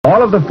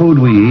All of the food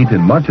we eat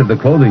and much of the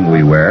clothing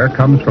we wear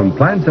comes from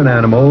plants and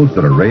animals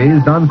that are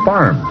raised on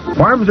farms.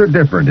 Farms are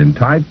different in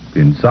type,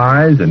 in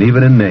size, and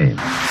even in name.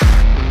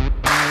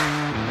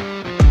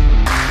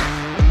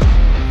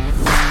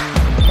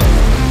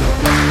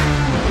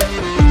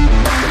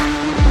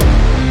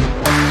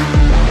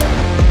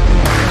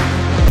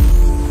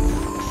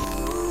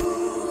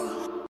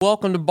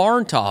 Welcome to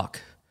Barn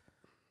Talk.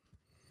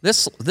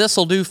 This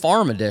will do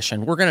farm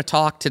edition. We're going to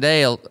talk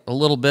today a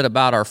little bit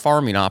about our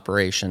farming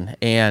operation,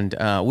 and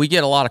we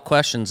get a lot of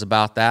questions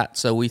about that.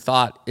 So we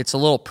thought it's a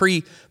little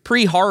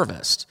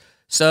pre-harvest.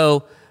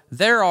 So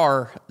there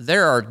are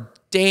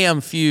damn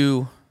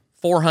few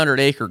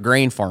 400-acre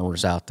grain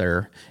farmers out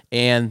there,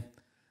 and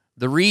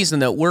the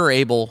reason that we're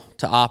able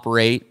to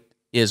operate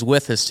is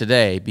with us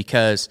today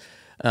because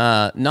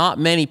not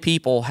many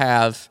people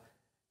have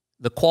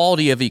the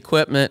quality of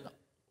equipment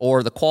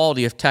or the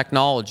quality of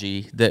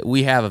technology that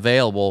we have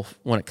available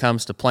when it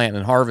comes to planting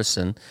and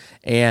harvesting.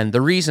 And the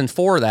reason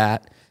for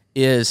that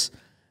is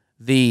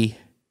the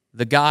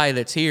guy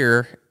that's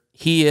here,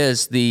 he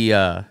is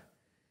the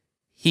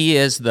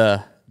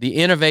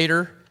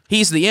innovator.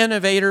 He's the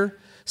innovator.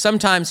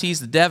 Sometimes he's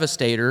the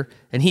devastator,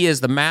 and he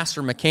is the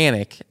master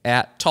mechanic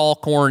at Tall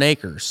Corn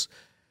Acres.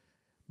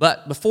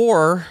 But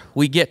before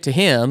we get to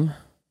him,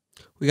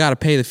 we got to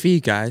pay the fee,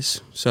 guys.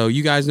 So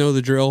you guys know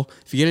the drill.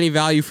 If you get any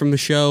value from the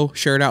show,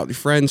 share it out with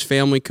your friends,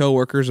 family,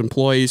 coworkers,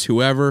 employees,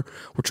 whoever.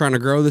 We're trying to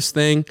grow this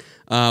thing.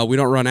 We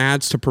don't run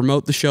ads to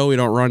promote the show. We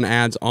don't run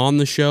ads on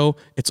the show.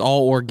 It's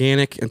all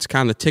organic. It's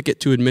kind of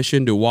ticket to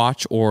admission to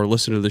watch or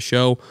listen to the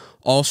show.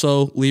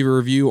 Also, leave a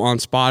review on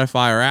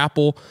Spotify or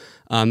Apple.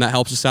 That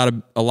helps us out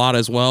a lot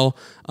as well.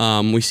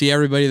 We see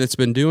everybody that's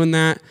been doing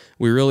that.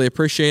 We really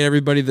appreciate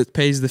everybody that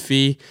pays the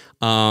fee.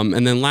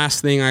 And then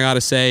last thing I got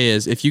to say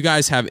is if you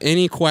guys have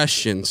any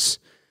questions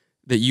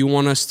that you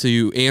want us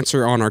to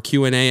answer on our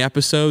Q&A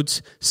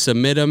episodes,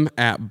 submit them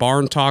at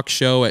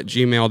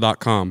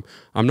barntalkshow@gmail.com.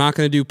 I'm not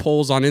going to do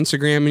polls on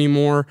Instagram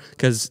anymore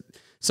because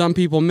some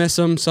people miss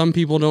them. Some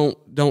people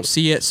don't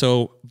see it.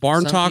 So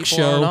Barn Talk Show.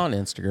 Some people aren't on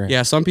Instagram.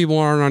 Yeah, some people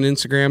aren't on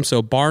Instagram.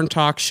 So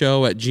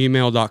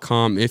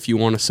barntalkshow@gmail.com if you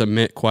want to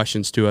submit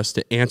questions to us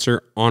to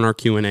answer on our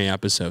Q&A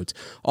episodes.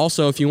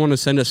 Also, if you want to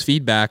send us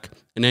feedback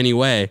in any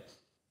way,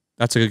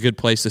 that's a good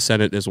place to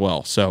send it as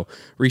well. So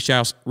reach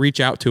out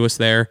to us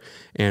there.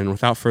 And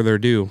without further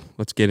ado,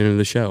 let's get into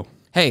the show.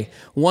 Hey,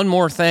 one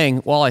more thing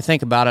while I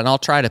think about it, and I'll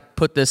try to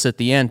put this at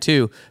the end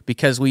too,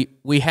 because we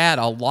had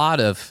a lot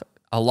of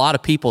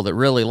people that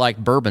really like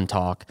Bourbon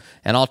Talk,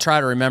 and I'll try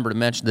to remember to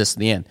mention this at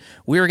the end.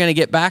 We are going to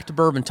get back to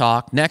Bourbon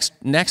Talk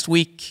next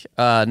week.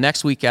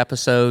 Next week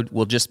episode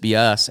will just be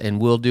us, and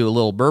we'll do a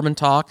little Bourbon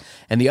Talk.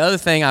 And the other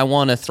thing I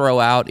want to throw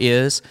out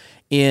is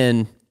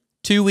in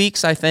 2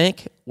 weeks, I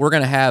think, we're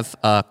going to have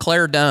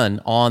Claire Dunn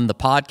on the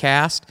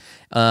podcast.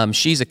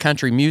 She's a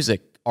country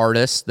music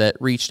artist that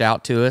reached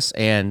out to us,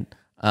 and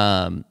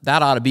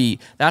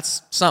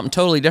that's something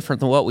totally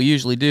different than what we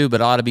usually do, but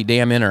ought to be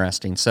damn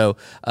interesting. So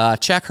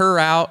check her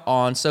out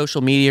on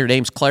social media. Her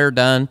name's Claire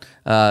Dunn,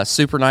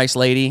 super nice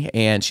lady,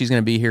 and she's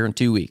going to be here in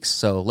 2 weeks.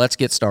 So let's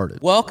get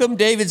started. Welcome,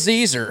 David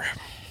Zeeser.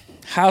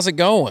 How's it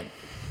going?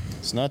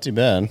 It's not too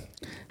bad.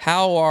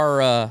 How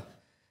are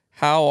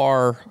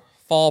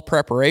fall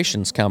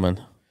preparations coming?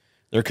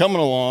 They're coming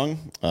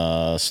along,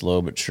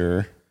 slow but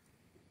sure.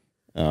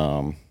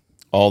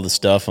 All the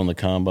stuff on the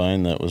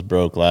combine that was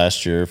broke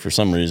last year, for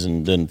some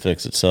reason, didn't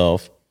fix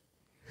itself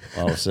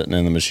while I was sitting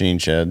in the machine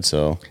shed.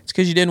 So it's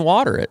because you didn't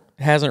water it.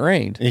 It hasn't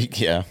rained.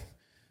 Yeah.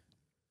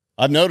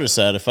 I've noticed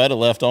that if I'd have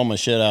left all my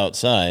shit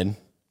outside,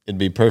 it'd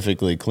be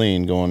perfectly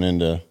clean going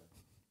into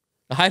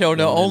I don't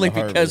know, only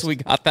because we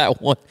got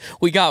that one.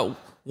 We got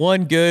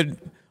one good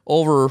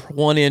over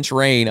 1 inch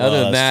rain.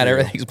 Other than that,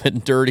 everything's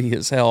been dirty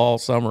as hell all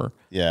summer.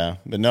 Yeah,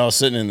 but no,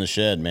 sitting in the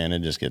shed, man, it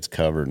just gets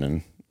covered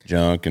in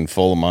junk and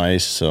full of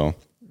mice. So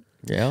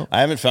yeah,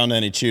 I haven't found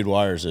any chewed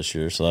wires this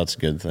year, so that's a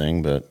good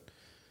thing. But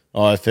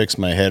I fixed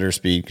my header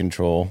speed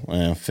control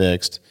and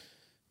fixed.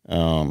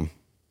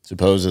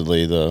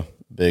 Supposedly the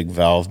big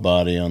valve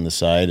body on the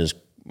side is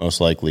most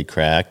likely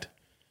cracked,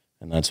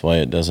 and that's why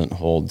it doesn't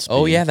hold speed.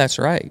 Oh yeah, that's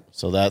right.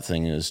 So that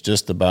thing is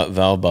just about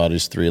valve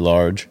body's 3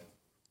 large.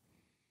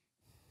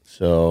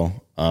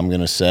 So I'm going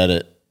to set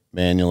it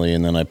manually,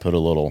 and then I put a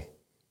little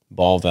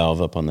ball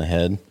valve up on the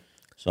head.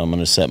 So I'm going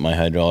to set my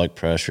hydraulic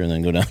pressure and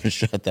then go down and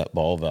shut that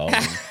ball valve.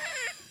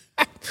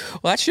 Well,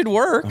 that should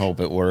work. I hope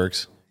it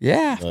works.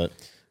 Yeah. But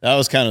that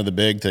was kind of the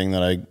big thing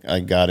that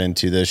I got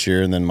into this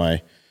year. And then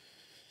my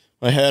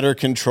header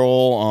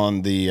control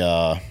on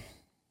the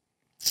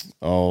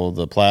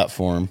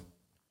platform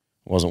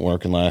wasn't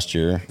working last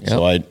year. Yep.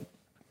 So I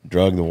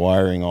drug the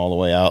wiring all the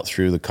way out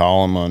through the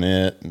column on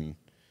it and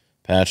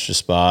patched a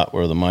spot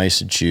where the mice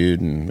had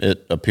chewed, and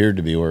it appeared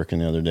to be working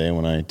the other day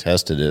when I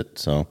tested it.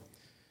 So,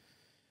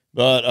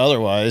 but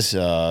otherwise,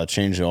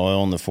 changed the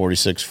oil in the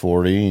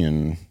 4640,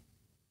 and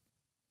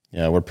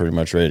yeah, we're pretty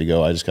much ready to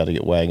go. I just got to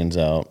get wagons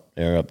out,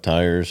 air up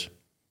tires,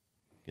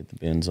 get the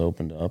bins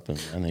opened up, and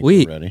I think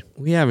we're ready.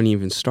 We haven't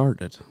even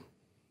started.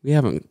 We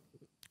haven't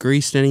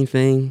greased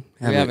anything.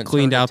 Haven't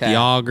cleaned turned a out the tap.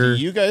 auger.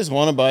 Do you guys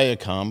want to buy a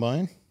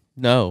combine?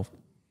 No.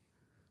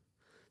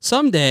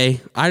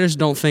 Someday, I just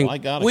don't think Well, I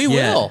got a, We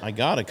will. I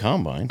got a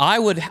combine. I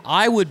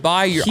would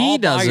buy your he I'll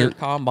buy your doesn't,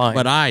 combine.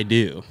 but I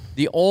do.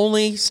 The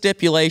only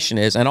stipulation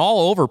is, and I'll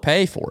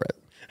overpay for it.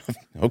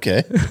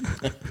 Okay.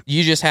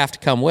 You just have to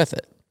come with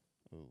it.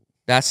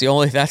 That's the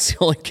only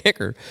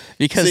kicker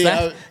because See,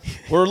 that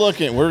we're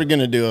going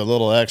to do a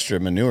little extra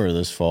manure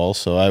this fall.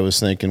 So I was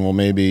thinking, well,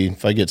 maybe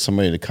if I get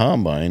somebody to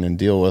combine and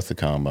deal with the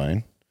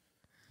combine,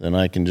 then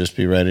I can just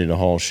be ready to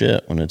haul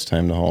shit when it's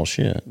time to haul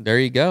shit. there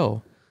you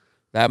go.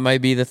 That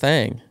might be the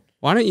thing.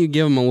 Why don't you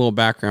give him a little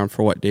background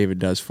for what David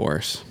does for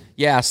us?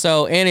 Yeah,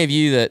 so any of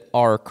you that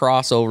are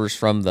crossovers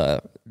from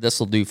the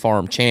This'll Do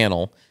Farm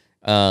channel,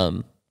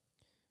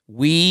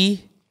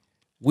 we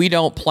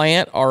don't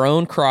plant our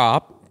own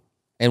crop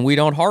and we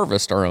don't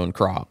harvest our own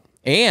crop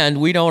and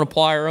we don't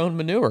apply our own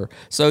manure.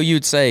 So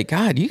you'd say,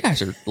 God, you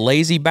guys are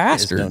lazy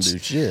bastards. Don't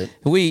do shit.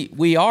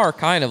 We are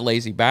kind of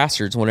lazy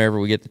bastards whenever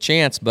we get the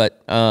chance,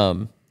 but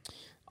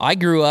I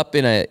grew up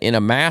in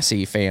a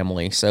Massey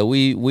family, so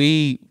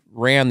we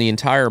ran the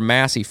entire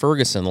Massey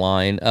Ferguson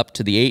line up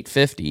to the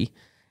 850,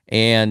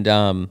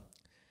 and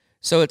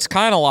so it's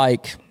kind of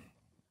like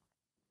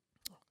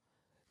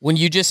when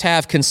you just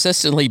have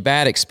consistently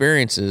bad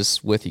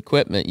experiences with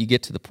equipment, you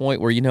get to the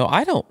point where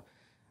I don't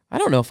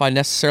know if I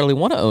necessarily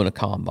want to own a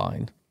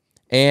combine,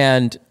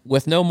 and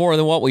with no more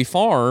than what we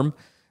farm,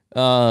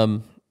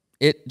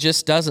 it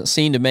just doesn't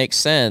seem to make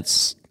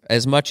sense.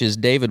 As much as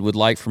David would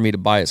like for me to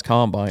buy his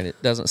combine, it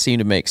doesn't seem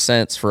to make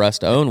sense for us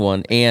to own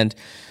one. And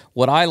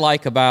what I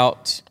like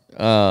about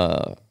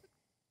our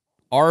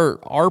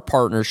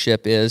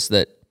partnership is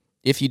that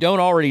if you don't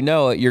already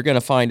know it, you're going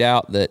to find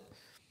out that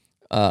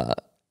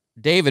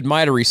David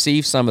might have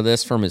received some of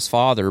this from his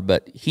father,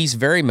 but he's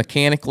very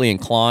mechanically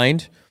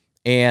inclined,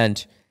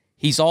 and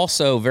he's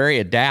also very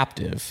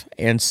adaptive.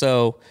 And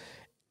so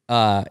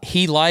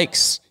he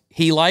likes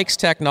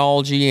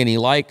technology, and he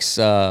likes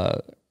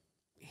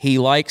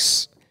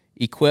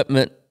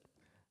equipment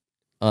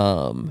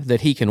that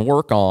he can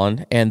work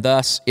on, and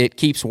thus it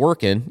keeps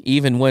working.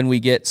 Even when we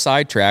get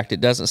sidetracked, it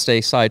doesn't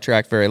stay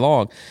sidetracked very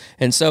long.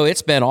 And so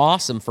it's been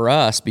awesome for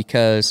us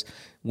because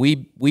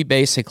we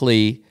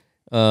basically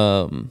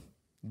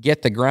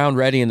get the ground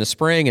ready in the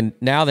spring, and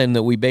now then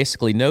that we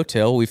basically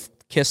no-till, we've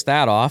kissed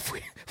that off.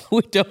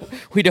 We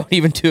don't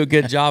even do a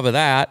good job of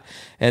that.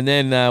 And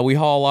then we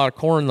haul a lot of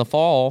corn in the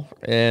fall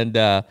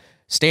and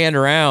stand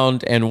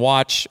around and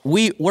watch.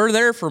 We're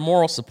there for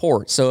moral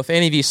support. So if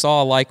any of you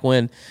saw, like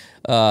when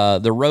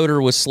the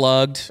rotor was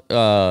slugged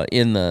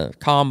in the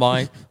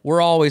combine,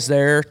 we're always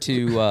there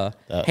to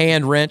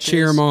hand wrench,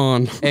 Cheer him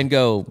on, and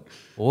go,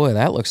 boy,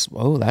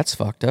 that's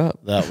fucked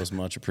up. That was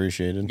much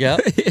appreciated.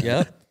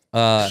 Yep.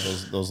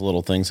 Those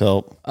little things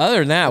help. Other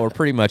than that, we're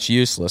pretty much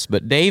useless.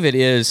 But David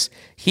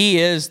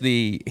he's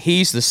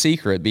the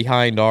secret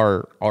behind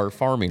our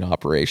farming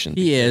operation.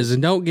 He is,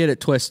 and don't get it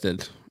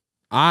twisted.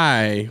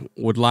 I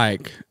would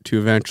like to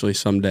eventually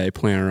someday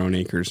plant our own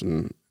acres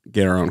and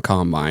get our own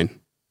combine.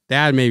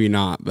 Dad, maybe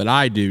not, but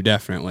I do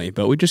definitely.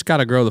 But we just got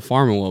to grow the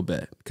farm a little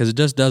bit because it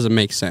just doesn't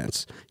make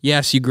sense.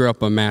 Yes, you grew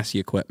up on Massey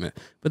equipment,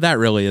 but that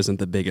really isn't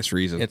the biggest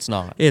reason. It's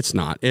not. It's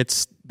not.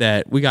 It's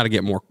that we got to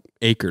get more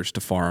acres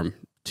to farm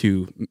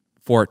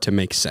for it to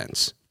make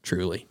sense,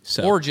 truly.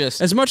 So, or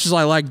just as much as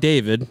I like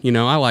David,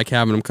 I like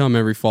having him come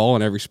every fall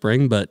and every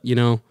spring, but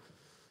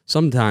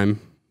sometime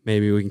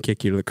maybe we can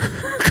kick you to the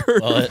curb.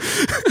 Well,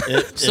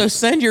 so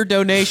send your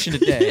donation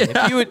today.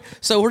 Yeah. If you would,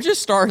 so we're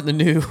just starting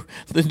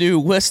the new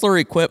Whistler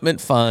Equipment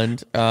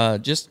Fund.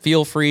 Just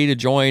feel free to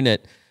join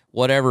at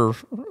whatever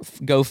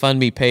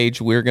GoFundMe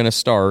page we're going to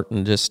start,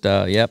 and just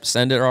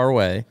send it our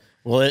way.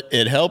 Well,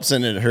 it helps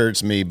and it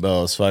hurts me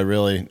both.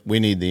 So we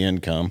need the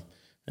income.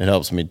 It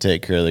helps me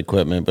take care of the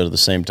equipment, but at the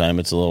same time,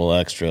 it's a little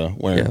extra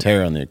wear and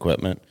tear on the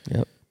equipment.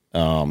 Yep.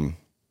 I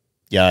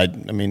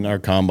mean, our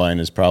combine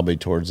is probably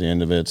towards the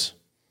end of its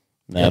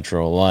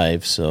natural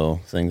life, so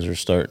things are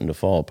starting to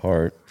fall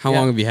apart. How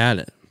long have you had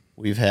it?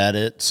 We've had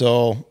it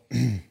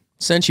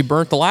since you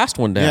burnt the last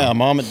one down. Yeah,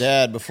 Mom and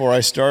Dad, before I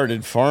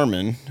started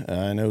farming,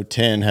 I know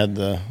 10 had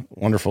the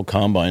wonderful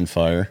combine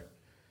fire,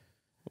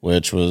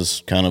 which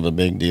was kind of a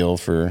big deal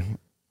for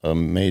a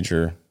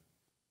major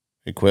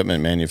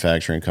equipment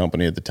manufacturing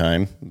company at the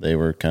time. They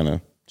were kind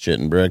of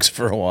shitting bricks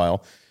for a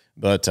while,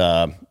 but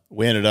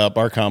we ended up,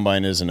 our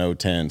combine is an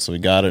 010, so we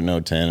got it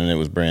in 010 and it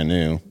was brand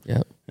new.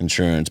 Yep.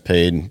 Insurance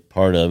paid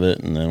part of it,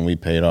 and then we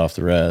paid off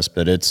the rest.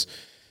 But it's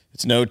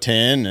an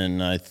 010,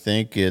 and I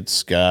think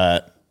it's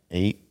got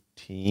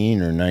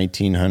 18 or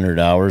 1900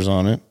 hours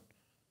on it.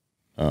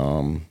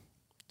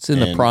 It's in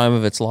the prime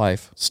of its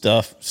life.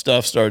 Stuff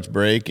starts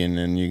breaking,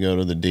 and you go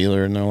to the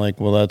dealer, and they're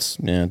like, "Well, that's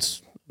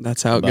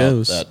how it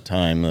goes. That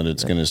time that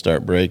it's going to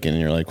start breaking."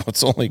 And you're like, "Well,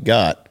 it's only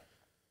got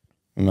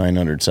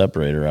 900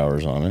 separator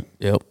hours on it."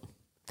 Yep.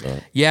 So,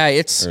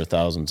 it's or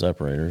 1,000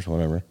 separators,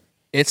 whatever.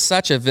 It's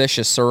such a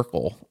vicious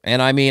circle.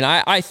 And I mean,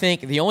 I think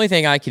the only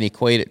thing I can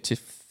equate it to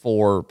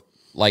for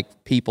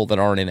like people that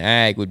aren't in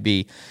ag would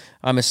be,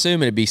 I'm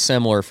assuming it'd be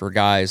similar for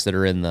guys that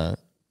are in the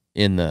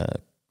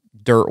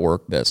dirt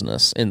work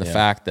business, in the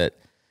fact that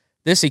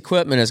this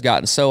equipment has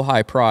gotten so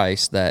high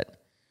priced that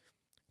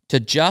to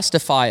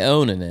justify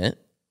owning it,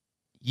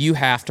 you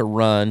have to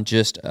run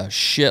just a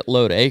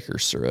shitload of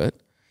acres through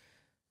it.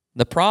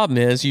 The problem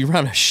is you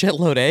run a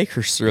shitload of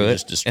acres through it,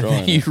 just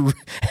destroying it.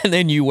 And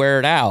then you wear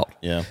it out.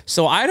 Yeah.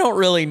 So I don't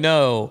really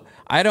know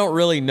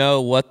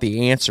what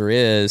the answer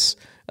is,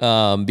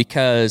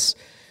 because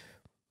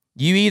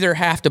you either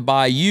have to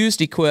buy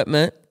used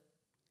equipment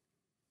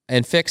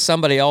and fix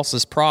somebody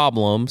else's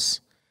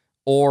problems,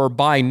 or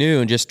buy new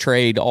and just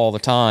trade all the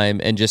time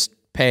and just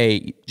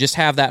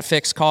have that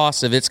fixed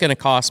cost of it's going to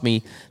cost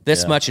me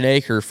this much an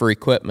acre for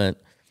equipment.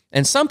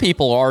 And some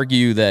people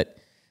argue that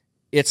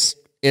it's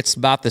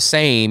about the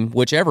same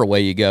whichever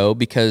way you go,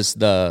 because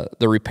the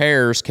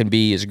repairs can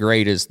be as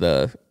great as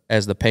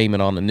the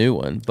payment on the new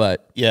one.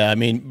 But yeah, I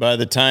mean, by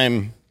the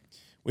time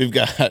we've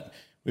got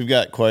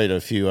quite a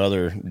few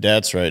other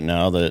debts right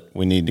now that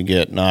we need to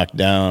get knocked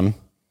down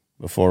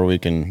before we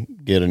can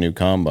get a new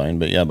combine.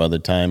 But yeah, by the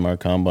time our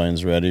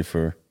combine's ready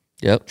for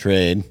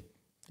trade,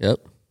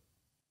 it's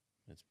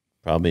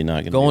probably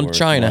not going to be worth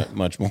China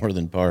much more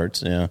than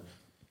parts. Yeah.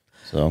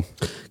 So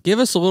give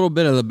us a little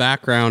bit of the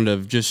background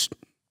of just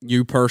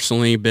you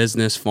personally,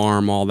 business,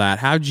 farm, all that.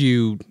 How'd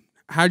you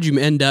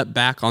end up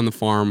back on the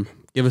farm?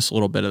 Give us a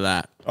little bit of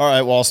that. All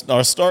right, well,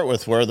 I'll start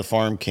with where the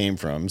farm came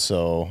from.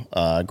 So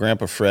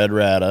Grandpa Fred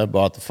Rada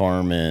bought the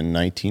farm in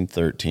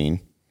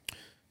 1913,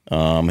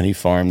 and he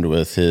farmed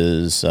with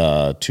his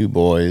two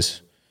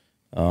boys,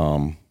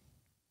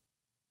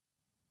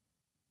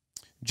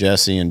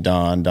 Jesse and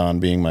Don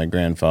being my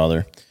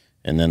grandfather,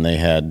 and then they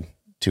had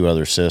two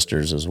other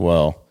sisters as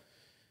well.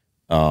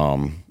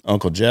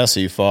 Uncle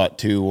Jesse fought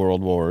 2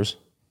 world wars,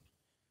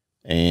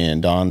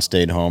 and Don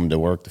stayed home to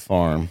work the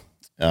farm.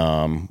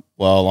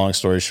 Well, long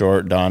story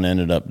short, Don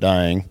ended up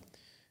dying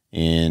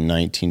in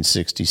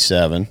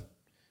 1967.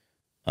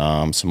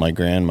 So my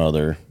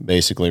grandmother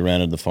basically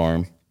rented the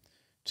farm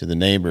to the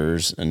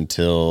neighbors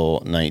until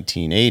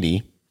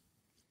 1980,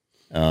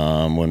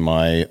 when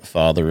my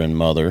father and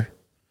mother,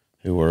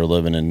 who were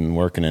living and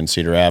working in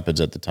Cedar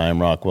Rapids at the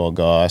time, Rockwell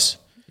Goss,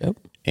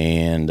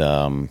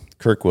 and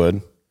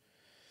Kirkwood,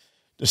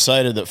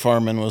 decided that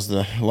farming was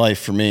the life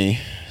for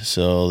me.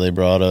 So they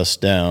brought us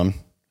down.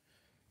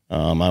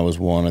 I was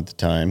 1 at the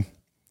time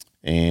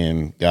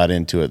and got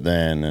into it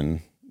then. And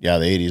yeah,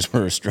 the 80s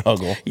were a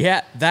struggle.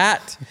 Yeah,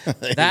 that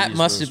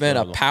must have been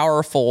a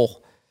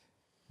powerful,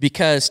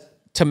 because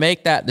to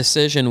make that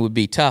decision would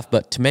be tough,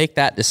 but to make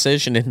that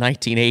decision in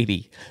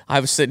 1980,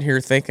 I was sitting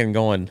here thinking,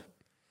 going,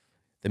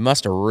 they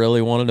must have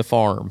really wanted to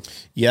farm.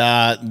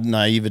 Yeah,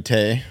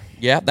 naivete.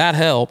 Yeah, that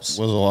helps.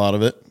 Was a lot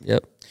of it.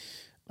 Yep.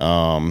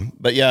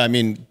 But yeah, I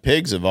mean,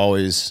 pigs have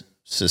always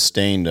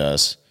sustained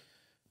us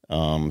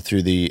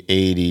through the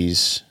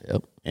 80s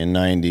and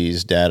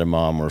 90s. Dad and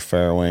Mom were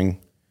farrowing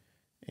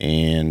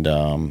and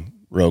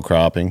row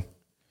cropping,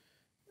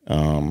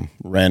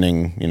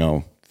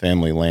 renting,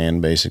 family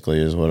land basically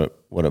is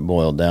what it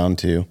boiled down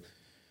to.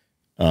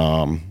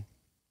 And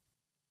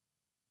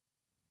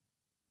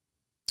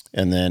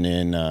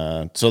then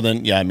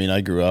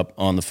I grew up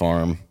on the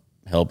farm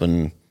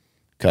helping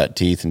cut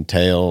teeth and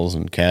tails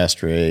and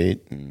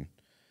castrate and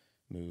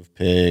move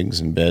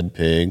pigs and bed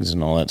pigs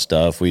and all that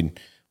stuff.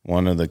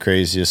 One of the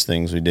craziest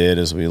things we did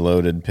is we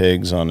loaded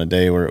pigs on a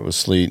day where it was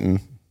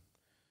sleeting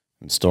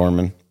and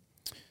storming,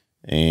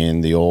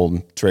 and the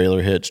old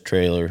bumper hitch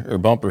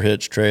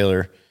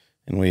trailer,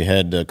 and we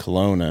head to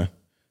Kelowna,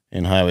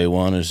 and Highway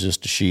 1 is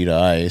just a sheet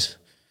of ice.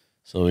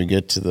 So we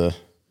get to the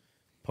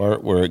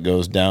part where it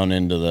goes down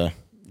into the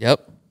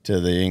to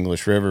the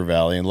English River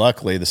Valley, and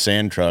luckily the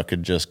sand truck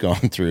had just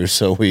gone through,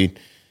 so we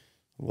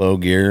low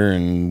gear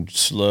and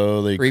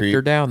slowly creeped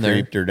her down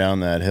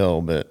that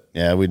hill. But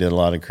yeah, we did a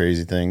lot of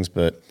crazy things.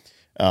 But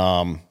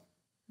I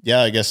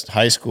guess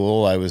high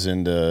school I was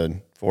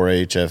into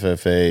 4-H,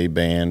 FFA,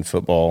 band,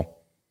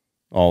 football,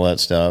 all that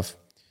stuff.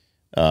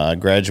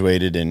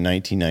 Graduated in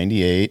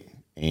 1998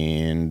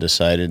 and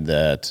decided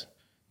that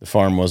the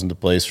farm wasn't the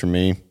place for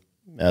me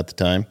at the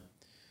time.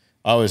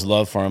 I always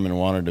loved farming and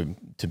wanted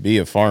to be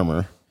a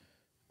farmer.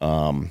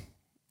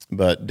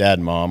 But Dad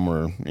and Mom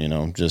were,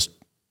 just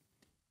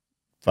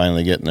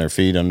finally getting their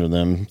feet under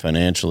them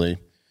financially.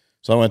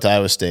 So I went to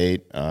Iowa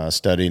State,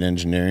 studied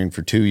engineering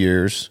for 2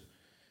 years.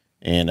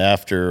 And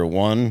after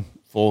 1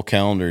 full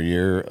calendar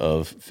year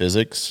of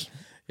physics,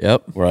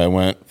 where I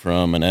went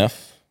from an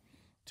F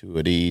to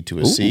a D to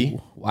a C.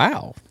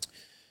 Wow.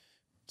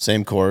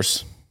 Same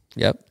course.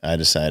 Yep. I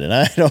decided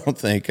I don't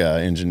think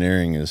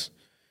engineering is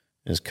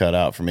cut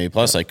out for me.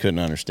 Plus, I couldn't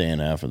understand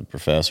half of the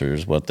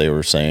professors, what they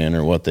were saying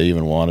or what they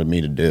even wanted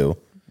me to do.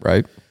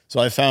 Right. So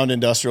I found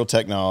industrial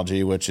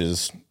technology, which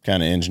is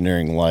kind of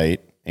engineering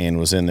light, and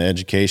was in the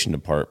education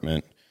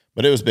department.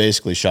 But it was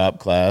basically shop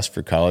class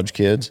for college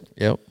kids.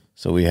 Yep.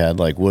 So we had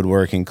like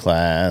woodworking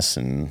class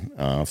and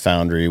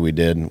foundry. We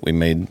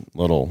made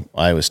little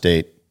Iowa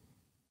State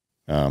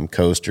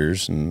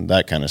coasters and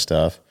that kind of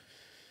stuff.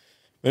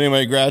 But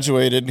anyway,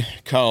 graduated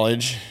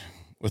college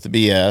with the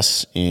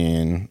BS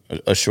in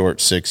a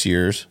short 6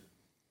 years.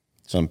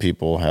 Some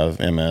people have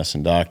MS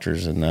and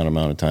doctors in that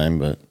amount of time,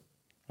 but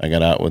I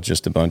got out with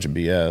just a bunch of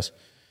BS.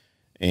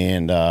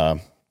 And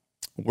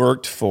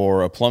worked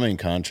for a plumbing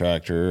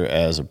contractor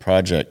as a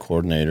project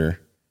coordinator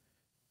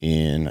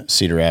in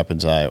Cedar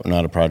Rapids, Iowa.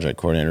 Not a project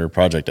coordinator, a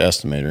project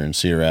estimator in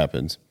Cedar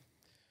Rapids.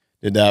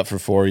 Did that for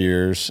 4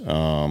 years.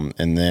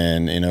 And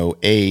then in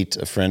 2008,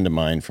 a friend of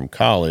mine from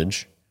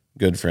college,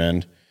 good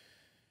friend,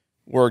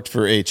 worked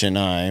for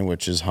HNI,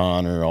 which is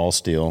Hahn or All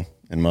Steel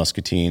in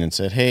Muscatine, and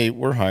said, hey,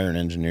 we're hiring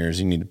engineers.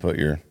 You need to put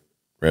your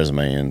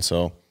resume in.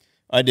 So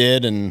I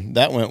did, and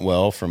that went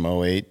well from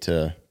 2008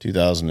 to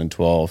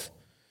 2012.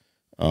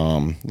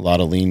 A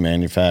lot of lean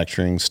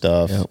manufacturing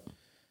stuff,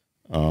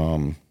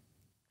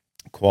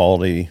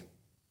 quality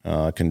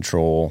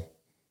control,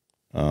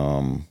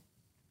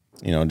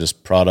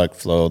 just product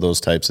flow,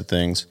 those types of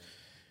things.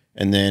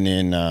 And then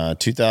in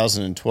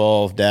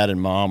 2012, Dad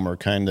and Mom were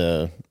kind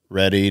of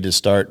ready to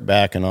start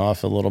backing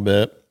off a little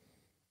bit.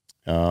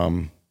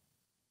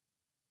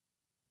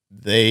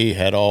 They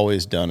had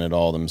always done it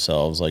all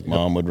themselves. Like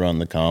Mom would run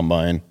the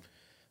combine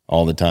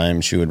all the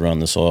time. She would run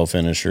the soil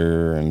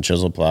finisher and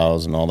chisel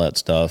plows and all that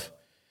stuff.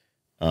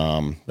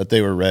 But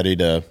they were ready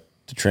to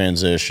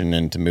transition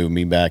and to move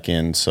me back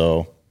in.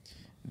 So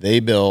they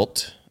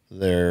built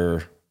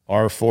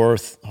our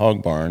fourth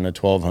hog barn, a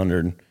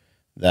 1200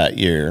 that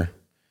year.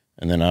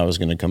 And then I was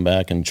going to come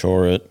back and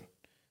chore it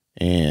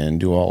and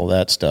do all of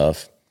that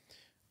stuff.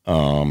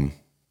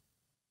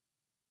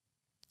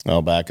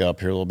 I'll back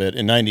up here a little bit.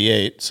 In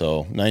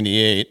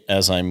 98,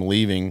 as I'm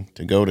leaving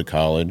to go to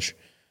college,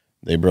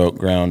 they broke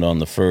ground on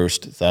the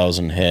first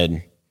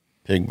 1,000-head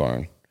pig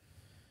barn.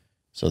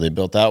 So they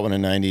built that one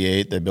in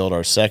 98. They built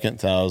our second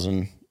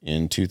 1,000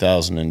 in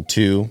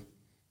 2002.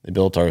 They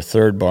built our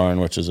third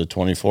barn, which is a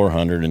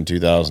 2,400 in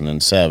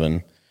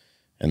 2007.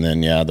 And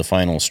then, the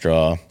final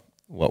straw,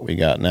 what we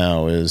got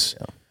now is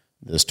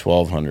this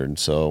 1,200.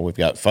 So we've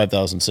got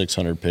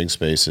 5,600 pig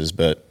spaces.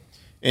 But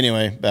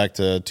anyway, back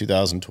to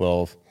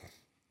 2012.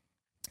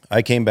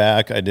 I came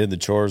back. I did the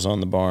chores on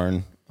the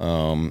barn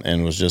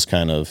and was just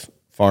kind of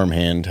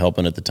farmhand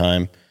helping at the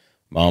time.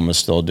 Mom was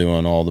still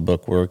doing all the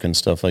bookwork and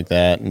stuff like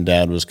that, and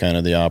Dad was kind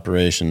of the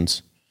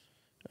operations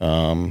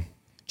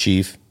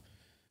chief,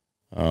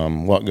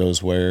 what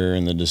goes where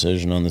and the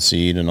decision on the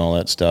seed and all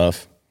that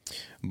stuff.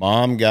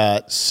 Mom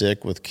got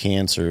sick with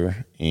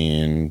cancer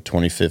in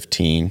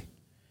 2015,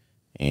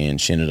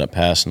 and she ended up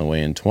passing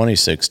away in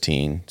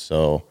 2016.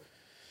 So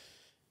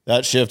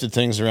that shifted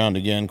things around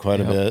again quite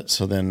a bit.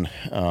 So then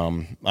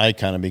I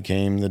kind of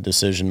became the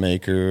decision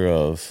maker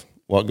of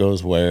what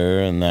goes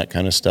where and that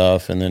kind of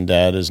stuff. And then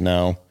Dad is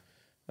now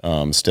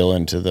still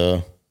into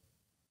the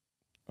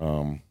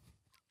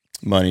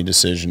money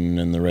decision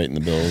and the rating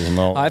the bills and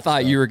all. I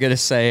thought you were going to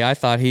say, I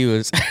thought he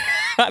was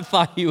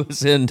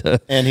into.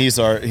 And he's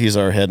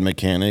our head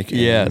mechanic.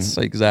 Yes,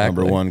 exactly.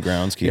 Number one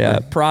groundskeeper. Yeah,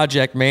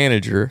 project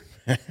manager.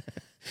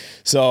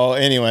 So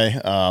anyway,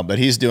 but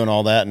he's doing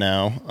all that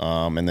now.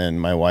 And then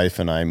my wife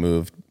and I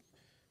moved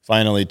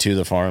finally to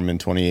the farm in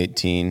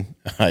 2018.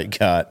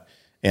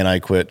 I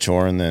quit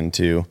choring then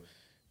too.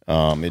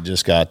 It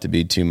just got to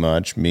be too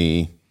much.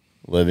 Me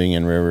living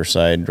in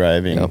Riverside,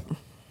 driving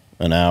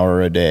an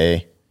hour a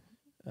day,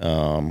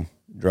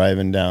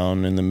 driving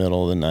down in the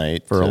middle of the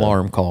night for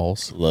alarm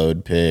calls,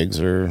 load pigs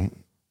or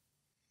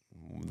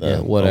the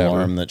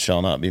alarm that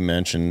shall not be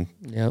mentioned.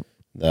 Yep.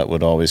 That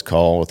would always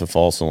call with a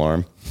false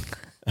alarm.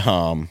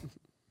 And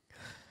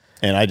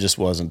I just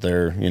wasn't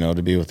there,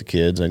 to be with the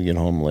kids. I'd get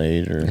home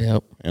late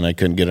and I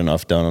couldn't get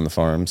enough done on the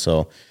farm.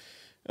 So,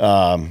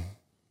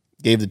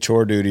 gave the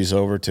chore duties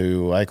over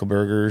to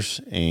Eichelberger's,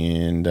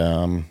 and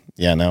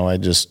now I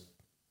just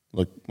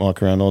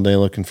walk around all day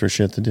looking for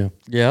shit to do.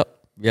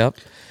 Yep.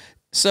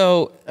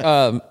 So,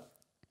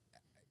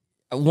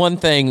 one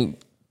thing,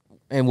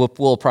 and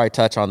we'll probably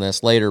touch on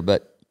this later,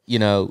 but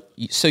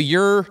so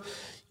your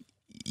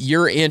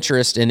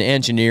interest in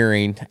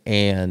engineering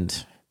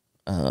and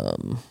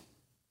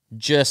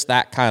just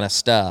that kind of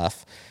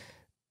stuff,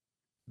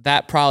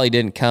 that probably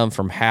didn't come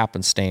from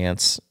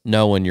happenstance,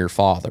 knowing your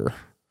father.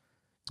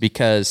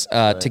 Because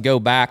to go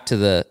back to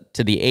the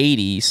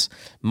 80s,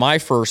 my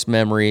first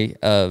memory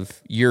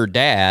of your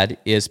dad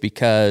is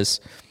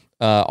because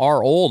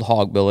our old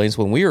hog buildings,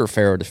 when we were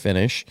farrow to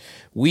finish,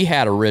 we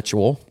had a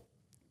ritual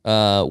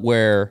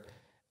where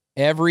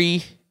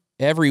every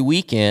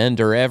weekend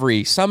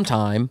or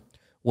sometime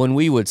when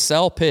we would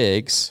sell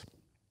pigs,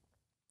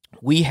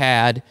 we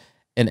had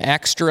an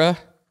extra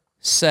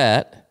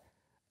set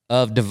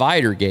of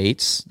divider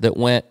gates that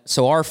went.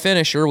 So our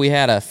finisher, we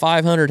had a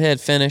 500 head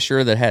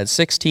finisher that had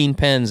 16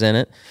 pens in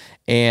it,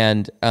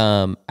 and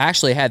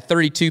actually had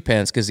 32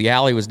 pens because the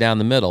alley was down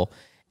the middle,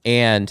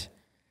 and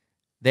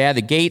they had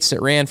the gates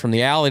that ran from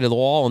the alley to the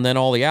wall, and then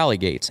all the alley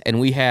gates.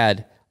 And we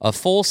had a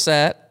full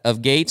set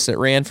of gates that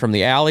ran from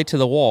the alley to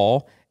the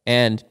wall,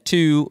 and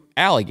 2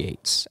 alley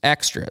gates,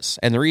 extras.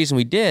 And the reason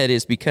we did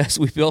is because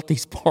we built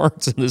these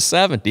barns in the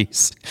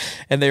 70s,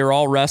 and they were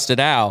all rusted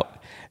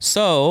out.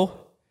 So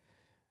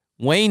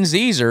Wayne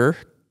Zeeser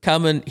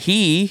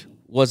he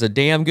was a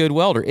damn good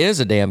welder, is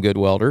a damn good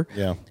welder.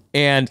 Yeah.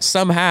 And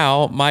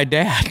somehow my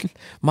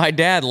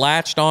dad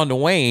latched on to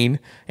Wayne,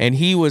 and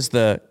he was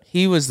the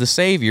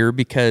savior,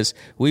 because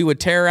we would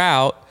tear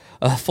out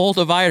full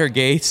divider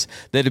gates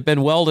that had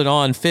been welded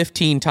on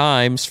 15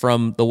 times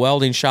from the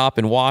welding shop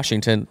in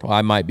Washington. Well,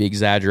 I might be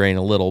exaggerating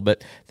a little,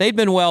 but they'd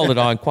been welded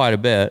on quite a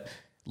bit.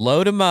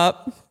 Load them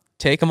up,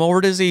 take them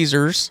over to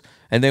Zeezer's,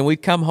 and then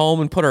we'd come home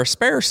and put our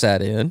spare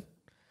set in.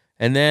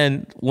 And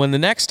then when the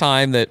next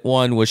time that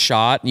one was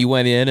shot, you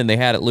went in and they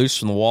had it loose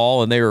from the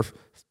wall and they were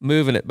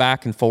moving it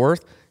back and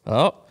forth.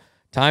 Oh,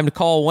 time to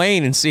call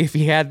Wayne and see if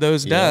he had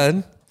those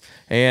done.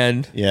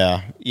 And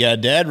yeah,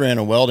 Dad ran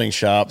a welding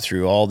shop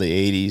through all the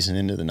 80s and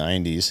into the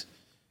 90s.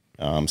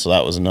 So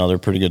that was another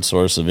pretty good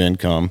source of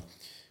income.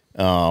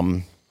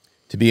 To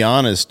be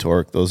honest,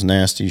 Torque, those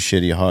nasty,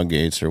 shitty hog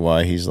gates are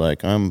why he's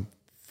like, I'm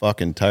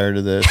fucking tired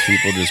of this.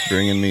 People just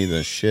bringing me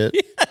the shit.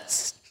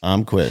 yes.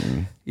 I'm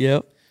quitting.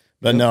 Yep.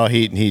 But no,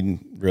 he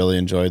really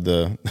enjoyed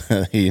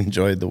he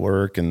enjoyed the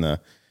work and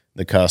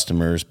the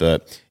customers.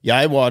 But yeah,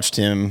 I watched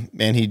him,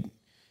 and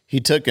he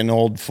took an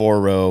old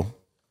 4-row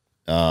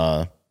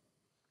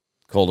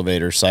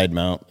cultivator side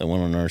mount that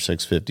went on our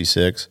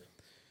 656.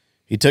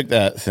 He took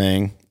that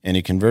thing and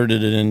he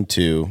converted it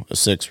into a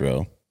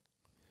 6-row.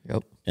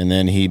 Yep. And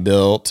then he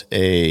built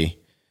a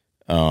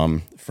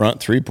front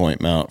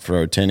 3-point mount for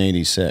our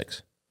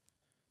 1086.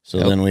 So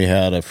then we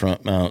had a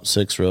front mount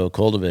 6-row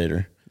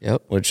cultivator.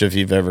 Yep. Which, if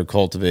you've ever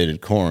cultivated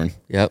corn,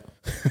 Yep.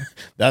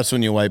 that's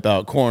when you wipe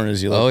out corn,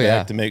 is you look yeah.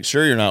 back to make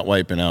sure you're not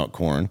wiping out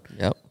corn.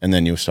 Yep. And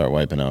then you start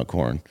wiping out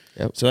corn.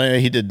 Yep. So anyway,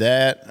 he did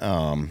that.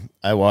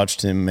 I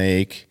watched him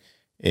make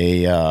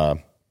okay,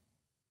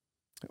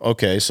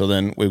 so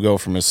then we go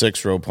from a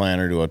 6-row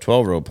planter to a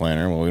 12-row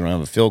planter. Well, we don't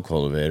have a field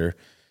cultivator.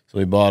 So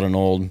we bought an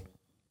old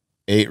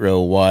 8-row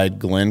wide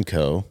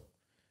Glencoe,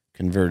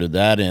 converted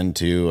that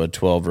into a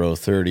 12-row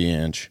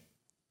 30-inch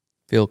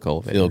Field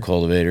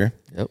cultivator.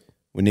 Yep.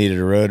 We needed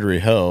a rotary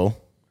hoe.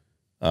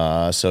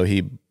 So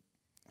I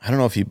don't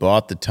know if he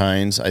bought the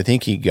tines. I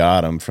think he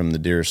got them from the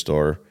Deere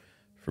store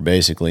for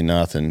basically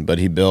nothing, but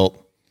he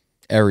built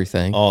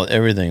everything on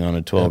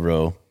a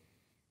 12-row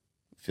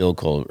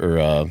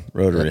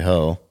rotary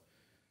hoe.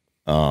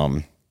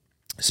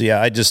 So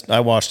yeah, I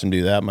watched him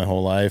do that my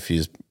whole life.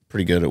 He's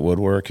pretty good at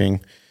woodworking.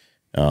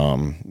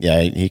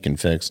 He can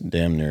fix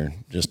damn near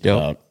just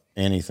about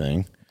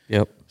anything.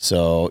 Yep.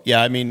 So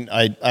yeah, I mean,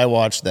 I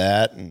watched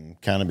that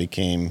and kind of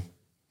became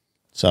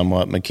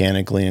somewhat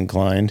mechanically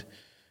inclined.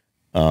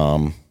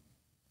 And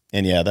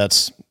yeah,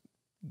 that's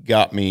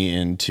got me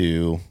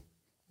into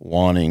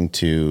wanting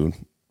to,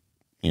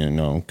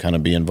 kind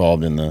of be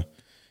involved in the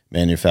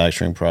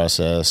manufacturing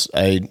process.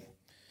 I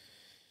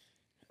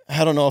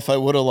don't know if I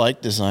would have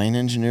liked design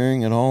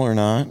engineering at all or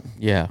not.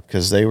 Yeah.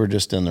 Because they were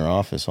just in their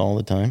office all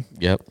the time.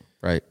 Yep.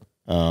 Right.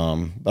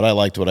 But I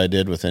liked what I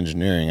did with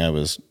engineering. I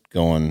was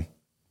going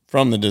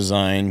from the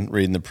design,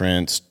 reading the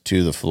prints,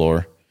 to the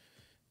floor.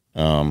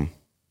 So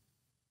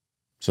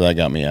that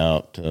got me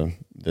out to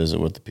visit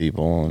with the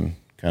people and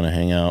kind of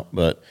hang out.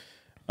 But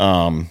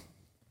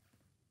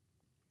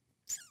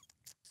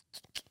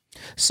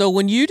so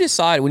when you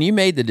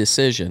made the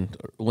decision,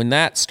 when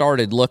that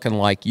started looking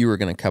like you were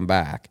going to come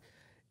back,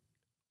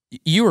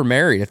 you were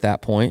married at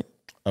that point.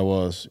 I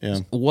was, yeah.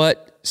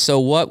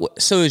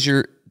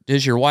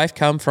 Does your wife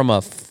come from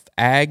a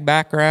ag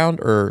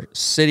background or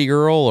city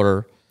girl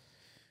or?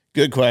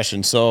 Good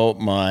question. So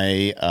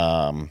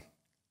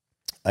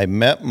I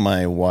met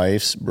my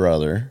wife's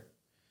brother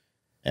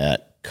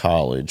at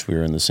college. We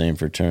were in the same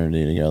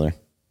fraternity together.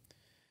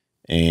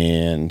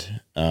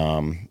 And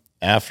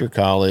after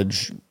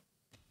college,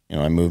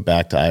 I moved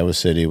back to Iowa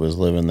City, was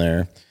living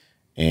there.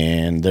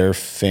 And their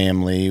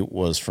family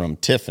was from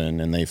Tiffin,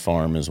 and they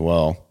farm as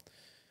well.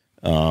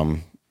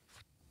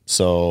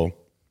 So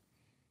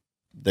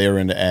they were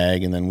into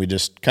ag, and then we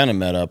just kind of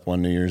met up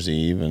one New Year's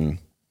Eve, and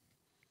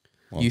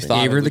you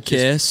gave her the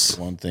kiss.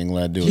 One thing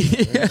led to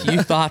another.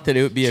 You thought that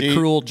it would be a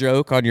cruel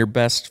joke on your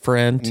best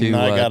friend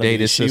to date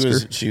his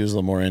sister? She was a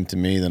little more into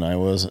me than I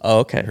was. Oh,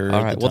 okay. All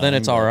right. Well, then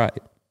it's all right.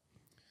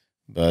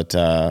 But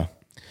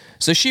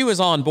so she was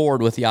on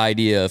board with the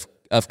idea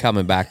of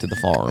coming back to the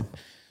farm.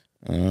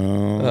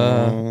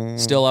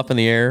 Still up in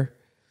the air.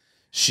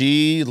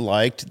 She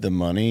liked the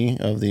money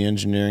of the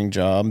engineering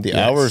job. The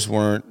hours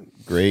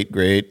weren't great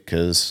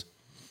because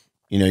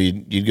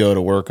you'd go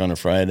to work on a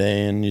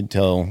Friday and you'd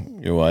tell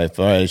your wife,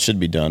 all right, it should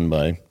be done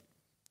by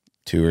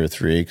 2 or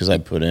 3, because I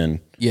put in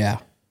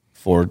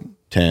 4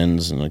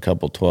 10s and a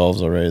couple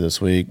 12s already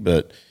this week.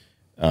 But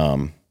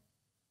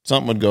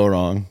something would go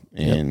wrong,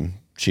 and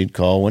she'd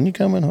call, when you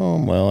coming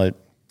home? Well, I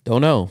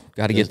don't know.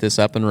 Got to get this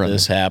up and running.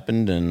 This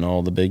happened, and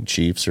all the big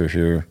chiefs are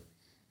here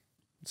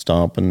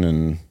stomping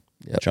and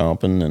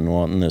chomping and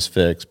wanting this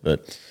fixed.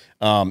 But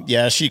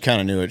she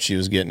kind of knew what she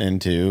was getting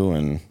into,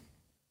 and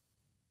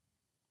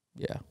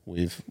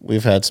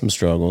we've had some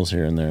struggles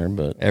here and there,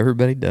 but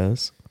everybody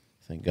does.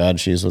 Thank God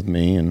she's with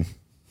me, and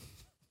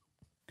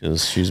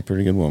because she's a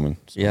pretty good woman.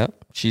 So. Yeah,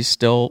 she's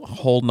still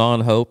holding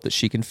on hope that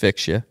she can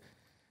fix you.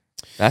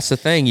 That's the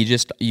thing. You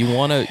just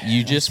want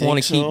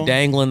to keep so.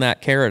 dangling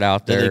that carrot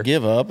out there. Did they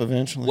give up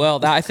eventually? Well,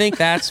 I think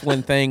that's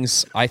when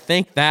things.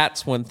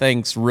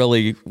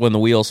 Really, when the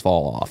wheels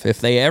fall off.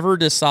 If they ever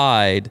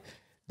decide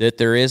that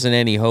there isn't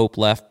any hope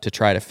left to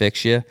try to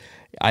fix you,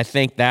 I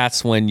think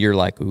that's when you're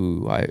like,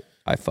 ooh,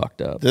 I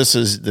fucked up. This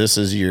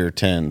is year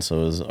 10.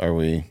 So are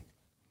we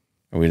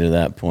to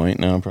that point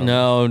now? Probably?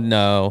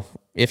 No.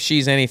 If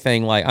she's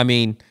anything like, I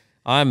mean,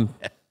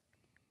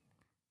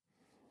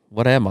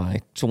 what am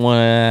I?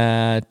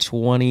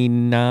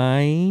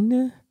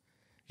 29?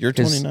 You're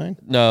 29?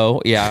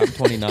 No, yeah, I'm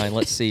 29.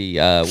 Let's see.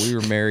 We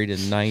were married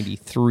in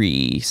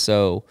 93.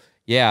 So,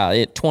 yeah,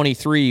 at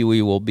 23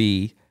 will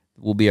be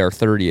our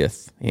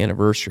 30th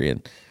anniversary,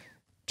 and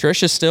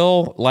Trisha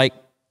still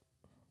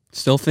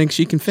thinks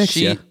she can fix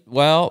you.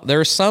 Well,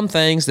 there's some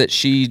things that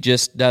she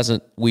just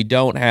doesn't. We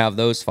don't have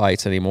those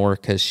fights anymore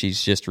because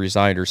she's just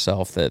resigned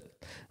herself that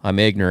I'm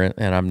ignorant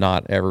and I'm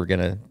not ever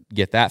gonna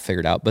get that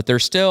figured out. But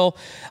there's still,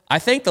 I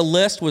think the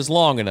list was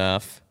long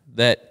enough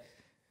that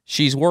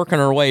she's working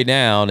her way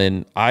down,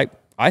 and I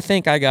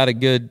think I got a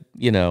good,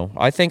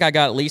 I think I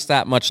got at least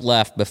that much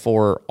left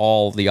before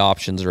all the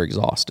options are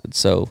exhausted.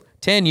 So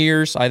 10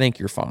 years, I think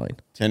you're fine.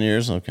 10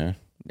 years? Okay.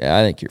 Yeah,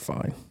 I think you're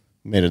fine.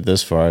 Made it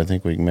this far. I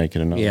think we can make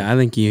it another. Yeah, I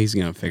think he's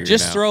going to figure it out.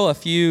 Just throw a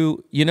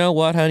few, you know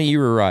what, honey, you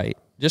were right.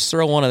 Just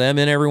throw one of them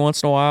in every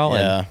once in a while.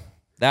 Yeah. And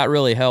that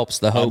really helps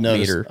the hope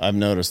meter. I've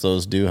noticed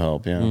those do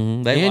help, yeah.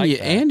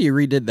 Mm-hmm. And you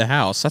redid the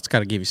house. That's got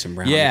to give you some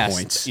brownie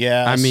points.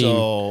 Yeah, I mean,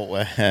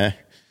 so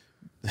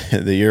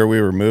the year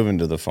we were moving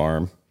to the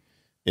farm,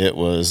 it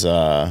was,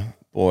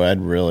 boy,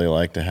 I'd really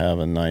like to have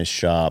a nice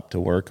shop to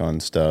work on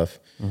stuff.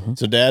 Mm-hmm.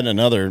 So Dad,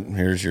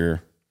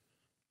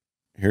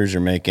 here's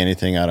your make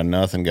anything out of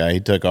nothing guy. He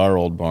took our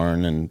old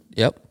barn and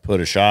put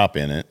a shop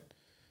in it,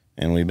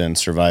 and we've been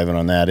surviving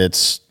on that.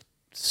 It's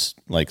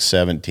like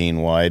 17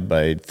 wide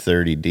by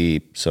 30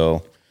 deep,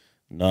 so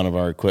none of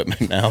our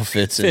equipment now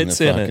fits in the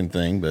fucking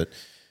thing. But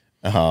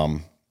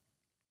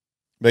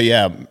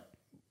yeah,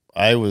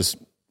 I was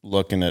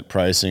looking at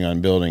pricing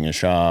on building a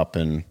shop,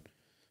 and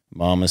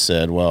Mama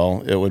said,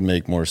 well, it would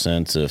make more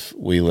sense if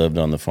we lived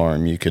on the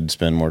farm. You could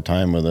spend more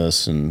time with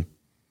us, and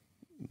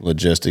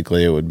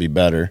logistically it would be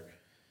better.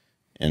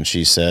 And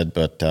she said,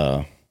 but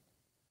the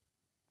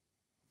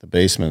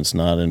basement's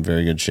not in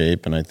very good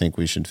shape, and I think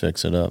we should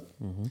fix it up.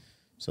 Mm-hmm.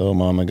 So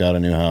Mama got a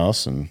new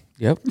house, and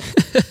I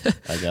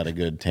got a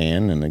good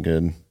tan and a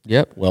good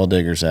well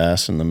digger's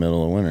ass in the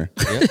middle of winter.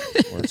 Yep.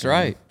 That's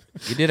right.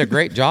 You did a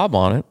great job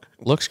on it.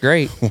 Looks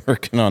great.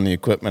 Working on the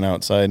equipment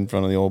outside in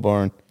front of the old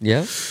barn.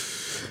 Yeah.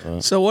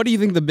 So what do you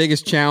think the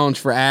biggest challenge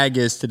for ag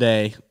is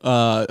today?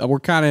 We're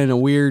kind of in a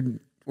weird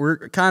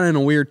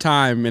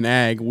time in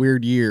ag,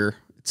 weird year.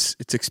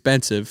 It's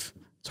expensive.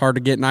 It's hard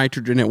to get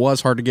nitrogen. It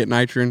was hard to get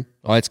nitrogen.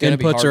 Oh, it's going to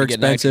be hard to get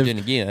expensive.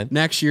 Nitrogen again.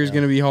 Next year is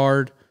going to be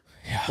hard.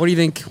 Yeah. What do you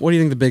think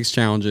the biggest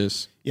challenge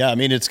is? Yeah, I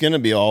mean, it's going to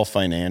be all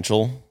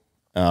financial.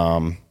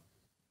 And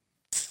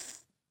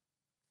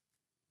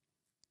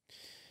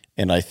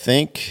I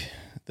think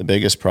the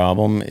biggest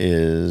problem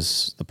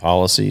is the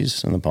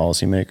policies and the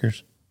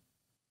policymakers.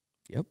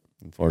 Yep.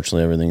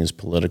 Unfortunately, everything is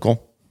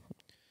political.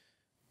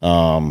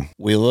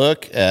 We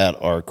look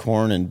at our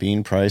corn and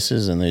bean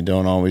prices, and they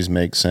don't always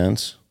make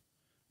sense.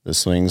 The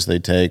swings they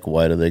take,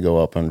 why do they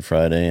go up on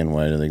Friday and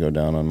why do they go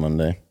down on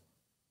Monday?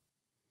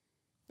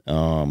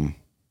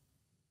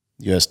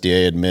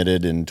 USDA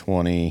admitted in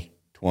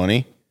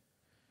 2020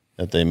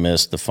 that they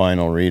missed the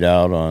final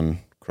readout on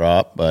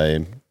crop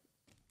by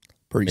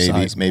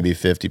maybe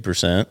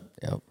 50%.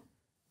 Yep.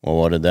 Well,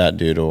 what did that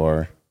do to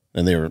our?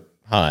 And they were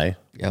high.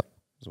 Yep.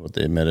 Is what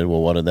they admitted.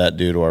 Well, what did that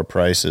do to our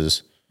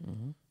prices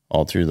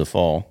all through the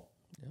fall?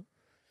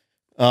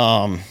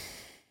 Yep.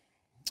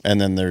 And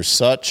then there's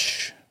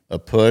such a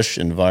push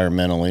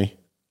environmentally,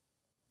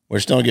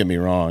 which, don't get me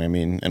wrong, I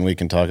mean, and we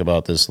can talk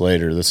about this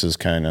later. This is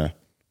kind of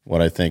what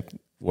I think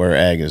where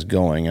ag is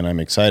going, and I'm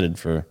excited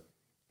for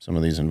some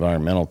of these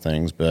environmental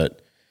things,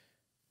 but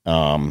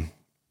the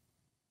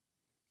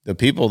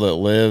people that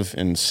live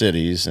in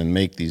cities and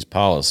make these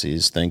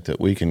policies think that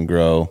we can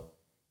grow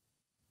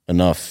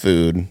enough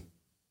food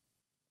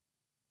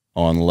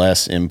on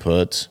less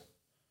inputs,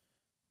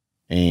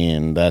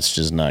 and that's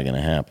just not going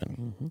to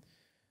happen.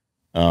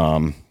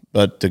 Mm-hmm.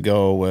 But to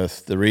go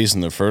with the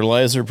reason the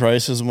fertilizer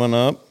prices went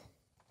up,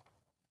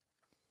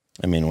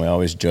 I mean, we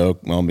always joke,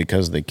 well,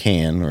 because they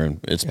can, or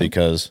it's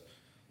because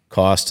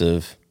cost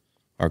of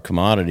our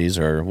commodities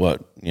are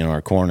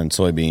our corn and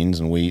soybeans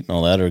and wheat and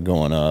all that are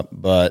going up.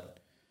 But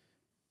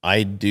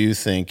I do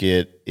think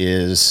it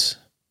is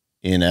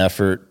in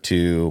effort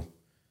to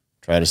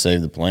try to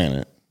save the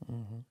planet.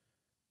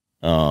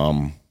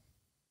 Mm-hmm.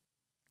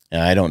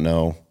 And I don't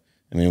know.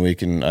 I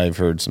mean, I've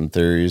heard some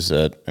theories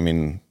that, I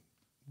mean,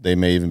 they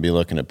may even be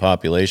looking at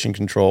population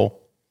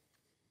control.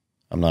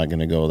 I'm not going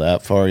to go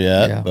that far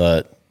yet,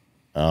 but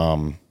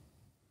I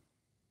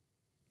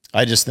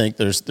just think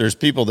there's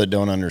people that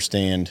don't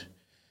understand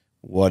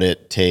what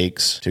it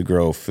takes to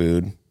grow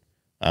food.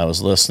 I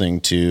was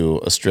listening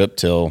to a Strip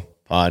Till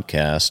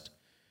podcast,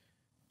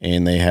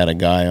 and they had a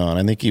guy on.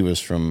 I think he was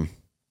from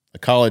a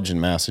college in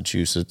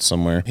Massachusetts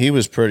somewhere. He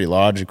was pretty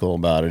logical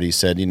about it. He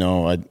said,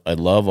 I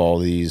love all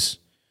these,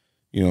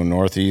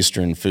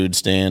 Northeastern food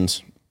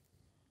stands,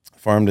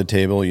 farm to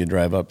table. You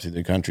drive up to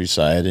the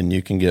countryside and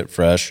you can get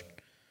fresh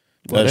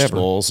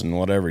vegetables and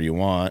whatever you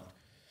want.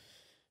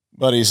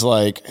 But he's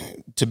like,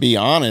 to be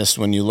honest,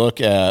 when you look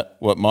at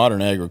what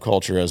modern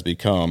agriculture has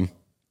become,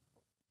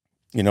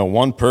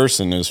 one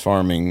person is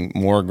farming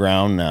more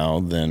ground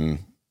now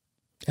than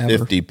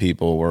 50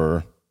 people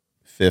were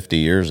 50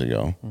 years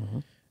ago. Mm-hmm.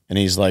 And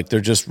he's like,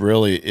 there just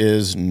really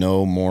is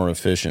no more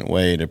efficient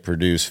way to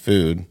produce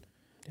food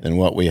than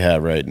what we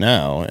have right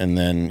now. And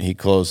then he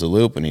closed the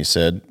loop and he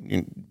said,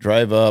 you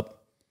drive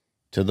up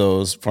to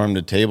those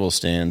farm-to-table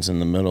stands in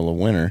the middle of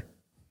winter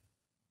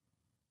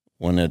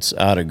when it's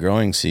out of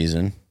growing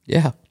season.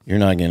 Yeah. You're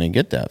not going to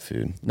get that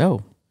food.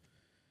 No.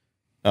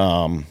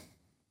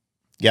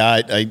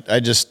 Yeah,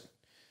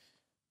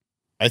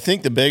 I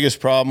think the biggest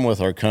problem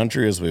with our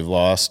country is we've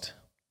lost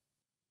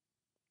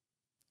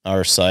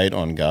our sight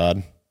on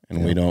God.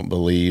 And we don't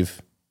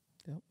believe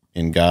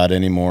in God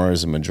anymore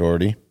as a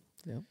majority.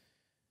 Yep.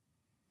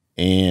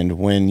 And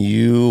when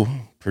you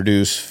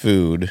produce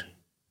food,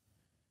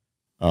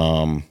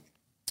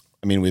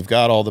 we've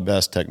got all the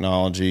best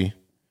technology.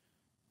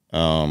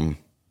 The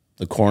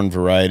corn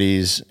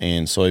varieties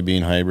and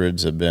soybean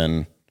hybrids have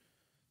been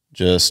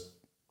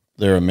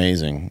they're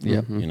amazing.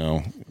 Yep.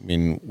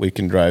 We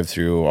can drive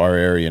through our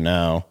area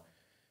now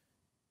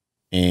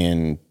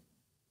and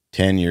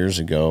 10 years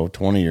ago,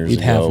 20 years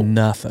ago, have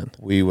nothing.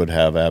 We would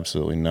have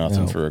absolutely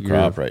nothing for a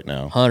crop right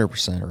now.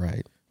 100%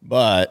 right.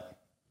 But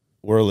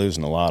we're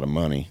losing a lot of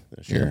money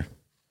this year.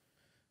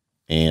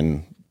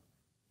 And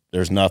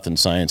there's nothing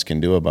science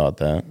can do about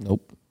that.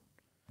 Nope.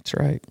 That's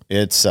right.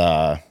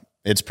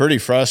 It's pretty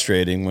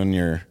frustrating when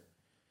you're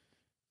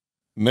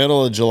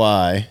middle of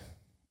July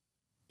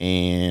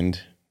and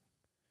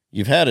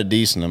you've had a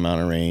decent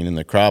amount of rain and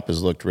the crop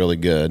has looked really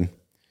good.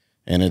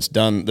 And it's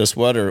done, this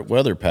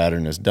weather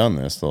pattern has done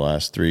this the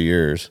last 3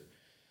 years.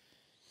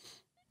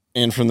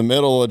 And from the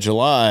middle of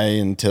July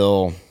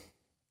until,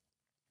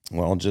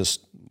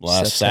 just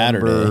last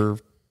Saturday,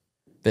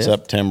 5th?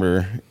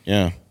 September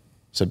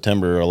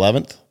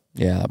 11th.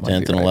 Yeah, that might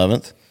 10th be and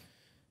right.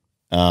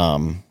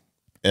 11th.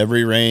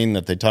 Every rain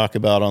that they talk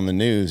about on the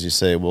news, you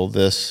say, well,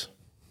 this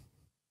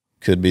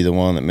could be the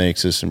one that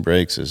makes us and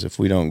breaks us. If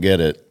we don't get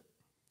it,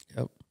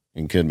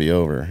 it could be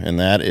over. And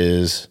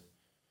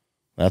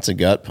that's a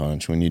gut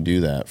punch when you do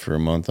that for a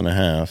month and a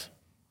half.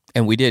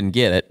 And we didn't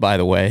get it, by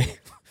the way.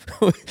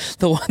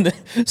 The one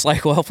that's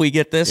like, well, if we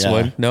get this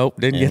one,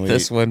 nope, didn't get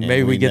this one.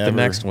 Maybe we get the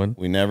next one.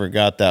 We never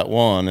got that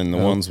one, and the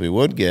ones we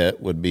would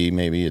get would be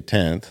maybe a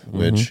 10th,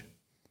 which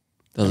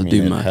doesn't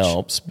do much. It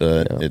helps,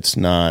 but it's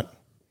not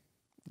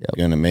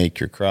going to make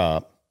your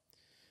crop.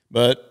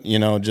 But,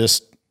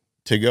 just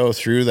to go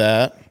through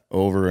that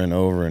over and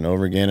over and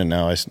over again, and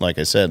now, like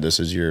I said,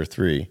 this is year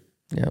 3.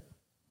 Yep.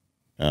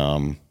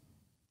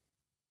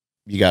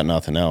 You got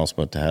nothing else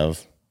but to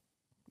have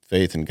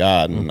faith in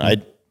God. And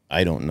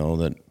I don't know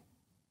that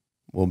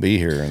we'll be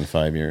here in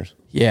 5 years.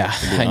 Yeah,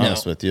 to be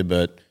honest with you,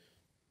 but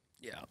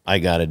I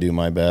got to do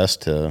my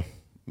best to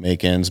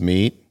make ends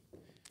meet.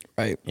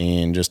 Right.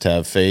 And just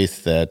have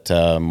faith that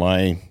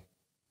my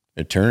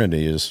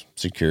eternity is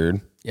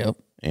secured. Yep.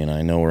 And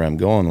I know where I'm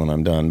going when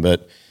I'm done.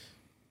 But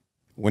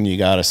when you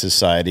got a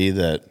society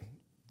that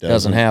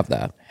doesn't have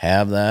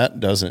that,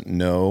 doesn't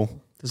know.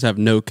 Does have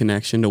no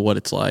connection to what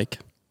it's like.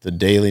 The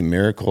daily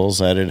miracles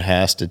that it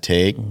has to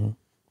take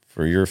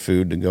for your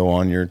food to go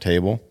on your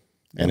table.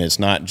 And it's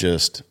not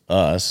just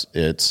us,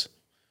 it's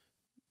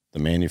the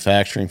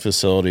manufacturing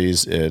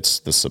facilities, it's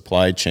the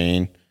supply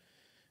chain,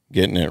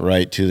 getting it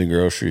right to the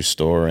grocery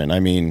store.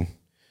 And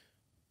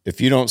if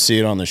you don't see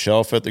it on the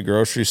shelf at the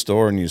grocery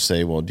store and you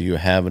say, well, do you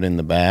have it in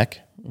the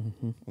back?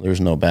 Well,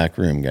 there's no back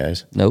room,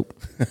 guys. Nope.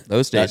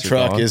 Those days that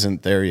truck gone.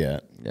 isn't there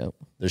yet. Yep.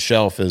 The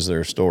shelf is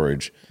their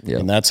storage.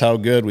 Yep. And that's how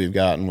good we've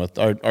gotten with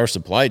our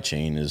supply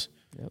chain is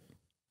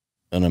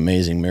an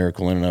amazing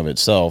miracle in and of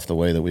itself, the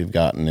way that we've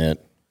gotten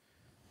it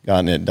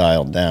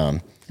dialed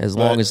down. As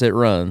long as it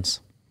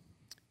runs.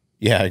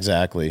 Yeah,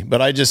 exactly.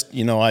 But I just,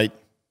 I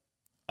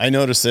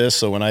noticed this.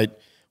 So when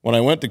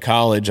I went to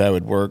college, I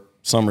would work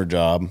summer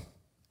job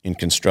in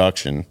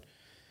construction.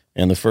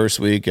 And the first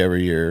week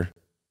every year,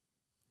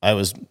 I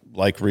was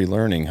like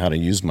relearning how to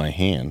use my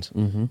hands.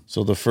 Mm-hmm.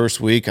 So the first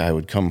week I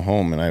would come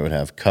home and I would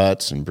have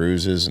cuts and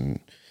bruises and,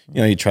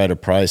 you try to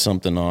pry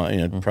something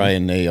on, pry a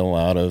nail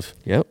out of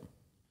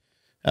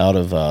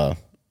the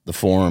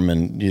form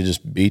and you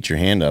just beat your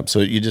hand up. So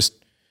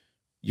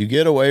you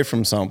get away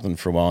from something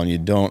for a while and you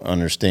don't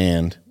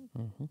understand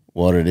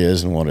what it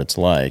is and what it's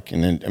like.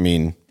 And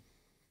then,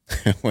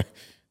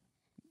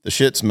 the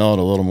shit smelled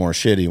a little more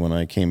shitty when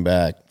I came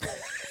back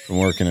from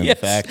working in the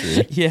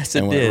factory. Yes,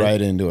 and went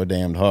right into a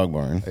damned hog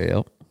barn.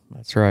 Yep,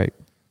 that's right.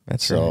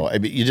 So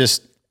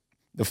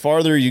the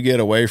farther you get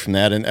away from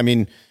that,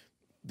 and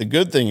the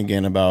good thing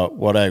again about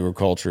what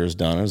agriculture has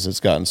done is it's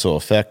gotten so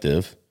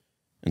effective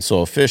and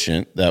so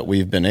efficient that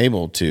we've been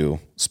able to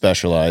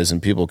specialize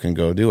and people can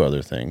go do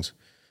other things.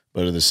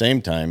 But at the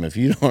same time, if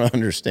you don't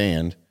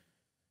understand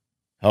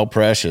how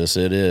precious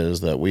it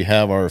is that we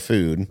have our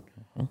food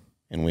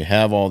and we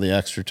have all the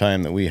extra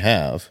time that we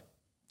have.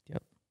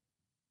 Yep.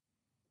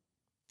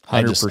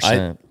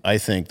 100%. I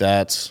think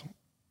that's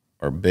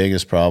our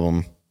biggest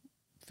problem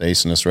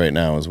facing us right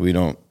now is we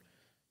don't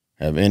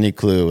have any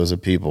clue as a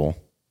people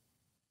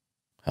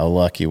how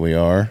lucky we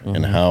are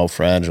and how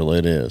fragile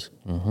it is.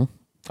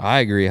 I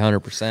agree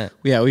 100%.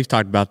 Yeah, we've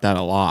talked about that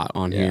a lot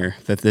on here,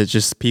 that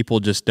just people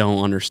just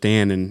don't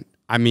understand. And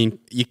I mean,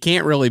 you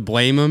can't really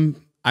blame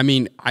them. I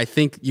mean, I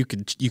think you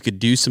could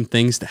do some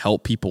things to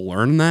help people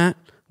learn that,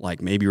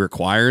 like maybe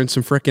requiring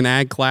some freaking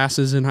ag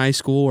classes in high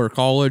school or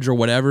college or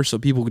whatever, so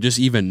people could just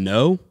even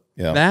know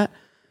that.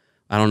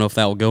 I don't know if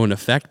that will go into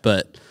effect,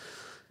 but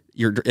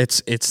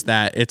it's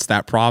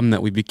that problem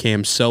that we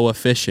became so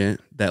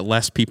efficient that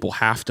less people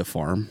have to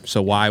farm.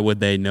 So why would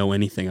they know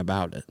anything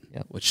about it?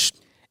 Yep. Which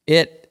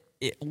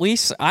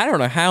I don't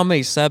know how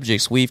many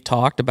subjects we've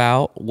talked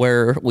about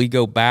where we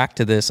go back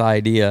to this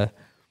idea.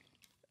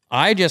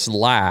 I just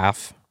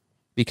laugh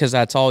because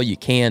that's all you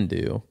can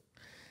do.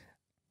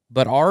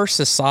 But our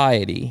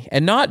society,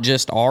 and not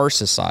just our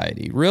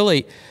society,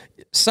 really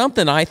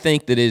something I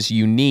think that is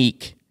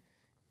unique,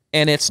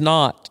 and it's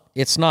not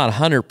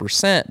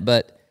 100%,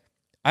 but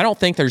I don't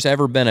think there's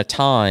ever been a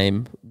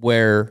time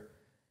where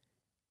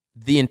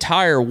the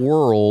entire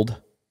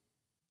world,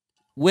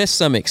 with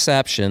some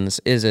exceptions,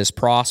 is as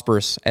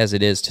prosperous as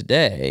it is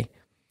today.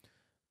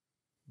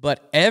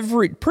 But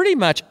pretty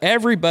much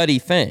everybody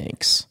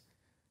thinks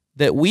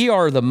that we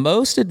are the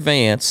most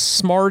advanced,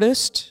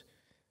 smartest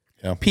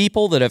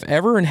people that have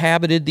ever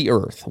inhabited the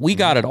earth. We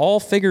got it all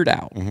figured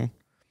out.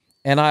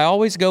 And I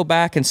always go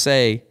back and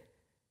say,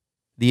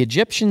 the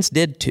Egyptians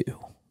did too.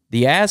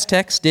 The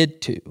Aztecs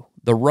did too.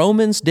 The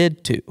Romans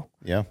did too.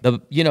 Yeah.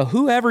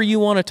 Whoever you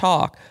want to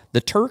talk, the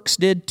Turks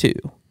did too.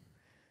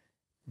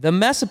 The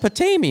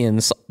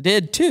Mesopotamians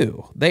did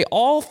too. They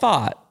all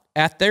thought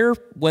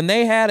when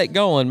they had it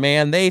going,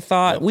 man, they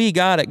thought we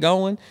got it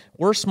going.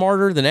 We're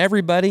smarter than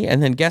everybody.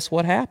 And then guess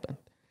what happened?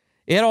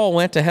 It all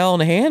went to hell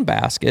in a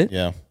handbasket.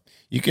 Yeah.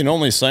 You can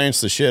only science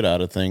the shit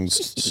out of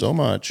things so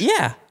much.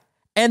 Yeah.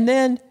 And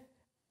then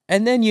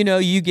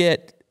you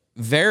get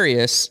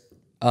various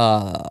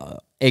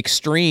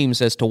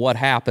extremes as to what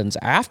happens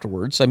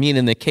afterwards. I mean,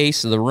 in the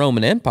case of the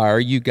Roman Empire,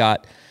 you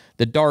got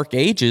the Dark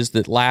Ages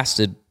that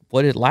lasted,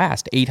 what did it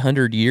last,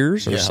 800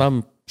 years or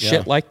some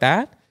shit like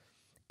that?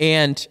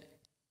 And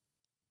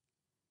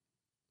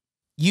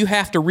you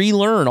have to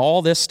relearn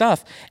all this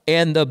stuff.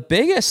 And the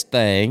biggest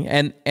thing,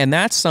 and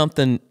that's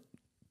something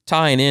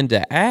tying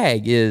into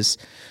ag, is,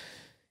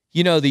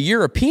 the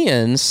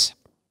Europeans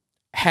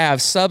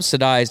have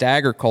subsidized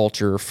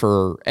agriculture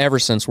ever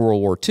since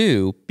World War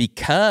II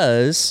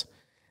because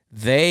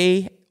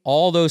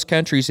all those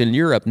countries in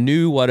Europe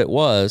knew what it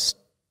was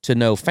to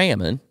know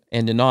famine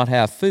and to not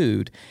have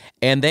food.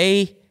 And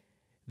they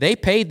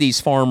paid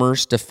these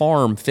farmers to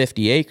farm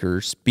 50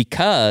 acres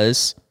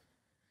because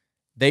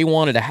they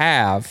wanted to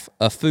have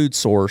a food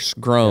source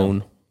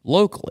grown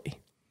locally.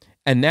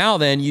 And now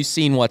then you've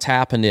seen what's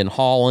happened in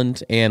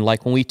Holland, and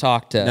like when we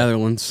talked to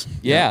Netherlands.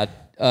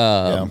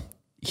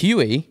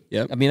 Huey.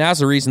 Yep. I mean, that's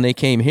the reason they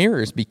came here,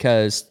 is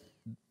because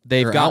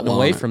they've gotten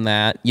away from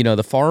that.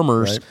 The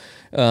farmers,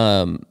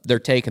 they're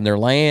taking their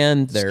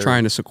land. They're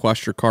trying to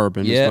sequester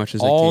carbon as much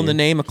as they can. All in the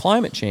name of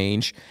climate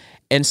change.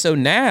 And so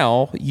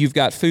now you've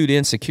got food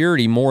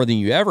insecurity more than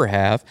you ever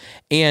have.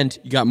 And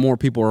you got more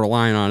people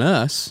relying on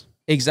us.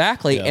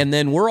 Exactly. Yeah. And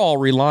then we're all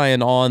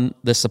relying on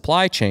the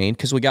supply chain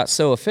because we got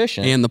so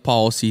efficient. And the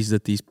policies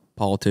that these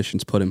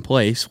politicians put in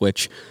place,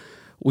 which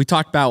we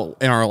talked about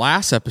in our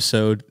last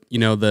episode,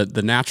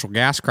 the natural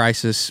gas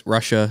crisis.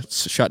 Russia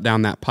shut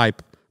down that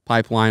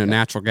pipeline of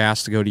natural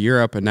gas to go to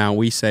Europe, and now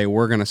we say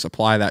we're going to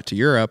supply that to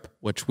Europe,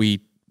 which we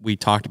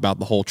talked about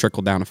the whole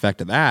trickle-down effect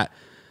of that.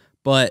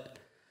 But,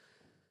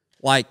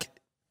 like,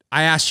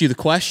 I asked you the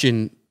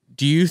question,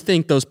 do you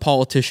think those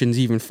politicians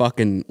even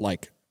fucking,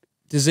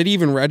 does it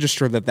even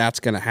register that that's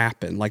going to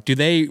happen? Like, do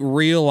they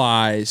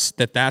realize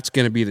that that's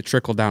going to be the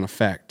trickle-down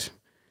effect?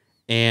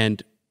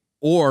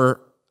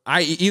 Or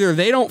either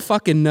they don't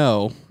fucking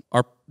know,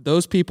 or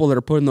those people that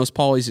are putting those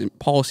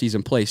policies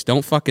in place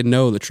don't fucking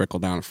know the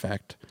trickle-down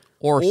effect.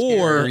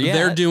 Or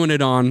they're doing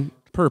it on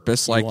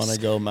purpose. You want to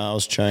go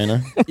Mao's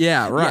China?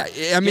 Yeah, right.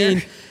 Yeah. I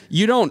mean,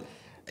 you don't,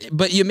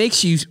 but it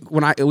makes you,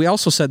 we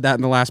also said that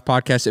in the last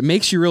podcast, it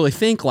makes you really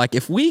think, like,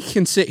 if we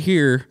can sit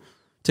here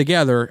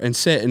together and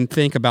sit and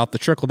think about the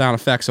trickle-down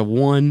effects of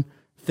one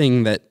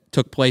thing that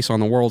took place on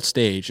the world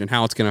stage and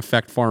how it's going to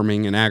affect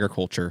farming and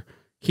agriculture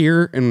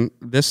here in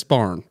this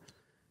barn,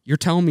 you're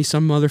telling me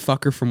some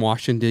motherfucker from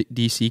Washington,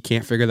 D.C.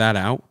 can't figure that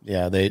out?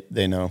 Yeah,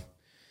 they know.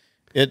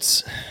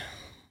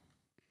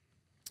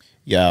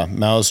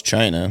 Mao's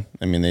China.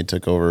 I mean, they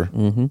took over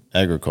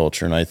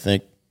agriculture, and I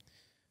think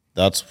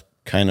that's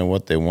kind of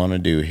what they want to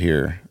do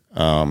here.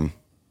 I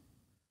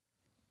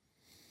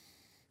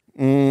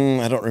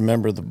don't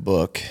remember the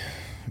book,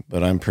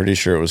 but I'm pretty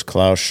sure it was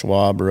Klaus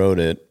Schwab wrote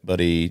it. But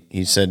he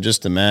said,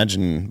 just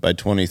imagine by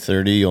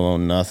 2030 you'll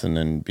own nothing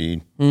and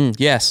be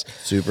Yes.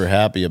 super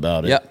happy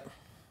about it. Yep.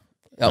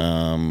 What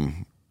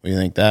do you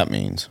think that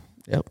means?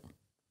 Yep.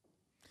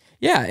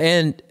 Yeah,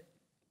 and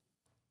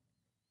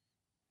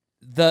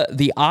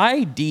the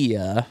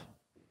idea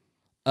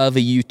of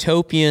a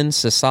utopian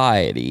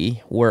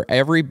society where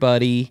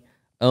everybody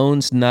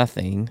owns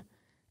nothing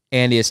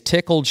and is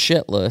tickled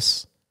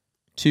shitless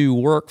to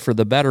work for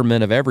the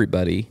betterment of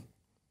everybody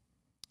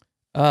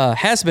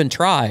has been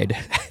tried.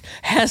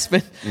 has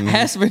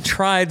been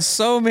tried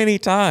so many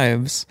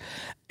times.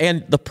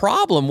 And the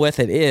problem with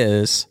it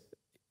is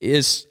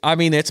I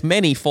mean, it's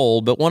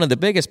manyfold, but one of the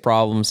biggest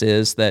problems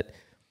is that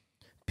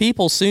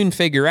people soon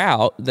figure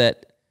out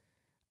that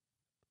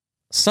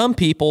some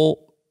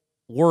people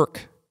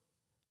work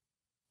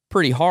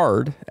pretty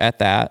hard at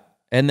that,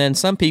 and then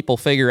some people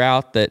figure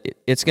out that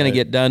it's going to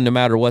get done no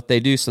matter what they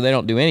do, so they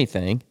don't do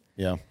anything.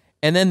 Yeah.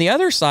 And then the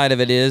other side of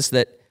it is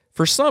that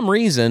for some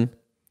reason,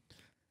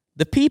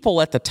 the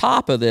people at the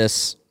top of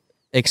this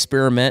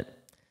experiment,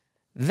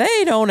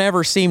 they don't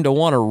ever seem to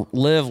want to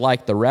live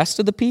like the rest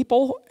of the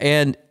people,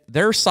 and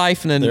they're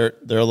siphoning.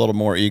 They're a little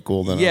more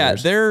equal than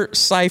others. They're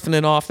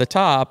siphoning off the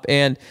top.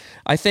 And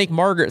I think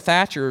Margaret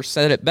Thatcher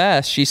said it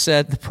best. She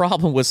said the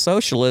problem with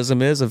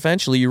socialism is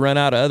eventually you run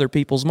out of other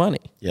people's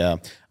money. Yeah.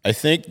 I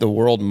think the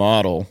world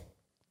model,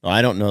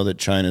 I don't know that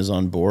China's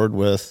on board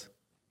with.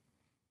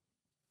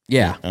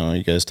 Yeah. I don't know,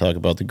 you guys talk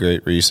about the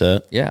Great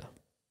Reset. Yeah.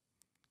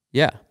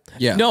 Yeah.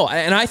 Yeah. No,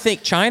 and I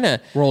think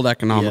China, World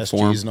Economic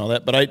Forum. ESGs and all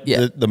that. But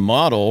the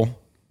model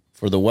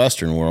for the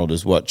Western world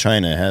is what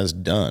China has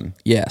done.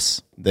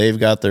 yes. They've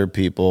got their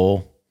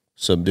people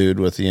subdued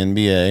with the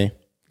NBA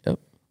Yep.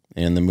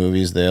 and the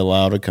movies they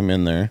allow to come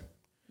in there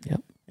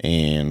Yep.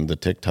 and the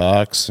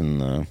TikToks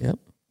and the Yep.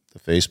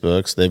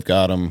 Facebooks. They've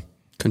got them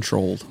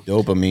Controlled.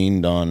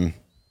 dopamined on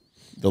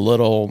the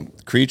little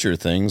creature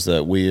things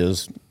that we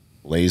as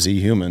lazy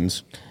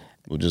humans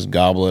will just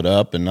gobble it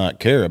up and not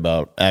care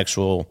about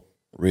actual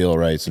real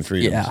rights and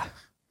freedoms. Yeah.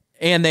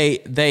 And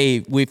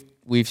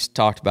we've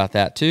talked about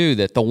that too,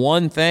 that the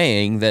one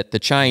thing that the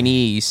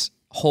Chinese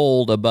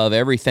hold above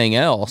everything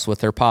else with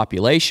their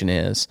population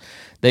is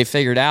they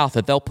figured out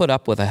that they'll put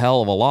up with a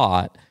hell of a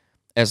lot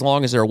as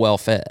long as they're well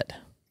fed.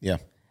 Yeah.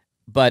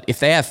 But if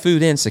they have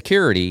food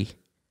insecurity,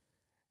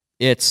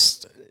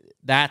 that's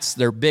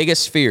their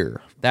biggest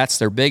fear. That's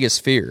their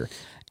biggest fear.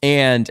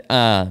 And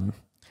I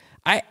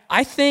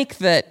think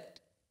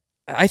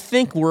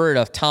we're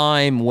at a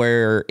time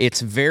where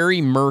it's very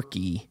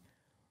murky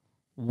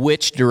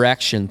which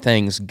direction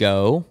things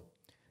go,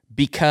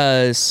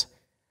 because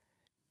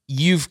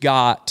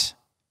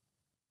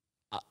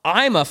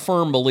I'm a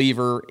firm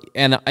believer,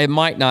 and it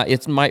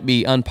might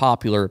be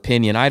unpopular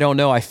opinion. I don't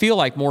know. I feel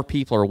like more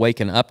people are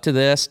waking up to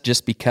this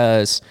just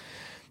because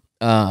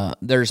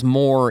there's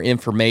more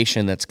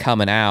information that's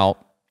coming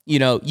out. You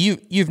know,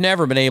 you've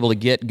never been able to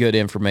get good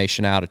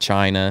information out of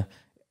China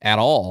at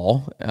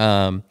all.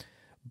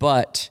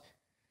 But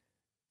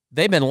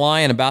they've been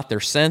lying about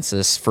their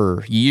census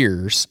for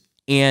years,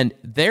 and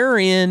they're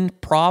in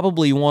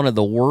probably one of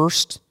the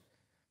worst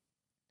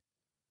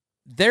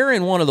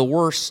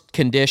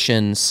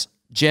conditions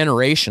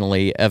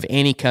generationally of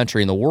any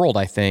country in the world,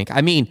 I think.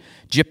 I mean,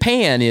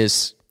 Japan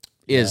is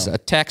a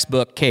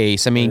textbook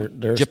case. I mean,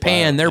 They're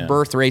Japan, their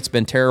birth rate's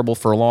been terrible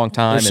for a long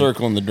time. They're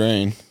circling the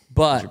drain.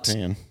 But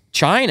Japan.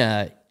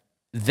 China,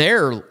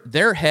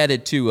 they're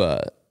headed to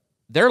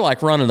they're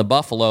like running the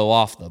buffalo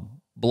off the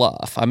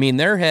bluff. I mean,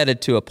 they're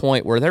headed to a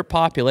point where their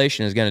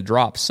population is going to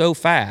drop so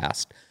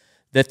fast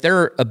that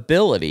their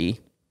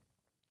ability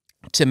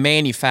to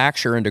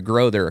manufacture and to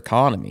grow their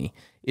economy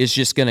is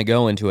just going to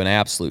go into an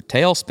absolute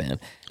tailspin.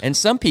 And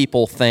some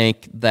people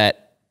think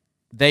that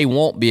they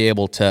won't be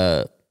able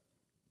to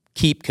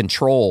keep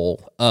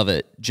control of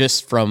it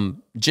just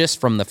from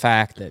the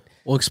fact that.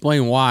 Well,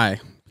 explain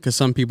why, because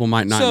some people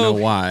might not know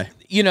why.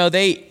 You know,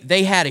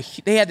 they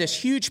had this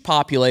huge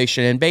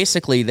population, and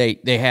basically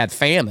they had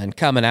famine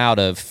coming out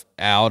of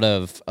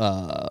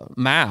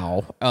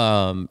Mao,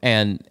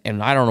 and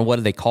I don't know, what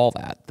do they call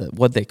that?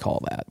 What they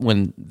call that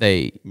when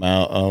they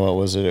Mao? Oh, what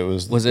was it? It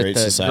was the Great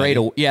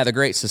Society. The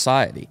Great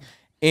Society,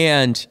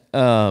 and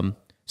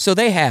so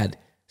they had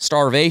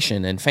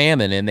starvation and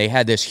famine, and they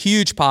had this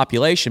huge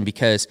population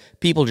because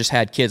people just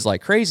had kids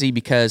like crazy,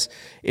 because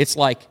it's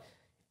like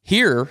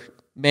here.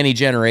 Many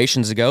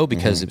generations ago,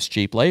 because it was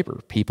cheap labor,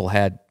 people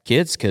had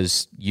kids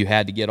because you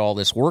had to get all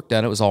this work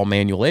done. It was all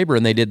manual labor,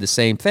 and they did the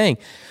same thing.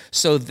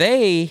 So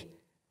they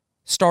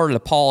started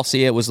a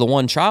policy. It was the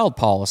one-child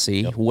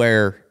policy,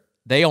 where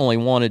they only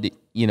wanted,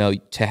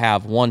 to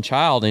have one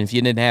child, and if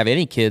you didn't have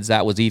any kids,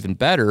 that was even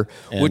better,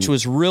 which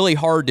was really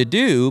hard to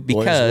do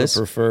because boys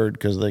were preferred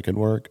because they could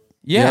work.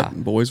 Yeah,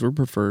 Yep, boys were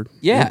preferred.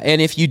 Yeah,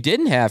 and if you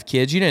didn't have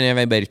kids, you didn't have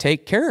anybody to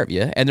take care of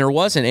you, and there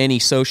wasn't any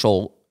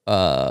social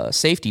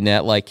safety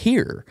net like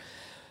here.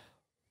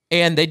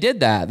 And they did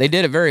that. They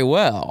did it very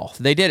well.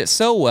 They did it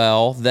so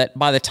well that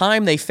by the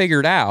time they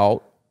figured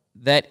out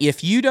that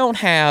if you don't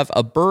have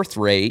a birth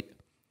rate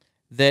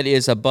that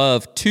is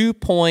above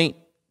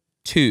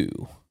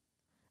 2.2.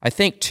 I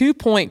think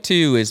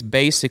 2.2 is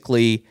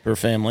basically Per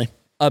family?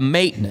 a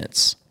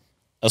maintenance.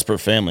 That's per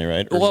family,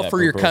 right? Or is Well, that for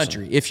per your person?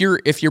 country, if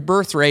your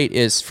birth rate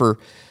is for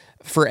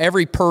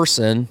every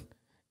person,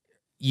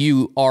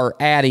 you are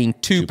adding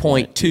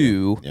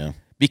 2.2 Yeah.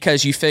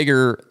 because you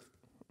figure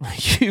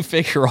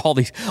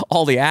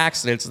all the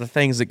accidents, the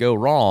things that go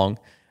wrong.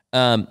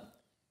 On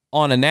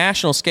a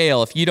national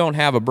scale, if you don't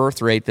have a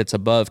birth rate that's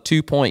above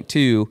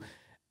 2.2,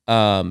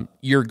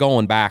 you're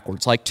going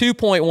backwards. Like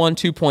 2.1,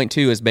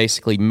 2.2 is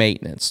basically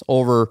maintenance.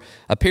 Over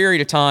a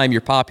period of time,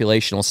 your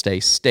population will stay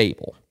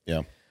stable.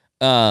 Yeah.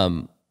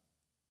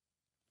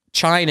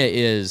 China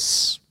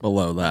is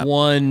Below that.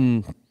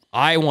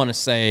 I want to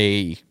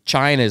say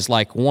China is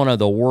like one of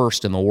the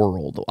worst in the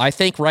world. I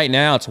think right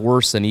now it's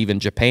worse than even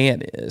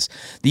Japan is.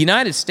 The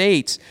United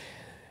States,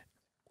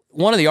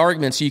 one of the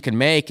arguments you can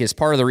make is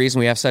part of the reason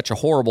we have such a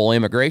horrible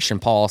immigration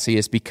policy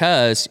is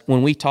because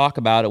when we talk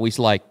about it, we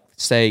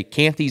say,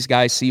 can't these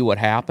guys see what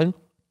happened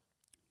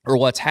or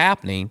what's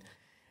happening?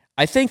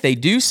 I think they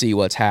do see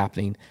what's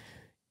happening.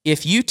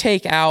 If you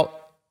take out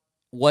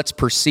what's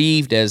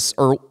perceived as,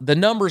 or the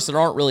numbers that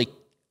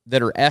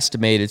are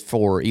estimated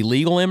for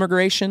illegal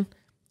immigration,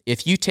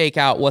 if you take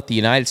out what the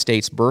United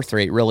States birth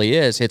rate really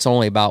is, it's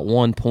only about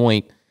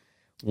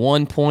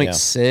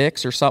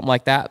 1.6 or something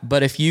like that.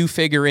 But if you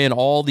figure in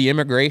all the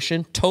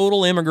immigration,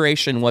 total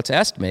immigration, what's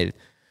estimated,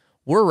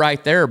 we're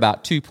right there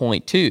about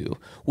 2.2,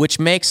 which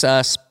makes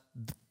us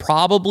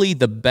probably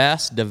the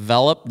best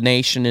developed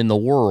nation in the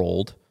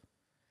world.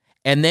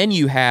 And then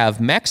you have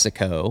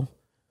Mexico,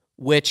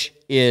 which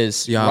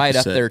is The right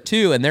up opposite. there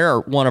too, and they're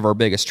one of our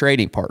biggest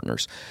trading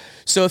partners.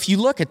 So if you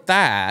look at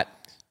that,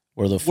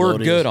 We're we're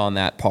good on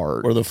that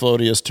part. We're the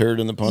floatiest turd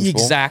in the punch bowl.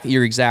 Exactly,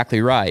 you're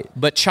exactly right.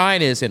 But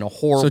China is in a So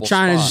horrible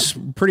China's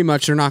spot. pretty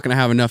much, they're not going to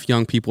have enough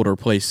young people to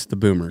replace the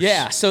boomers.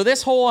 Yeah, so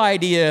this whole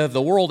idea of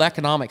the World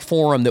Economic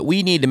Forum that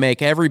we need to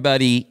make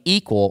everybody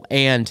equal,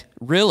 and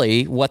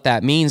really what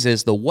that means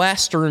is the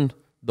Western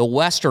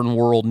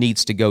world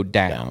needs to go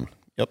down.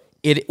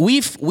 Yep.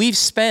 We've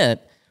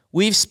spent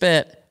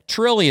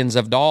trillions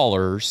of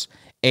dollars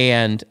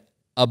and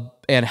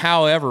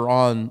however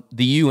on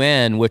the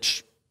UN,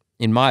 which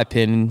in my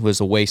opinion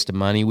was a waste of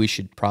money. We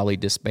should probably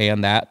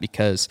disband that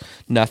because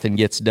nothing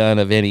gets done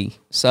of any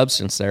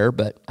substance there,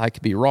 but I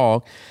could be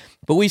wrong.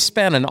 But we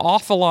spent an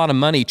awful lot of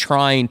money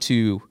trying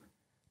to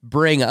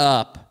bring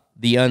up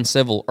the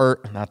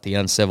not the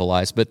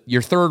uncivilized, but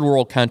your third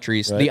world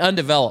countries, the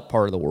undeveloped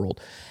part of the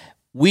world.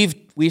 We've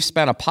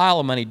spent a pile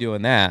of money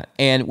doing that,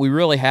 and we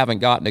really haven't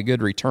gotten a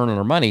good return on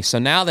our money. So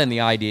now then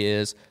the idea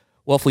is,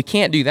 well, if we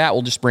can't do that,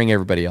 we'll just bring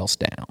everybody else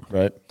down.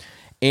 Right.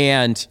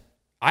 And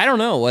I don't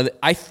know.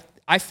 I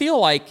feel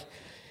like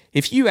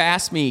if you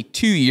asked me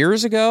 2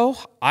 years ago,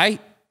 I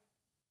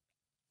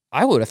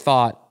would have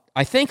thought,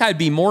 I think I'd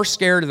be more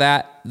scared of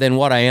that than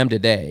what I am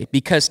today.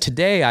 Because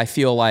today I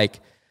feel like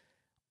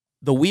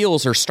the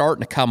wheels are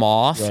starting to come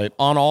off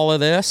on all of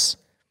this.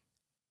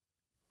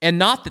 And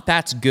not that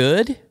that's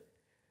good,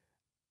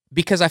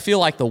 because I feel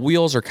like the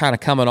wheels are kind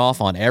of coming off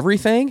on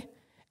everything.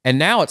 And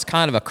now it's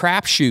kind of a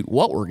crapshoot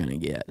what we're going to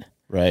get.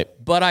 Right.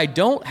 But I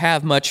don't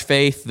have much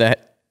faith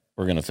that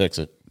We're going to fix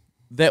it.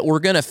 we're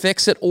going to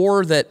fix it,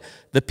 or that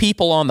the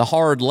people on the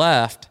hard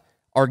left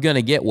are going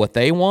to get what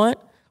they want.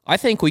 I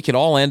think we could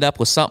all end up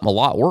with something a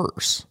lot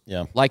worse.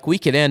 Yeah. Like we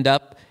could end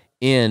up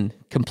in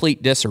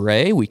complete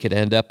disarray. We could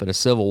end up in a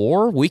civil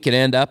war. We could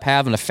end up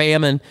having a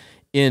famine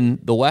in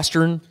the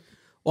Western.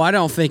 Well, I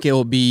don't think it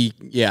will be.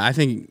 Yeah, I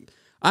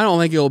don't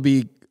think it will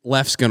be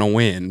left's going to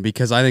win,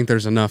 because I think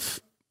there's enough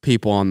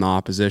people on the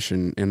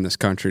opposition in this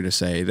country to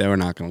say they're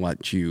not going to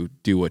let you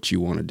do what you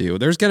want to do.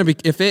 There's going to be,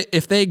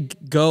 if they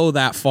go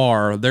that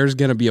far, there's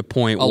going to be a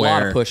point A where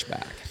lot of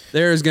pushback.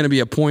 there's going to be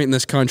a point in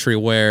this country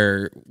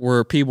where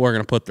people are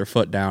going to put their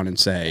foot down and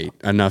say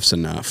enough's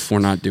enough. We're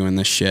not doing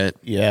this shit.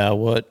 Yeah.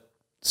 What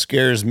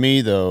scares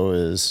me though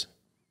is,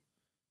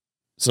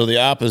 so the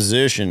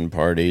opposition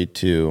party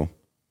to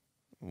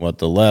what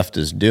the left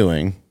is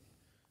doing,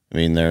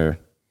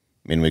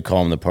 we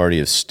call them the party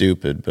of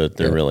stupid, but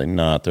they're really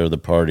not. They're the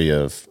party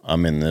of,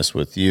 I'm in this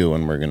with you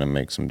and we're going to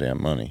make some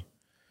damn money.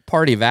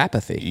 Party of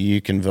apathy.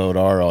 You can vote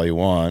R all you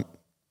want,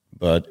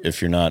 but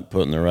if you're not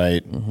putting the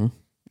right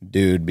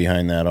dude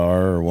behind that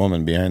R or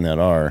woman behind that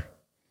R,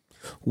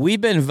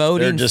 We've been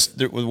voting.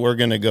 we're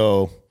going to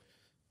go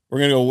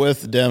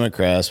with the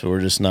Democrats, but we're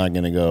just not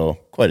going to go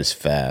quite as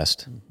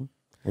fast.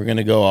 We're going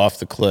to go off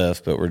the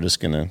cliff, but we're just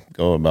going to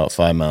go about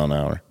 5 miles an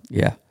hour.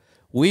 Yeah.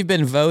 We've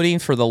been voting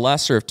for the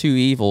lesser of two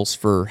evils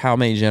for how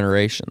many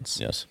generations?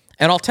 Yes.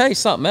 And I'll tell you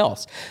something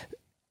else.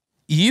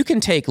 You can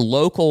take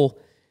local,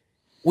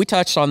 we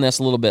touched on this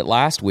a little bit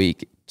last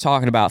week,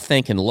 talking about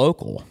thinking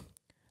local,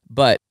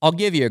 but I'll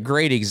give you a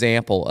great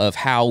example of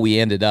how we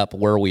ended up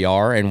where we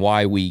are and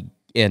why we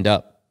end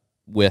up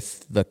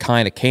with the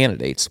kind of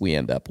candidates we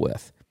end up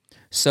with.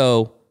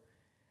 So,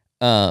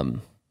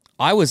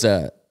 I was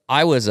an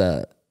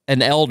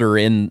elder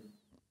in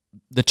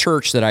the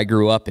church that I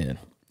grew up in.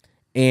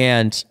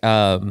 And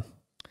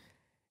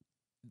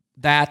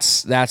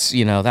that's that's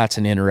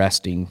an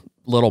interesting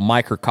little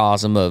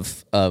microcosm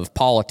of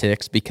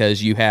politics,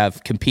 because you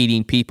have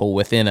competing people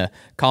within a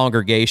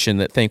congregation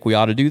that think we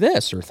ought to do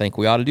this or think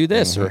we ought to do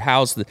this, or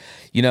how's the,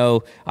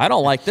 I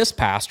don't like this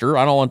pastor.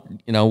 I don't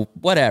want,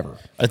 whatever.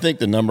 I think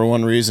the number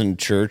one reason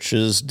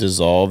churches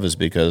dissolve is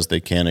because they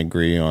can't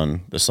agree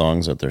on the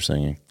songs that they're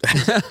singing.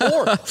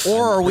 or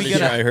are we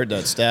gonna? I heard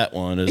that stat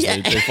one is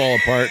they fall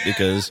apart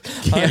because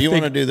you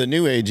want to do the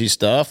new agey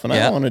stuff, and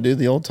I want to do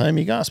the old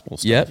timey gospel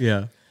stuff. Yep.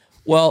 Yeah.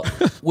 Well,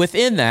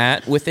 within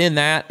that,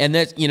 and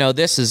that,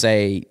 this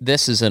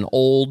is an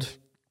old,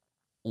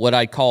 what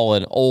I'd call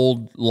an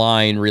old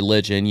line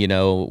religion.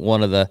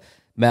 One of the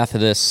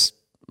Methodist,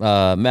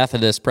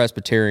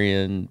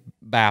 Presbyterian,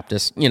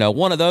 Baptist.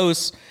 One of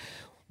those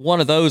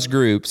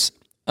groups.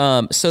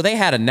 So they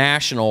had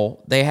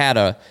they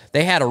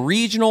had a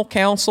regional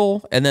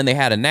council, and then they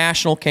had a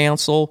national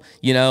council.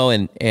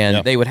 And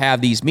they would have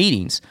these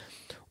meetings.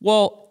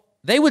 Well,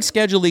 they would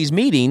schedule these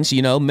meetings,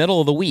 middle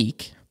of the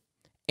week.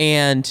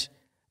 And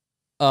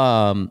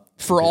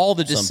for all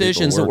the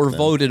decisions that were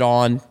voted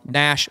on,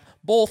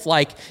 both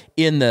like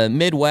in the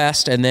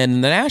Midwest and then in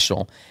the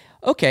national,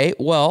 okay,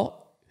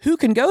 well, who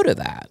can go to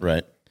that?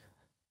 Right.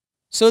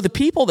 So the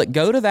people that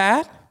go to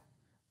that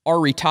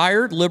are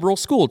retired liberal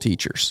school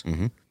teachers.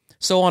 Mm-hmm.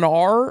 So on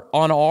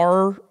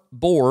our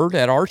board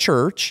at our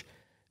church,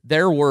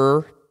 there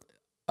were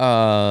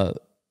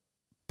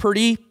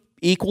pretty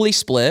equally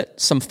split,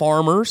 some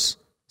farmers,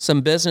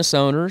 some business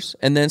owners,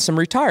 and then some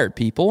retired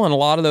people. And a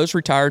lot of those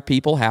retired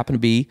people happen to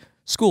be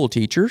school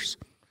teachers,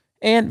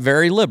 and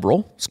very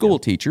liberal school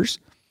teachers.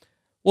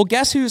 Well,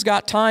 guess who's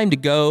got time to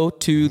go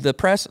to the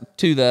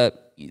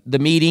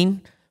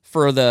meeting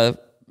for the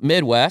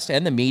Midwest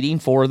and the meeting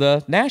for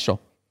the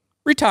national?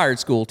 Retired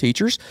school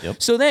teachers.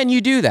 Yep. So then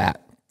you do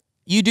that.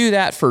 You do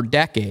that for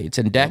decades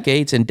and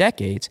decades and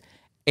decades.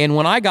 And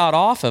when I got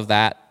off of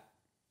that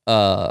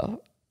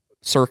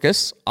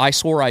circus, I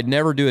swore I'd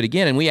never do it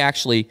again. And we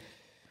actually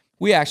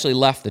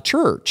left the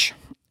church.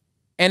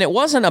 And it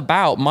wasn't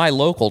about my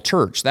local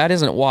church. That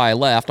isn't why I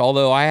left,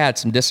 although I had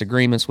some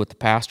disagreements with the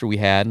pastor we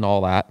had and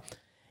all that.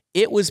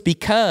 It was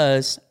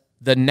because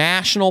the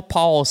national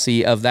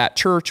policy of that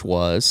church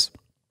was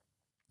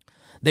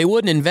they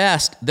wouldn't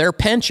invest, their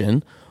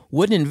pension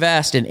wouldn't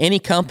invest in any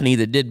company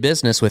that did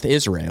business with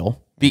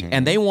Israel.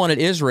 And they wanted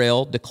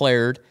Israel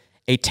declared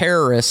a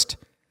terrorist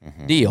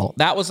deal.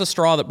 That was the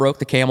straw that broke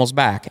the camel's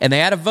back. And they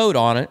had a vote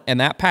on it, and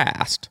that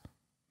passed.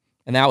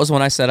 And that was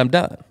when I said, I'm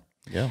done.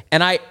 Yeah.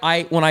 And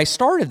I when I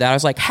started that, I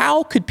was like,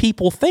 how could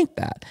people think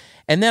that?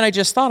 And then I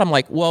just thought, I'm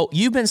like, well,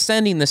 you've been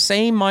sending the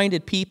same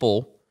minded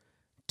people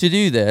to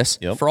do this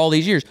for all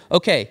these years.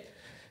 Okay,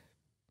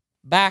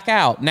 back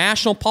out.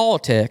 National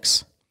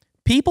politics.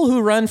 People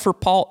who run for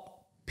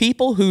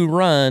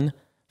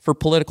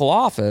political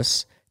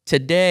office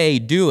today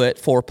do it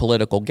for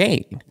political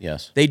gain.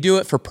 Yes. They do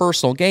it for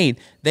personal gain.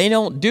 They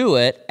don't do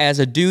it as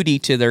a duty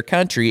to their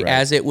country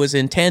as it was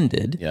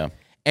intended. Yeah.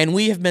 And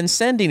we have been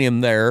sending him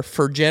there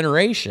for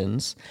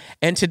generations.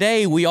 And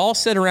today we all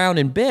sit around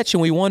and bitch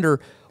and we wonder,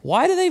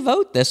 why do they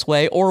vote this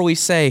way? Or we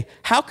say,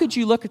 how could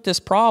you look at this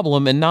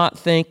problem and not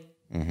think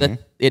that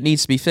it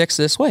needs to be fixed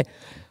this way?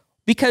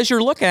 Because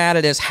you're looking at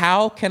it as,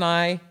 how can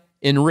I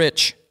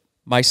enrich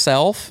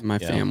myself, my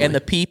family, and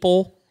the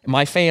people,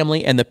 my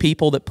family, and the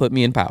people that put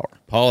me in power?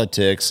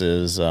 Politics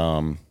is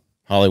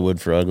Hollywood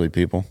for ugly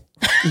people.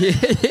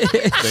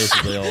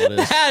 Basically all it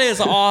is. That is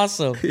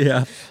awesome.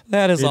 Yeah.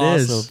 That is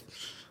awesome.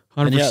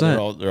 100%. And yeah,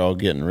 they're all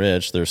getting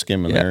rich. They're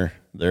skimming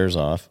theirs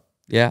off.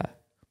 Yeah.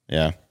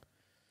 Yeah.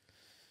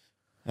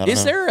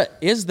 Is there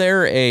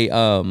a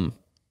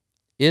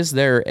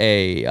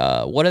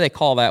what do they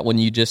call that when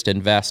you just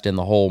invest in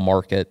the whole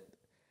market?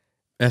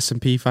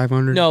 S&P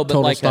 500? No, but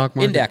total like stock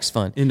market? Index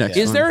fund. Index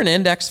Is fund. there an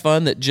index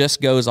fund that just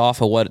goes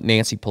off of what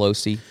Nancy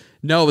Pelosi?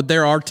 No, but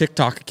there are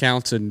TikTok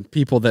accounts and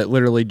people that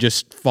literally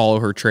just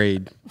follow her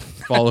trades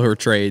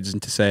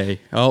and to say,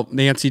 oh,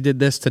 Nancy did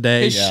this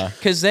today.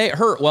 Because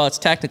it's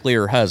technically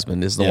her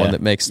husband is the one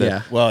that makes the.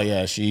 Yeah. Well,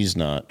 yeah, she's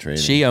not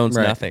trading. She owns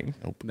nothing.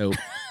 Nope.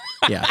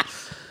 Yeah.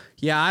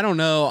 Yeah, I don't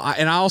know.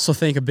 And I also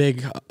think a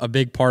big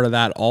part of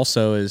that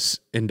also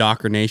is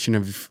indoctrination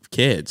of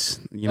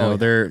kids.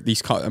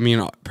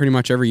 Pretty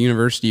much every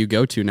university you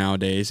go to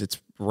nowadays, it's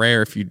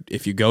rare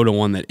if you go to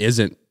one that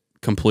isn't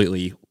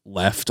completely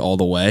left all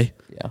the way.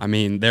 Yeah. I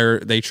mean,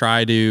 they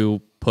try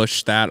to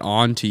push that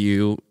onto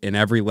you in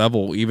every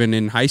level, even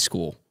in high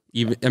school.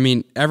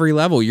 Every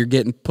level you're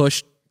getting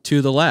pushed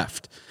to the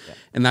left. Yeah.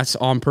 And that's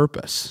on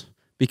purpose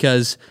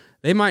because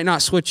they might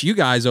not switch you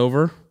guys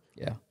over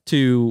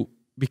to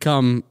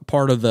become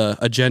part of the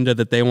agenda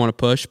that they want to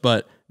push,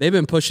 but they've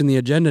been pushing the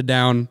agenda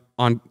down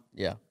on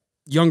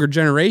younger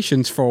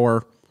generations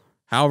for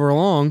however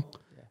long.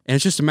 Yeah. And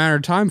it's just a matter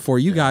of time before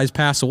you guys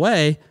pass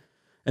away.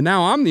 And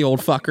now I'm the old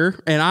fucker,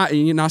 and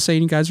you're not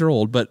saying you guys are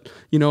old, but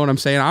you know what I'm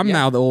saying? I'm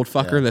now the old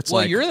fucker that's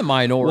like, you're the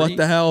minority.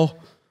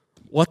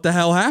 What the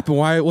hell happened?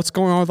 What's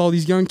going on with all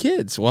these young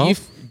kids? Well,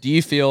 do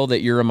you feel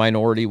that you're a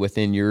minority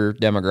within your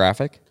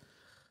demographic?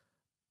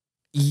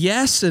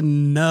 Yes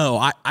and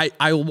no.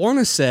 I want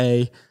to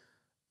say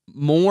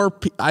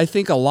I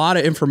think a lot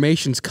of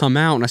information's come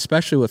out, and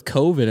especially with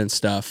COVID and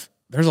stuff,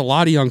 there's a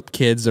lot of young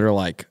kids that are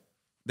like,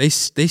 they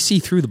see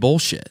through the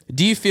bullshit.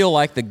 Do you feel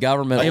like the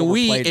government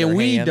overplayed their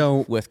hand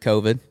don't with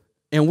COVID?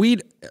 And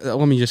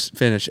let me just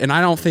finish. And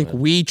I don't think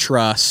we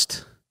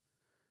trust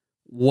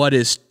what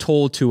is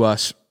told to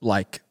us,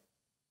 like,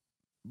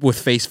 with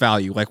face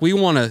value. Like, we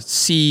want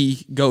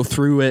to go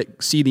through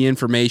it, see the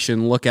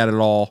information, look at it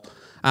all.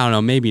 I don't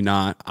know, maybe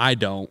not. I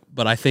don't.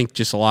 But I think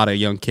just a lot of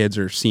young kids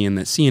are seeing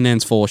that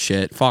CNN's full of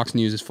shit, Fox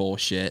News is full of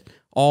shit,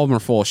 all of them are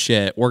full of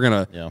shit. We're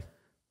going to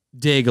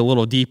dig a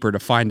little deeper to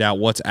find out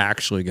what's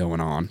actually going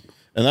on.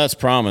 And that's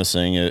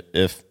promising.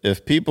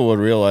 If people would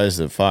realize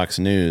that Fox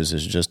News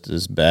is just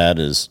as bad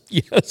as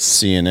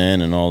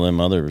CNN and all them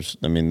others,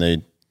 I mean,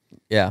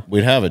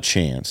 we'd have a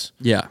chance.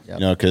 Yeah. You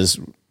know, because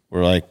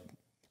we're like,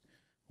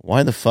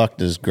 why the fuck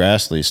does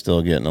Grassley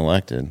still getting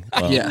elected?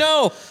 Well,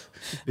 No.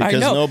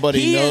 because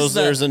nobody knows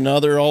there's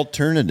another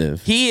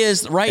alternative. He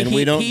is right. And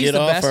we don't get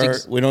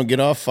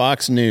off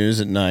Fox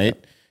News at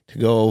night to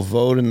go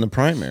vote in the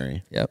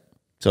primary. Yep.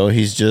 So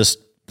he's just.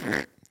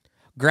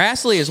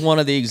 Grassley is one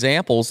of the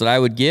examples that I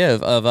would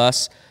give of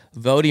us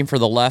voting for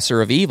the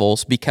lesser of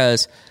evils,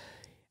 because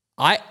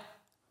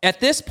at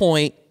this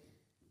point,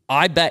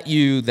 I bet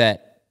you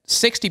that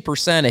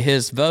 60% of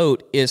his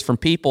vote is from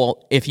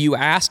people, if you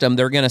asked them,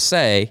 they're going to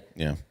say,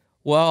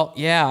 well,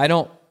 I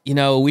don't,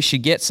 we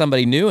should get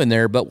somebody new in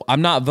there, but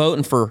I'm not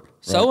voting for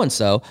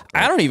so-and-so.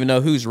 I don't even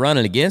know who's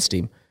running against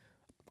him.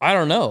 I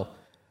don't know.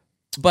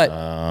 But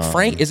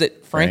is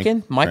it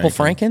Franken? Michael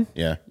Franken?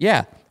 Yeah.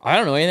 Yeah. I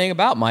don't know anything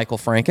about Michael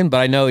Franken, but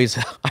I know he's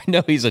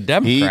a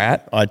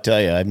Democrat. I tell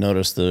you, I've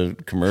noticed the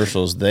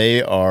commercials.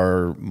 They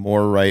are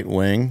more right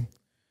wing,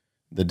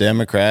 the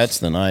Democrats,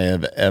 than I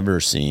have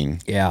ever seen.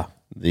 Yeah.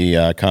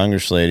 The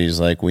Congress lady's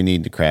like, we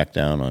need to crack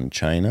down on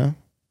China.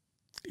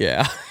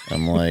 Yeah.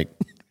 I'm like,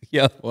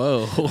 yeah.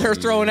 Whoa. They're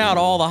throwing out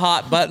all the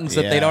hot buttons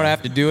that they don't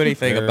have to do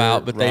anything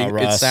about, but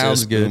it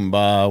sounds good. Boom,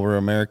 bah, we're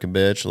America,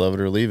 bitch. Love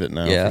it or leave it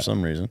now for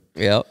some reason.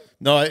 Yep.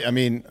 No, I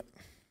mean,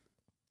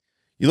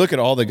 you look at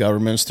all the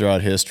governments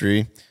throughout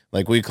history,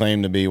 like we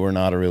claim to be, we're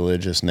not a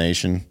religious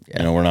nation.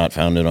 Yeah. We're not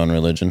founded on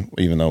religion,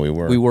 even though we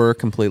were. We were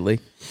completely.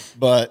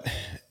 But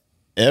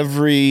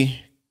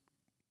every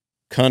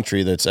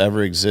country that's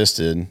ever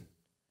existed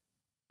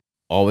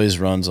always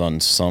runs on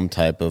some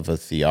type of a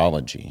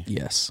theology.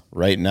 Yes.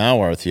 Right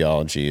now, our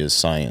theology is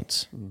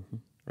science. Mm-hmm.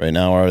 Right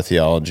now, our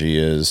theology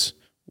is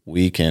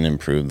we can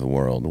improve the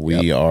world.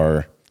 We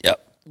are.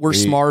 Yep. We're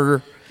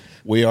smarter.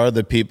 We are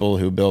the people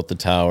who built the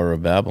Tower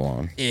of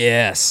Babylon.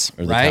 Yes.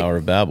 Or the Tower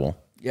of Babel.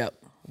 Yep.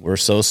 We're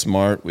so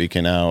smart, we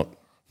can out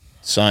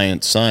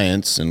science,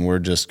 and we're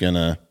just going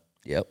to.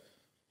 Yep.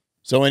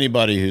 So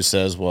anybody who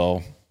says,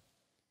 well,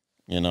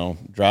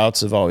 droughts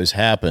have always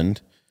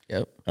happened.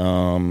 Yep.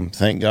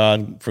 Thank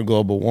God for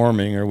global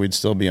warming, or we'd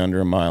still be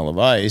under a mile of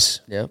ice.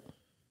 Yep.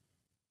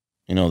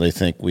 They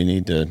think we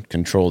need to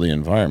control the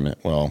environment.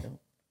 Well,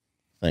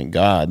 thank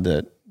God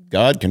that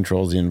God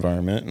controls the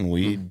environment, and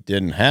we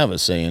didn't have a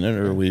say in it,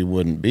 or we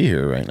wouldn't be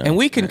here right now. And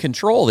we can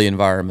control the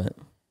environment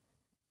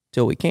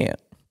till we can't.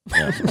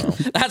 Yeah, well.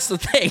 That's the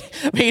thing.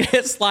 I mean,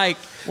 it's like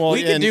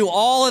we can do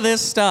all of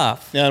this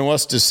stuff. Yeah, and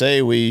what's to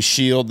say we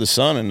shield the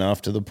sun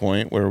enough to the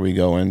point where we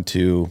go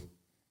into,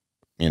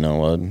 a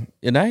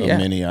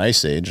mini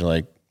ice age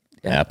like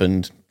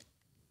happened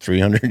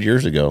 300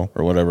 years ago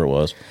or whatever it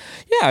was.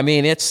 Yeah, I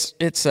mean, it's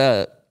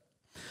a.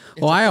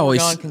 I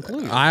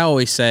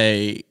always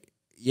say,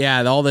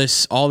 all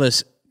this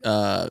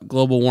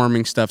global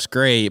warming stuff's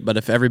great, but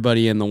if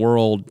everybody in the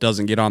world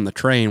doesn't get on the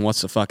train,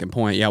 what's the fucking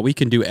point? Yeah, we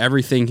can do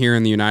everything here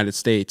in the United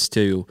States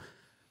to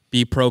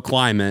be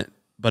pro-climate,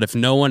 but if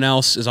no one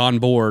else is on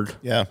board,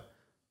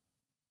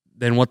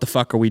 then what the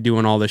fuck are we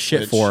doing all this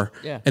shit for?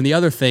 Yeah. And the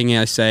other thing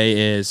I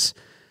say is,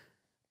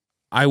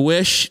 I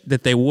wish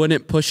that they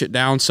wouldn't push it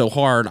down so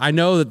hard. I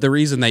know that the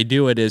reason they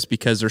do it is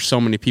because there's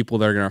so many people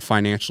that are going to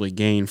financially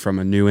gain from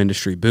a new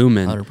industry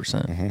booming. 100%.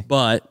 Mm-hmm.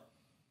 But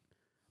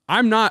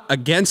I'm not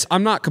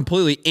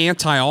completely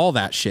anti all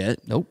that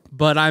shit. Nope.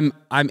 But I'm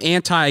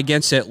anti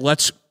against it.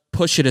 Let's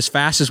push it as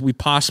fast as we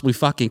possibly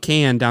fucking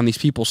can down these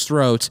people's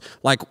throats.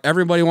 Like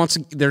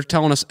they're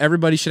telling us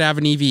everybody should have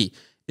an EV.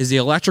 Is the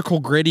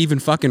electrical grid even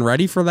fucking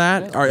ready for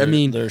that? Or,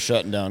 they're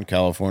shutting down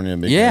California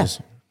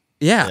because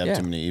they have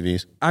too many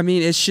EVs. I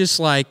mean, it's just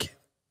like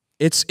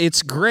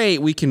it's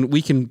great. We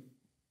can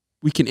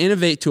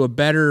innovate to a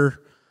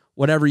better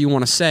whatever you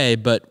want to say,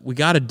 but we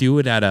got to do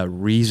it at a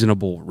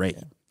reasonable rate.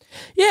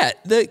 Yeah,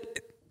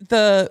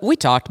 we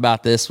talked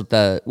about this with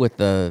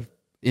the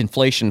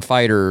inflation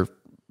fighter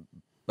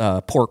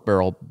pork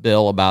barrel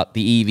bill about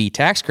the EV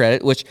tax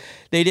credit, which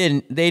they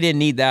didn't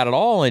need that at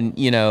all. And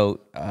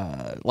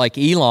like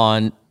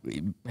Elon,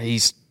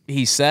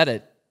 he said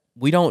it.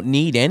 We don't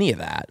need any of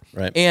that.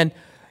 Right. And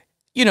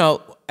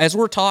as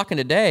we're talking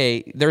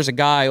today, there's a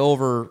guy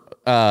over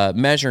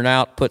measuring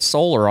out, put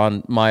solar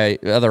on my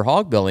other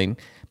hog building.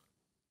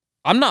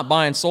 I'm not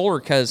buying solar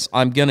because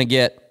I'm gonna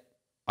get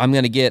a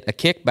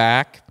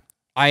kickback,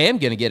 I am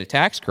going to get a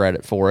tax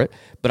credit for it,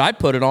 but I'd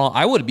put it on.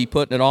 I would be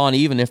putting it on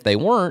even if they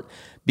weren't,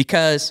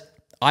 because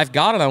I've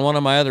got it on one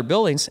of my other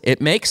buildings.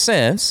 It makes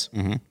sense.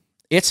 Mm-hmm.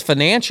 It's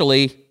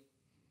financially,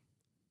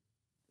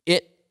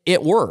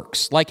 it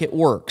works. Like, it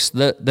works.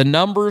 The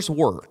numbers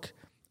work.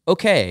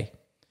 Okay.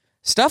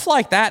 Stuff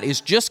like that is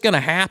just going to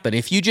happen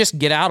if you just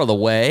get out of the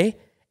way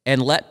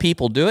and let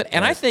people do it.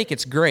 And I think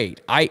it's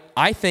great.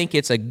 I think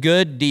it's a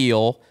good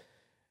deal.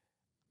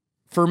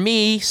 For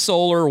me,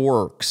 solar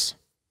works.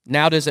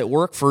 Now, does it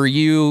work for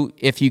you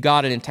if you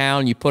got it in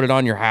town and you put it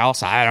on your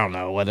house? I don't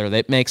know whether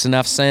that makes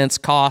enough sense,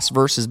 cost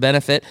versus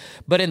benefit.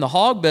 But in the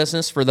hog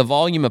business, for the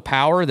volume of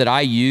power that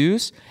I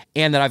use,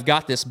 and that I've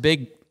got this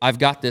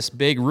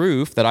big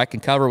roof that I can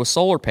cover with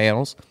solar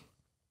panels,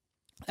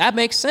 that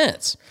makes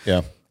sense.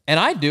 Yeah. And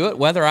I do it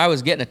whether I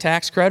was getting a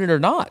tax credit or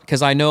not,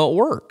 because I know it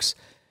works.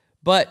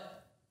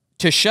 But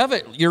to shove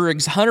it, you're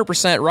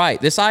 100% right.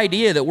 This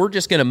idea that we're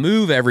just going to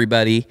move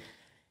everybody,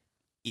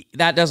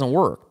 that doesn't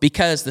work,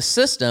 because the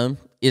system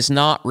is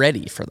not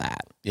ready for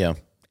that. Yeah.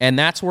 And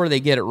that's where they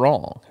get it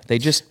wrong. They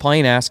just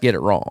plain ass get it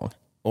wrong.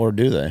 Or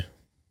do they?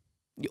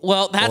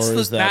 Well, that's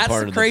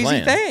the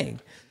crazy thing.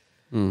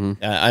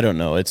 Mm-hmm. I don't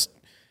know. It's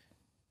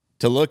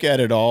to look at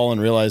it all and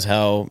realize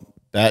how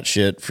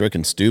batshit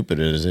frickin' stupid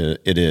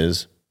it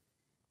is.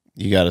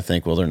 You got to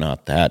think, well, they're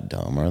not that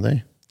dumb, are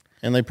they?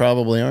 And they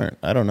probably aren't.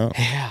 I don't know.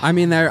 Yeah. I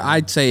mean,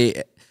 I'd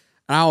say,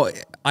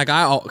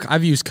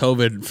 I've used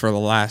COVID for the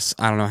last,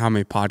 I don't know how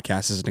many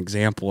podcasts as an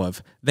example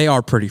of, they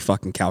are pretty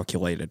fucking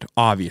calculated,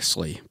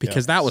 obviously,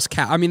 because that was,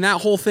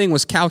 that whole thing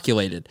was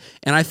calculated.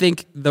 And I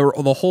think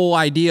the whole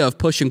idea of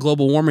pushing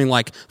global warming,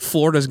 like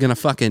Florida's going to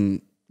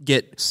fucking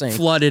get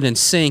flooded and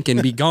sink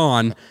and be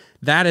gone,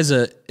 that is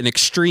an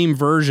extreme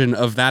version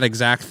of that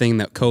exact thing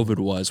that COVID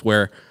was,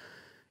 where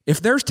if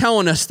they're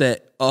telling us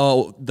that,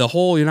 the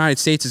whole United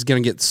States is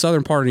going to get, the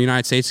southern part of the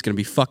United States is going to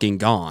be fucking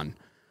gone,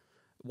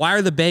 why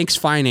are the banks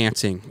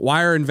financing?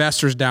 Why are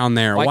investors down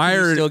there? Why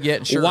are you still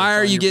getting insurance? Why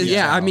are you getting?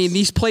 Yeah, house? I mean,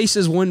 these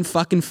places wouldn't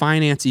fucking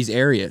finance these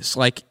areas.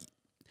 Like,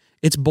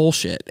 it's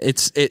bullshit.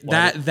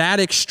 That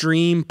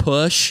extreme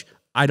push,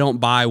 I don't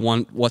buy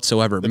one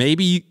whatsoever.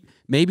 Maybe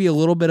a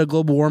little bit of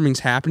global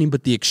warming's happening,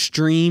 but the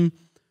extreme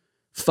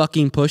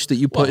fucking push that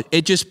you put,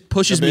 it just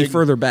pushes me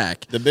further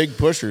back. The big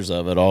pushers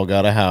of it all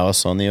got a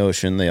house on the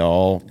ocean. They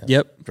all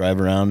drive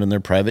around in their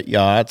private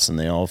yachts, and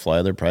they all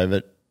fly their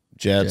private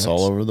jets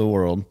all over the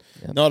world.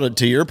 Yep. No,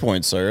 to your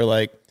point, sir,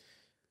 like,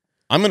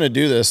 I'm going to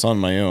do this on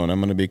my own. I'm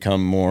going to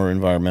become more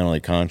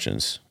environmentally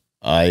conscious.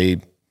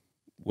 I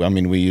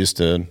mean, we used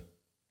to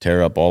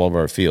tear up all of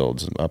our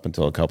fields up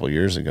until a couple of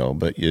years ago,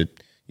 but you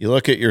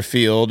look at your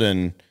field,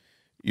 and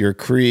your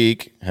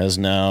creek has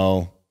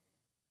now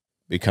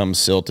become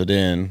silted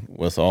in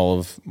with all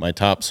of my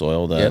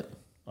topsoil that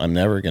I'm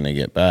never going to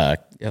get back.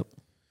 Yep.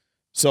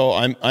 So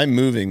I'm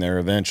moving there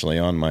eventually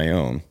on my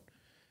own.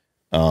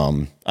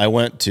 I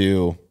went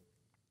to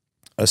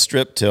a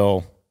strip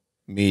till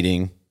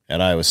meeting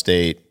at Iowa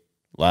State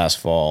last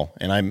fall,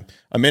 and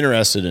I'm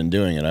interested in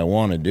doing it. I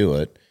want to do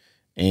it.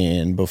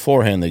 And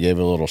beforehand, they gave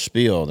a little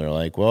spiel. They're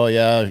like, well,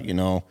 yeah,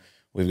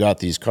 we've got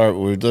these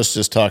let's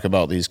just talk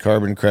about these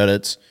carbon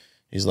credits.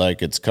 He's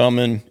like, it's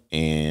coming,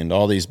 and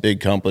all these big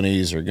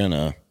companies are going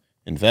to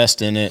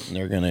invest in it, and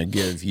they're going to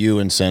give you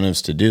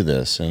incentives to do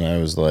this. And I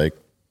was like,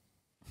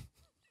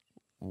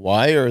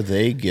 why are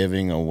they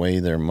giving away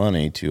their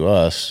money to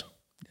us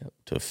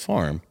to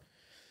farm?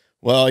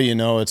 Well,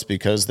 it's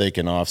because they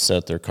can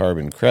offset their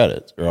carbon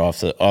credits, or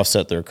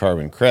offset their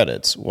carbon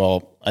credits.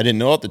 Well, I didn't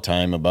know at the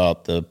time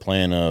about the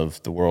plan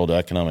of the World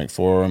Economic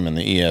Forum and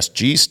the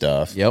ESG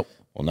stuff. Yep.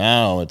 Well,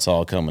 now it's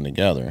all coming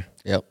together.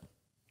 Yep.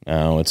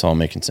 Now it's all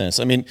making sense.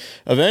 I mean,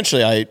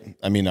 eventually,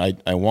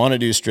 I want to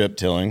do strip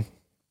tilling.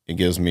 It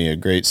gives me a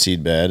great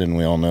seed bed, and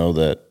we all know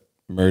that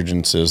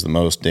emergence is the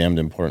most damned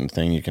important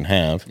thing you can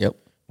have. Yep.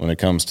 When it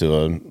comes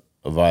to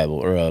a viable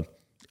or a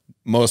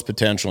most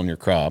potential in your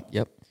crop.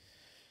 Yep.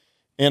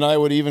 And I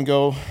would even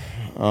go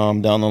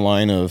down the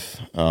line of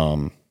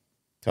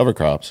cover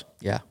crops.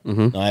 Yeah.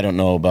 Mm-hmm. I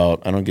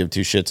don't give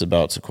two shits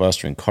about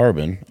sequestering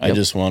carbon. Yep. I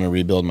just want to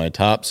rebuild my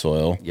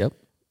topsoil. Yep.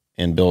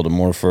 And build a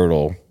more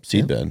fertile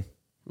seed bed.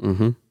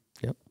 Mm-hmm.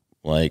 Yep.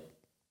 Like,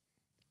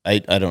 I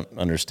don't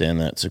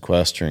understand that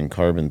sequestering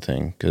carbon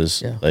thing,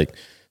 because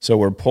so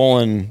we're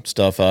pulling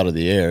stuff out of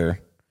the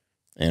air,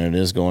 and it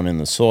is going in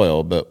the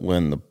soil, but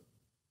when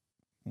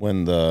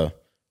the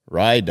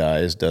rye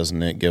dies,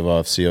 doesn't it give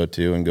off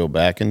CO2 and go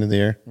back into the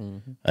air?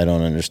 Mm-hmm. I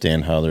don't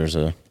understand how there's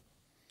a.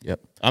 Yep.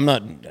 I'm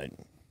not.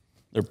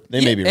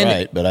 They may be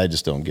right, but I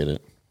just don't get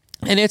it.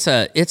 And it's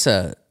a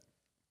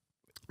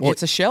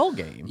shell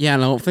game. Yeah,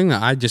 no, the thing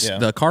that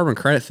the carbon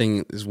credit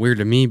thing is weird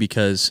to me,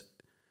 because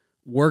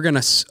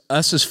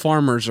us as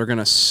farmers are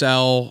gonna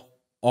sell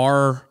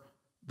the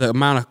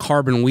amount of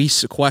carbon we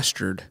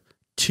sequestered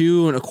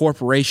to a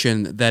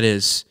corporation that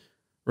is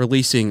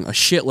releasing a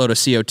shitload of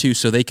CO2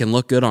 so they can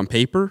look good on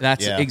paper.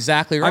 That's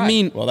exactly right. I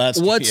mean, what's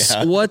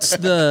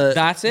the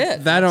that's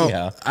it.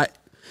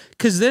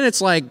 because then it's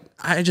like,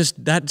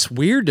 that's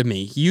weird to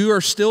me. You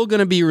are still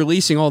going to be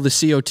releasing all the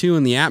CO2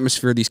 in the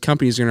atmosphere. These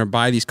companies are going to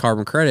buy these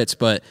carbon credits.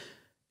 But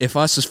if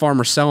us as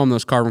farmers sell them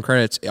those carbon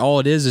credits, all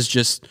it is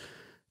just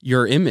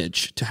your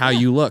image to how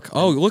you look.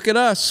 Oh, look at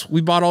us. We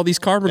bought all these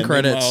carbon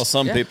credits. Meanwhile,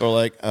 some people are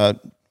like, I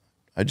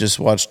just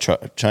watched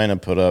China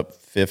put up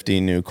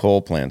 50 new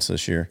coal plants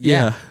this year.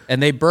 Yeah.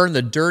 And they burn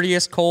the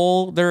dirtiest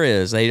coal there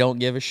is. They don't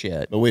give a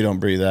shit. But we don't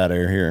breathe that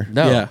air here.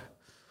 No. Yeah.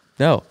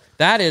 No.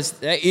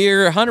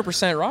 You're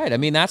 100% right. I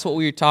mean, that's what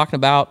we were talking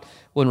about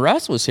when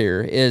Russ was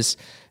here, is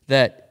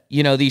that,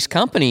 these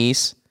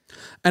companies.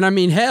 And I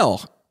mean,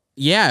 hell,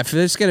 yeah, if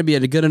there's going to be a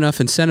good enough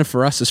incentive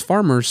for us as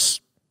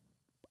farmers,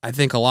 I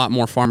think a lot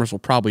more farmers will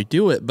probably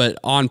do it. But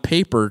on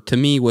paper, to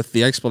me, with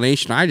the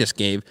explanation I just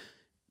gave,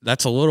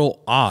 that's a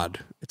little odd.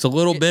 It's a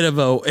little bit of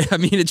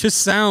it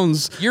just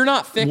sounds You're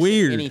not fixing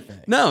weird.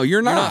 anything. No,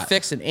 you're not. You're not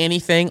fixing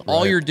anything. Right.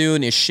 All you're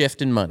doing is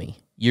shifting money.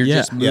 You're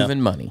just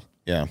moving money.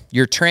 Yeah.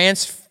 You're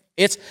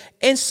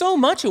and so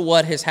much of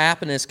what has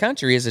happened in this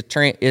country is a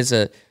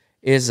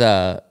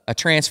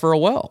transfer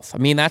of wealth. I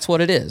mean, that's what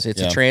it is.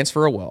 It's a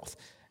transfer of wealth.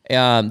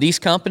 These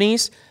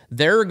companies,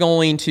 they're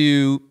going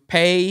to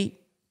pay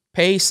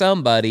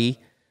somebody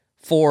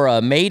for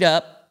a made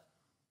up,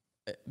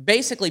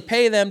 basically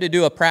pay them to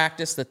do a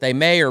practice that they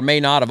may or may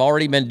not have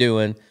already been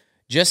doing,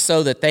 just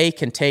so that they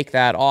can take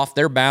that off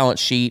their balance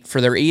sheet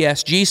for their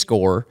ESG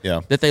score,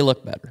 that they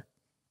look better.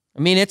 I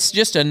mean, it's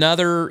just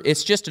another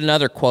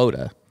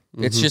quota.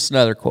 It's just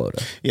another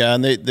quota. Yeah,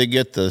 and they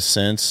get the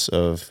sense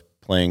of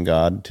playing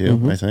God too.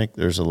 I think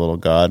there's a little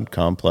God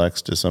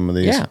complex to some of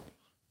these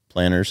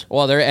planners.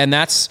 Well, and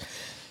that's,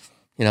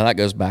 that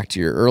goes back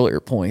to your earlier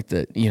point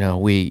that,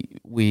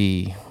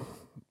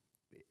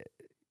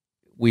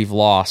 we've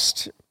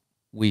lost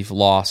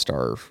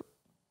our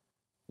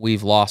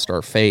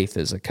faith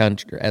as a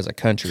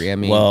country. I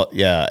mean, well,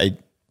 yeah,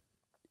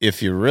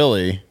 if you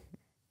really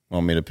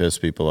want me to piss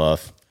people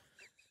off,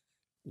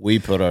 we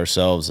put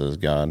ourselves as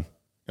God.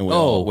 And we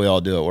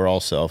all do it. We're all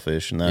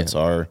selfish, and that's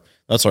our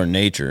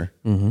nature.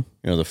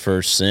 The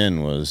first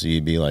sin was you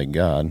be like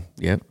God.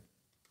 Yep.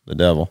 The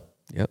devil.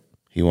 Yep.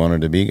 He wanted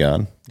to be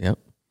God. Yep.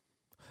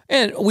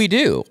 And we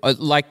do.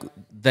 Like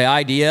the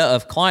idea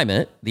of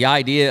climate, the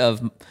idea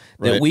of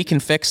that we can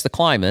fix the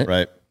climate.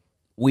 Right.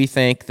 We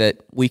think that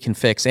we can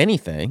fix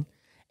anything,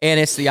 and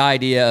it's the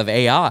idea of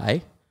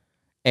AI,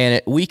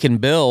 and we can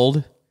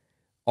build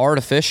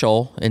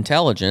artificial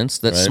intelligence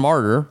that's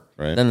smarter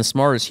than the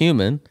smartest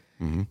human.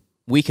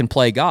 We can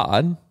play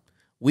God.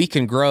 We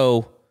can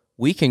grow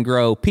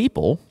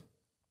people.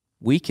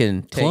 We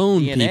can take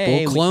clone DNA,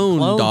 people,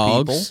 clone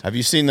dogs. Have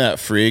you seen that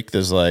freak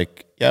that's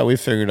like, we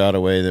figured out a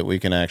way that we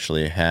can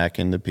actually hack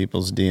into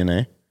people's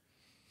DNA?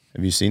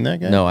 Have you seen that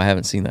guy? No, I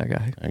haven't seen that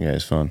guy. That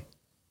guy's fun.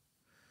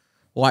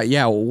 Why?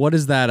 Yeah. What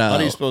is that? How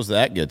do you suppose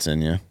that gets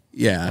in you?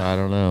 Yeah. I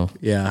don't know.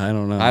 Yeah, I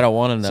don't know. I don't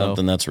want to know.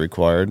 Something that's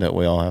required that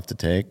we all have to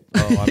take.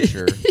 Oh, I'm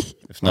sure.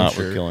 If not,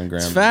 we're killing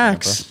grandma. It's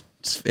facts.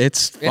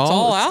 It's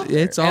all out there.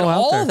 It's all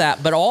out there. Of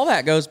that, but all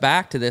that goes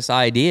back to this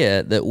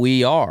idea that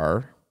we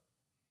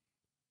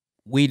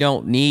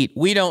don't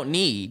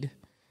need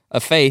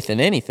a faith in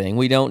anything.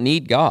 We don't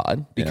need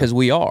God because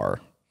we are.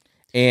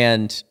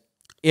 And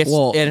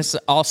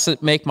I'll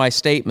make my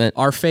statement.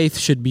 Our faith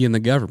should be in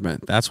the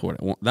government. That's what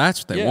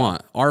they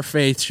want. Our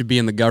faith should be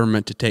in the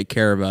government to take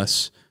care of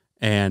us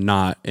and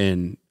not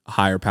in a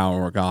higher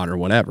power or God or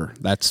whatever.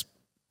 That's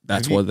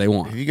what they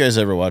want. Have you guys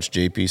ever watched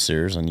JP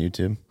Sears on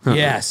YouTube?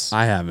 Yes.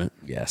 I haven't.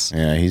 Yes.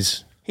 Yeah,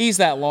 he's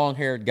that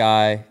long-haired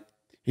guy.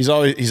 He's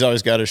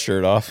always got his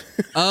shirt off.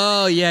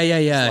 Oh,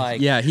 yeah. Like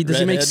He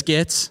doesn't make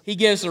skits. He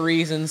gives the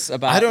reasons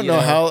about I don't know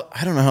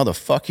how the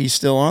fuck he's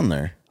still on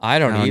there. I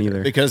don't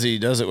either. Because he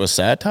does it with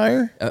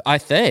satire? I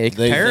think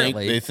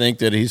apparently they think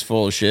that he's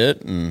full of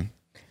shit, and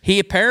he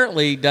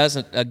apparently does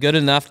a good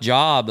enough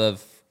job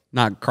of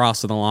not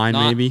crossing the line,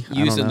 maybe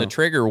using the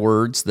trigger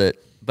words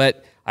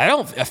but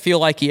I feel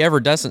like he ever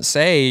doesn't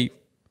say.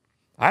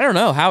 I don't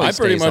know how he. I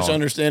pretty much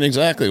understand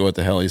exactly what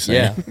the hell he's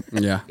saying.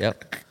 Yeah.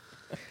 Yep.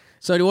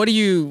 So what do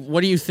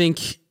you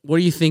think?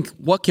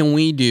 What can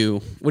we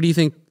do? What do you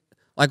think?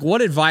 Like,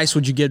 what advice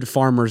would you give to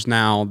farmers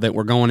now that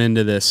we're going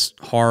into this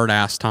hard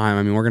ass time?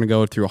 I mean, we're going to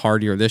go through a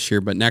hard year this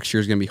year, but next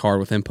year is going to be hard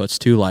with inputs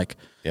too. Like,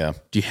 do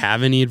you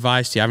have any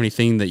advice? Do you have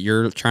anything that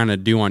you're trying to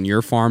do on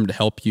your farm to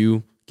help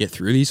you get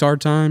through these hard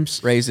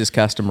times? Raise his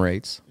custom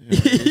rates.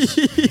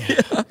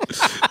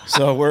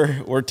 So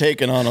we're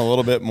taking on a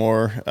little bit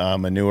more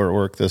manure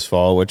work this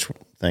fall, which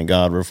thank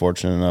God we're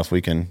fortunate enough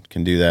we can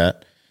do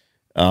that.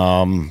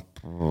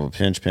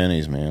 Pinch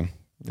pennies, man.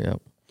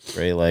 Yep.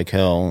 Pray like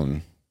hell,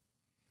 and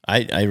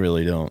I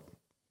really don't.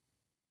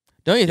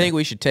 Don't you think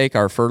we should take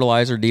our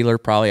fertilizer dealer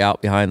probably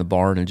out behind the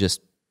barn and just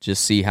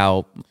see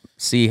how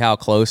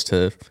close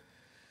to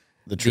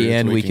the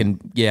end we can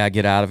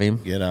get out of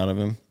him? Get out of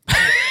him.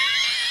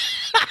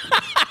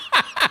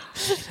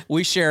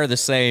 We share the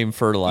same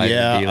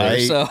fertilizer dealer,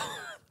 so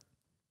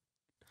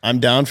I'm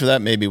down for that.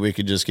 Maybe we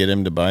could just get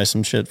him to buy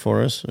some shit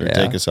for us or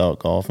take us out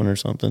golfing or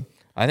something.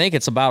 I think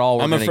it's about all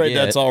we're going to get. I'm afraid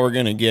that's all we're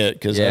going to get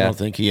because I don't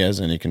think he has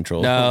any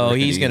control. No,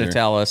 he's going to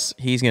tell us.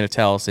 He's going to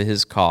tell us that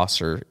his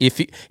costs are.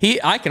 If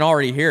I can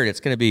already hear it. It's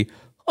going to be.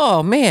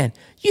 Oh man,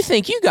 you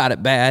think you got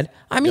it bad?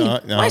 I mean,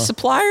 my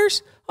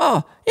suppliers.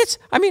 Oh,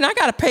 I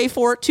got to pay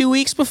for it 2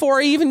 weeks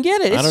before I even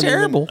get it. It's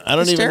terrible. I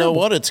don't even know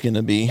what it's going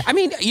to be. I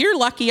mean, you're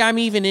lucky I'm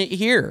even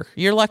here.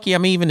 You're lucky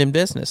I'm even in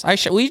business.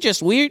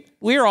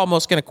 We're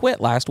almost going to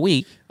quit last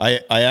week. I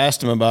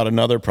asked him about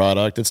another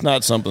product. It's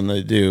not something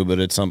they do, but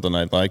it's something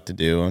I'd like to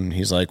do. And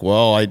he's like,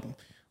 well, I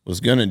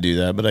was going to do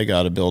that, but I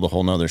got to build a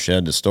whole nother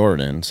shed to store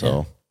it in. So.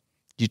 Yeah.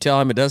 You tell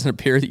him it doesn't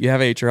appear that you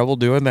have any trouble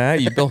doing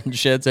that. You build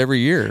sheds every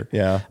year.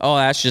 Yeah. Oh,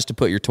 that's just to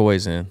put your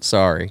toys in.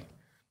 Sorry.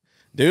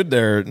 Dude,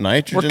 their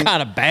nitrogen. We're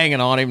kind of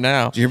banging on him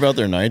now. Did you hear about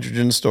their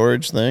nitrogen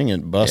storage thing?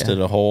 It busted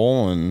a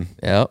hole and.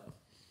 Yep.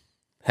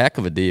 Heck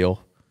of a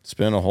deal.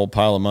 Spent a whole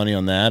pile of money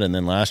on that. And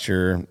then last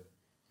year,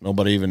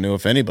 nobody even knew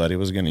if anybody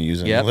was going to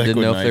use it. Yep.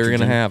 Didn't know if they were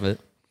going to have it.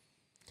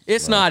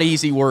 It's not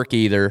easy work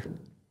either.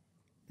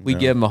 We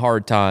give them a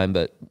hard time,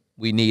 but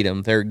we need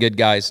them. They're good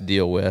guys to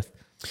deal with.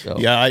 So.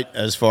 Yeah,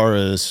 as far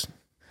as,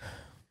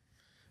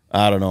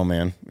 I don't know,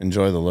 man.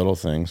 Enjoy the little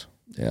things.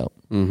 Yeah.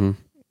 Mm-hmm.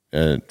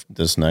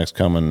 This next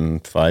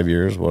coming 5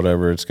 years,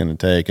 whatever it's going to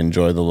take,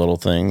 enjoy the little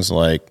things.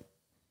 Like,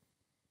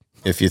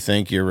 if you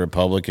think your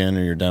Republican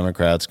or your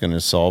Democrat's going to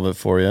solve it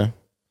for you,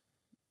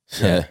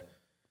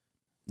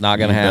 not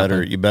going to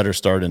happen. You better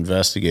start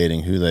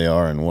investigating who they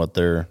are and what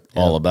they're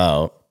all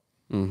about.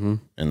 Mm-hmm.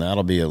 And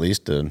that'll be at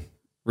least a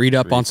read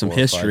up on some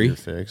history.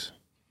 Fix.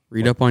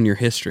 Read up on your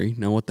history.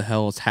 Know what the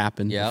hell has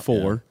happened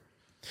before.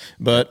 Yeah.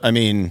 But, I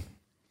mean,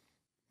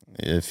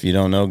 if you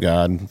don't know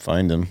God,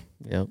 find him.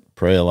 Yep.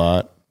 Pray a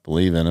lot.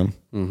 Believe in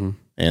him.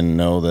 And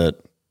know that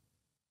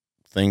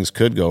things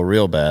could go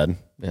real bad.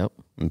 Yep.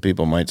 And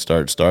people might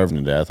start starving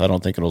to death. I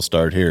don't think it'll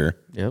start here.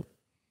 Yep.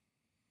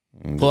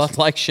 Well,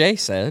 like Shay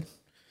said,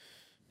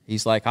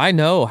 he's like, I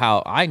know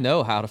how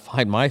to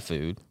find my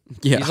food.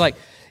 Yeah. He's like,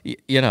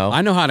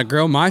 I know how to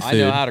grow my food. I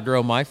know how to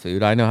grow my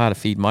food. I know how to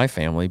feed my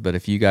family. But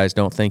if you guys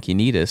don't think you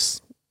need us,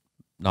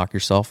 knock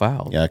yourself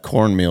out. Yeah,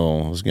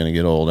 cornmeal is going to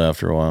get old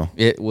after a while.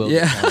 It will.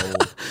 Yeah.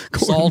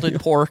 Salted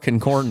pork and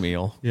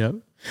cornmeal. Yep.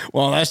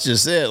 Well, that's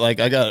just it. Like,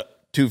 I got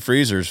 2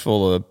 freezers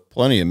full of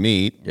plenty of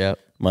meat. Yep.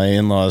 My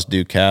in-laws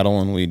do cattle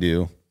and we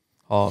do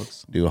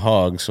hogs.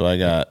 So I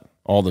got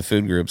all the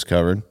food groups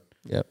covered.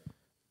 Yep.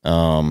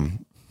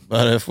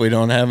 But if we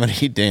don't have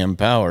any damn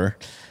power.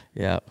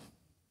 Yep.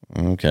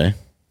 Okay.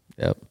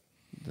 Yep.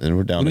 Then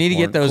we're down. We need to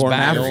get those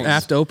back.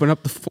 Have to open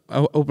up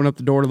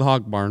the door to the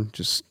hog barn.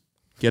 Just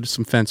get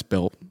some fence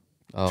built.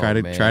 Try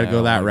to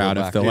go that route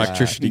if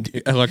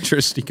the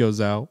electricity goes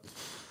out.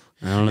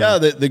 I don't know.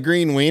 Yeah, the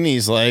green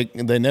weenies, like,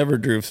 they never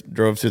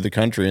drove through the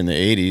country in the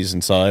 80s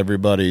and saw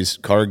everybody's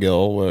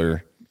Cargill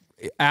where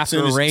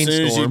after a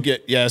rainstorm.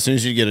 As soon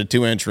as you get a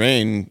 2-inch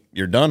rain,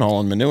 you're done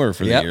hauling manure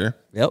for the year.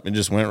 Yep. It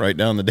just went right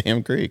down the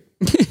damn creek.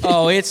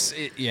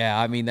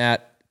 I mean,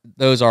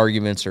 those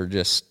arguments are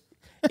just,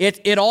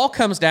 it all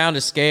comes down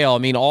to scale. I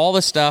mean, all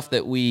the stuff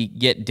that we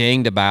get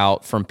dinged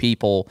about from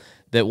people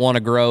that want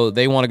to grow,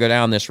 they want to go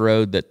down this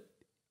road that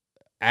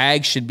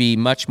ag should be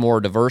much more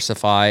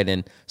diversified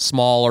and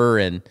smaller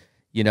and,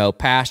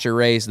 pasture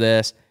raise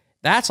this.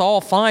 That's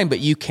all fine, but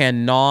you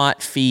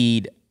cannot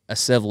feed a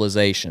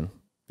civilization.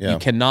 Yeah. You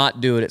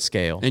cannot do it at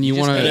scale. And you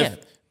want to...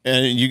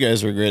 And you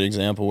guys are a great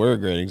example. We're a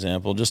great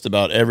example. Just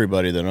about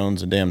everybody that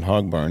owns a damn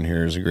hog barn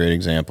here is a great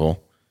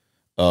example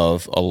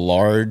of a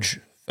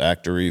large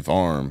factory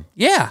farm.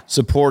 Yeah.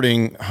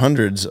 Supporting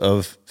hundreds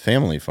of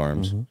family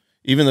farms. Mm-hmm.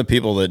 Even the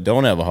people that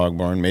don't have a hog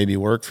barn maybe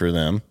work for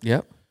them.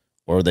 Yep.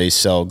 Or they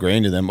sell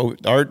grain to them.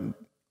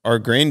 Our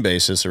grain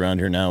basis around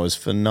here now is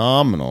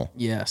phenomenal.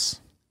 Yes.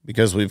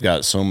 Because we've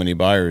got so many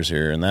buyers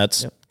here, and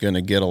that's going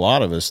to get a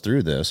lot of us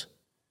through this.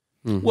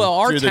 Mm-hmm.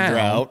 Well, through the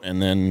drought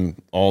and then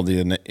all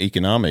the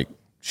economic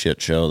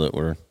shit show that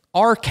we're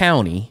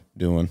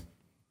doing.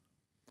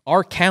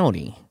 Our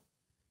county,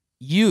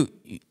 you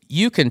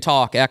can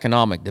talk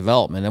economic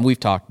development, and we've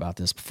talked about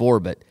this before,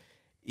 but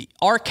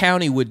our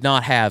county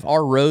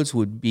our roads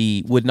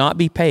would not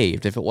be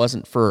paved if it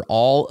wasn't for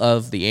all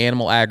of the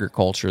animal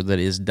agriculture that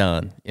is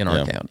done in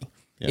our county.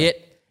 Yeah.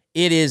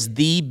 It is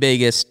the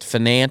biggest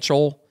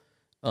financial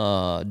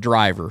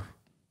driver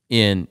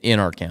in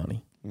our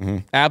county. Mm-hmm.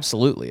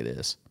 Absolutely it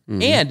is.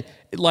 Mm-hmm. And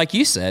like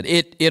you said,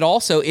 it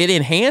also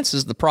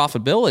enhances the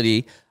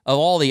profitability of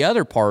all the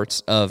other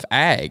parts of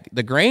ag.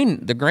 The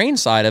grain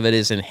side of it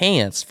is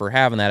enhanced for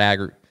having that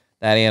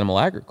animal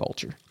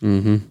agriculture.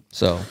 Mm-hmm.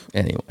 So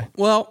anyway.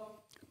 Well,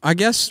 I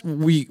guess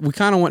we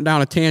kind of went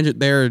down a tangent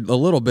there, a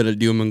little bit of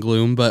doom and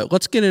gloom, but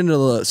let's get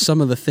into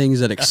some of the things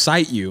that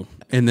excite you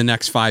in the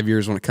next 5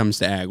 years when it comes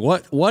to ag.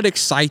 What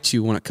excites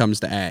you when it comes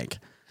to ag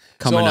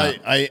coming up?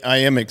 I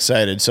am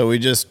excited. So we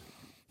just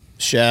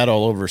shat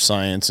all over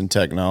science and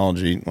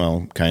technology.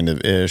 Well, kind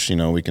of ish.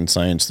 We can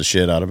science the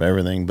shit out of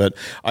everything. But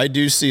I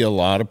do see a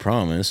lot of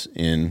promise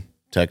in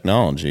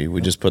technology.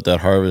 We just put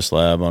that harvest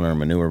lab on our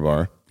manure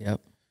bar.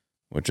 Yep.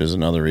 which is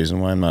another reason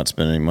why I'm not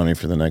spending any money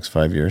for the next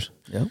 5 years.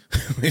 Yep.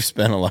 We've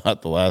spent a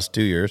lot the last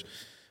 2 years.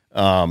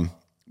 But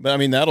I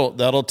mean,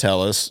 that'll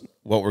tell us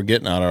what we're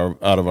getting out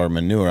of our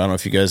manure. I don't know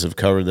if you guys have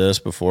covered this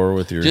before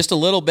with your... Just a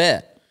little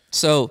bit.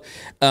 So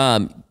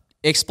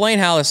explain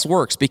how this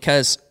works,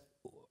 because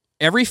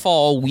every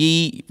fall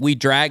we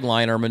drag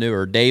line our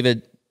manure.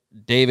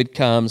 David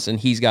comes and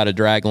he's got a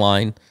drag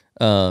line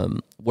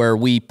where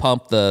we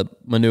pump the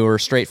manure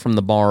straight from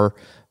the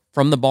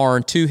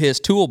barn to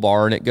his tool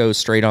bar, and it goes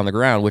straight on the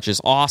ground, which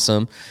is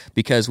awesome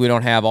because we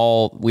don't have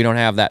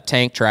that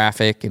tank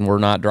traffic, and we're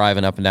not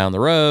driving up and down the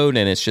road,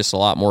 and it's just a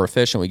lot more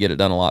efficient. We get it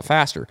done a lot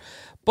faster.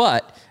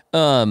 But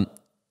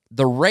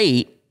the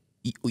rate,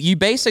 you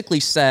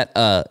basically set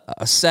a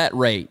set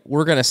rate.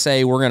 We're going to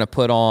say we're going to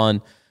put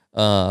on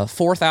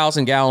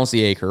 4,000 gallons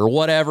the acre, or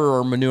whatever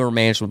our manure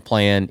management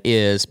plan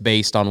is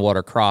based on what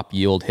our crop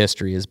yield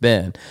history has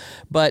been.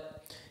 But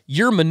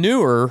your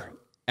manure,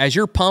 as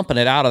you're pumping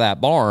it out of that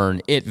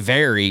barn, it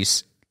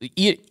varies.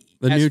 The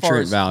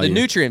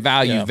nutrient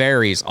value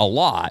varies a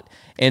lot.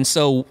 And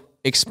so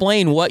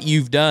explain what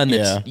you've done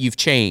that you've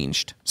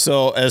changed.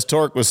 So as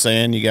Torque was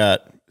saying, you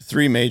got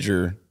 3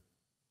 major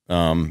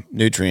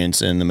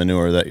nutrients in the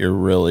manure that you're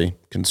really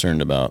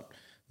concerned about: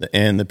 the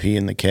N, the P,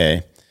 and the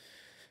K.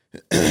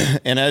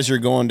 And as you're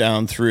going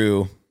down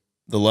through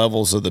the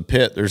levels of the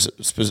pit, there's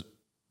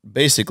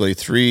basically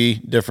 3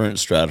 different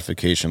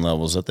stratification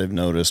levels that they've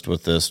noticed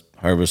with this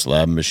Harvest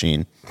Lab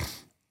machine.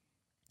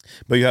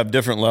 But you have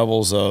different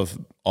levels of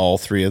all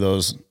 3 of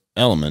those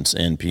elements,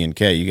 N, P, and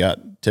K. You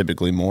got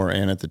typically more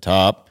N at the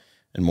top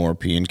and more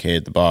P and K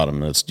at the bottom.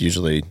 That's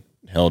usually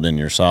held in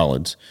your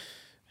solids.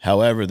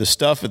 However, the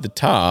stuff at the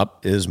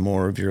top is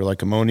more of your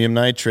like ammonium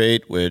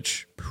nitrate,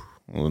 which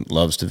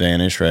loves to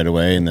vanish right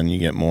away, and then you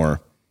get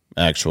more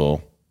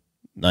actual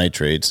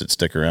nitrates that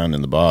stick around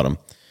in the bottom.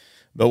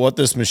 But what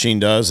this machine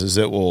does is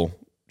it will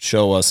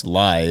show us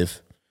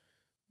live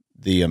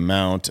the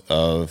amount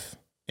of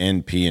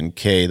N, P, and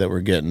K that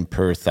we're getting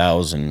per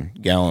 1,000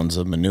 gallons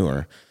of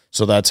manure.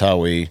 So that's how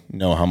we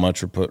know how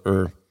much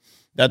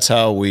that's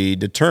how we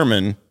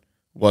determine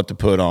what to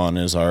put on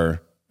as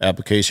our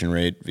application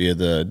rate via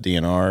the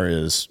DNR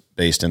is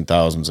based in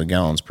thousands of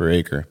gallons per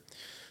acre.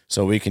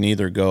 So we can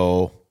either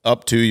go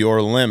up to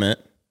your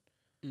limit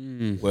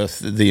with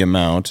the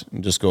amount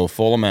and just go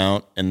full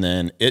amount, and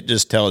then it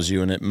just tells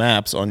you and it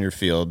maps on your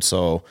field.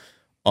 So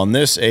on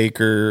this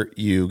acre,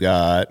 you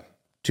got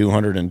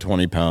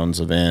 220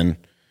 pounds of N,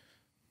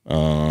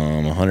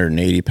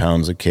 180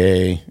 pounds of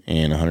K,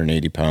 and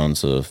 180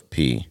 pounds of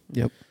P.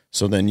 Yep.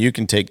 So then you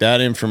can take that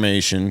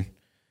information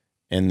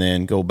and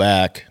then go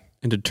back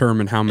and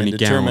determine how many gallons.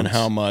 Determine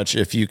how much,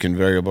 if you can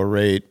variable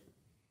rate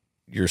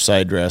your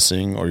side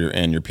dressing or your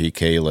N, your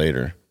PK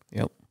later.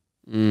 Yep.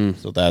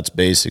 So that's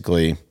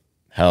basically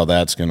how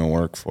that's going to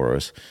work for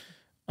us.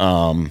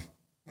 I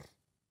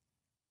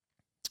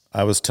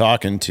was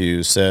talking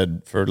to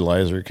said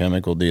fertilizer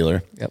chemical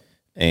dealer. Yep.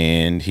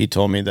 And he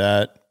told me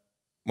that,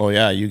 well,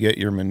 yeah, you get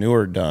your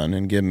manure done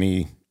and give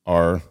me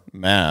our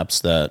maps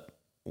that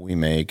we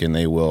make, and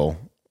they will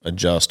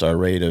adjust our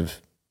rate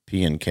of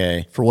P and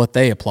K For what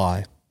they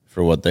apply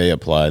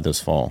this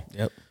fall.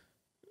 Yep.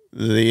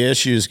 The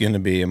issue is going to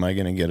be, am I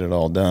going to get it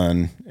all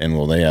done, and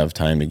will they have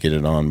time to get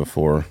it on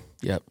before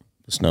Yep.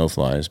 the snow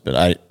flies? But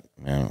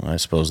I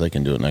suppose they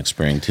can do it next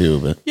spring too.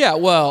 But Yeah,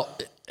 well,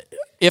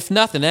 if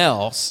nothing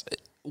else,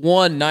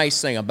 one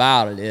nice thing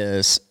about it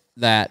is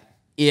that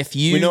if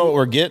you... we know what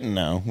we're getting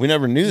now. We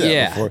never knew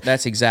that before.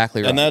 That's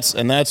exactly right.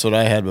 And that's what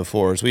I had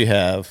before is we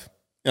have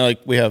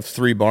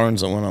 3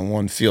 barns that went on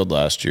one field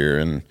last year,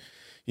 and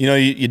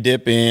you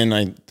dip in.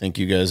 I think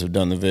you guys have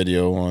done the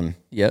video on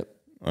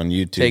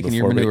YouTube Taking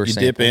your before. manure You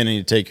sample. dip in and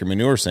you take your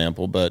manure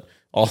sample, but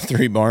all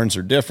 3 barns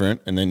are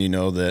different, and then you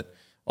know that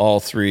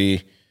all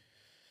 3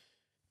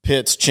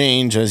 pits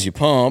change as you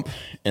pump,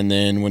 and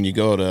then when you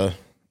go to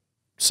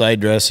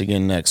side dress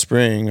again next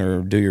spring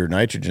or do your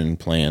nitrogen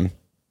plan,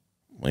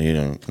 well, you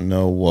don't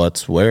know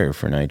what's where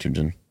for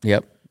nitrogen.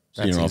 Yep.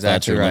 So you don't know if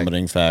that's your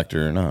limiting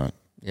factor or not.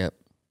 Yep.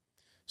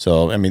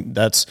 So, I mean,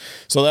 that's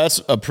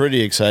a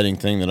pretty exciting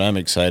thing that I'm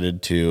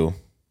excited to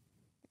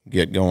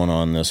get going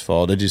on this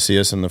fall. Did you see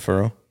us in the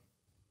furrow?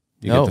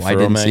 No, I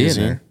didn't see it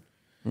there.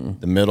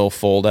 The middle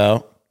fold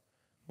out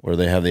where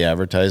they have the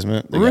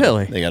advertisement.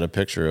 They got a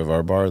picture of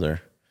our bar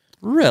there.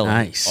 Really?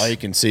 Nice. All you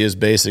can see is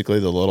basically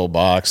the little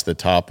box, the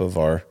top of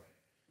our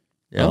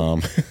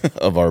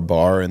of our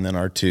bar, and then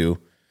our 2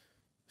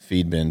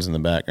 feed bins in the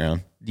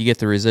background. Do you get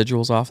the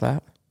residuals off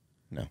that?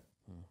 No.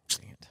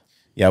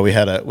 Yeah, we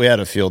had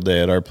a field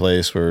day at our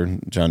place where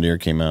John Deere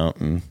came out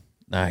and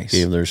Nice.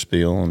 gave their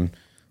spiel, and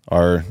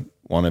our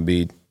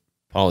wannabe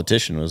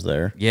politician was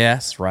there.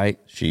 Yes, right.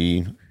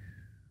 She,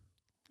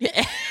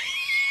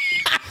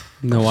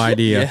 No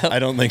idea. I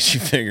don't think she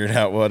figured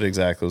out what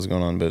exactly was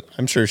going on, but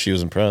I'm sure she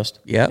was impressed.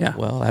 Yep. Yeah.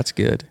 Well, that's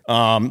good.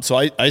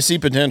 So I see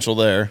potential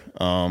there.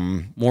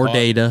 More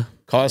data.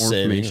 Cost more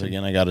savings. information.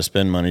 Again, I got to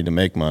spend money to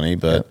make money,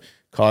 but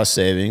cost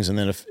savings. And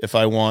then if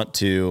I want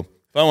to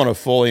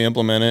fully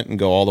implement it and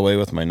go all the way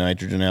with my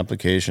nitrogen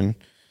application,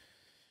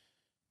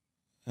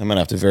 I'm going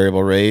to have to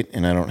variable rate,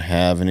 and I don't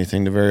have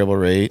anything to variable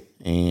rate,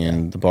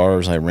 and the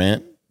bars I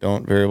rent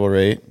don't variable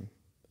rate.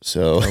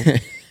 So,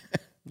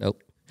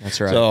 Nope. That's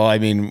right. So, I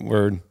mean,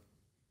 we're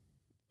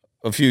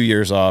a few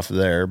years off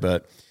there,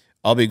 but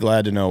I'll be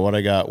glad to know what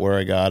I got, where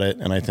I got it,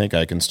 and I think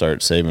I can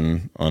start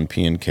saving on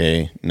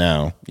P&K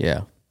now.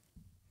 Yeah.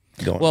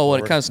 Going Well, when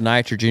forward. it comes to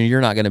nitrogen,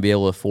 you're not going to be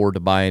able to afford to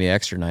buy any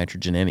extra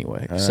nitrogen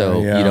anyway.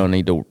 So yeah. you don't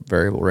need to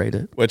variable rate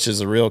it. Which is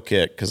a real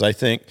kick, because I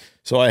think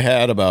so. I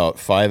had about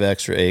 5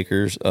 extra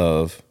acres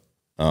of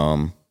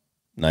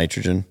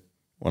nitrogen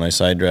when I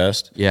side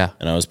dressed. Yeah.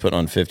 And I was putting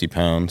on 50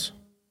 pounds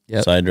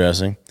Yep. side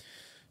dressing.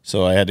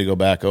 So I had to go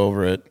back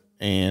over it,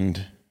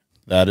 and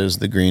that is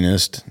the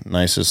greenest,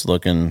 nicest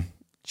looking,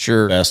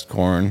 Sure. best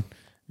corn.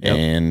 Yep.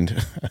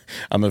 And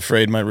I'm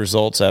afraid my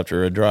results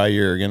after a dry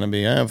year are going to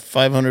be, I have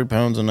 500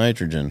 pounds of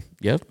nitrogen.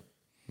 Yep.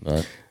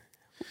 But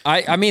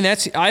I mean, I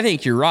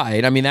think you're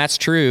right. I mean, that's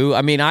true.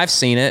 I mean, I've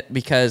seen it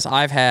because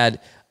I've had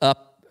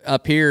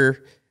up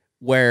here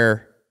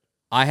where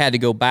I had to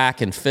go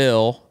back and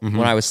fill when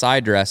I was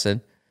side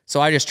dressing. So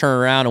I just turned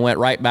around and went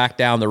right back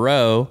down the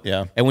row.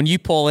 Yeah. And when you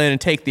pull in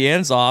and take the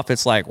ends off,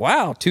 it's like,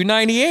 wow,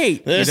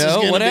 298. this you know, is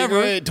going to whatever.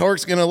 be great.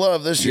 Torque's going to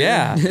love this year.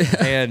 Yeah.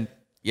 And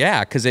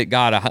yeah, because it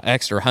got an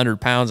extra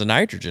 100 pounds of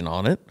nitrogen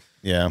on it.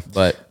 Yeah.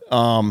 But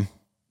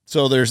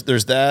So there's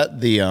that.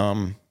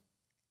 The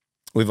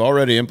we've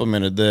already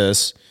implemented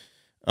this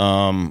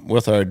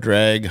with our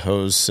drag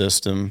hose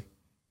system.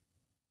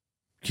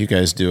 You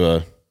guys do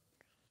a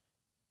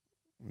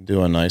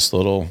nice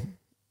little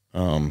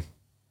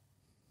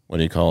what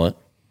do you call it?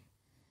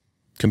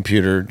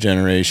 Computer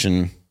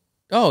generation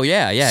oh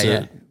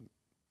yeah.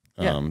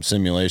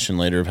 simulation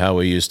later of how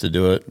we used to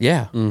do it.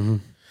 Yeah.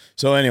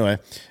 So anyway,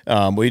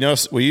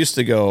 we used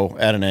to go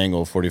at an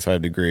angle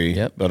 45 degree,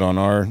 Yep. but on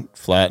our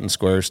flat and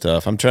square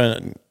stuff,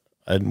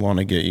 I'd want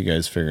to get you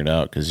guys figured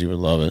out because you would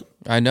love it.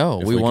 I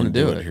know. if We want to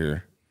can do it.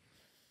 here.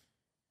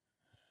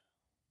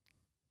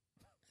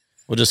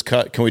 We'll just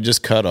cut. Can we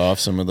just cut off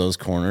some of those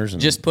corners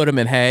and Just put them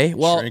in hay.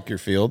 Well, shrink your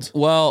fields?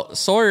 Well,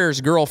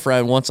 Sawyer's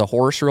girlfriend wants a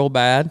horse real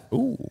bad.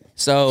 Ooh.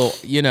 So,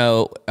 in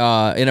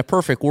a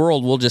perfect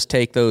world, we'll just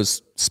take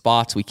those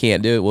spots we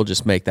can't do it. We'll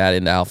just make that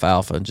into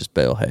alfalfa and just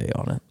bale hay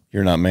on it.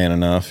 You're not man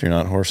enough. You're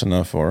not horse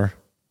enough for her.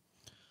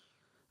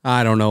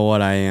 I don't know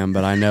what I am,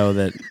 but I know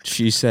that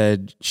she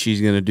said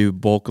she's going to do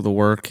bulk of the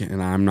work,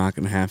 and I'm not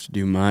going to have to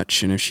do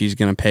much. And if she's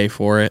going to pay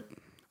for it,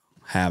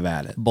 have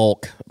at it.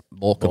 Bulk of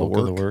Bulk the of the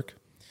work. work.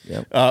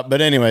 Yep.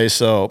 But anyway,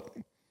 so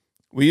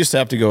we used to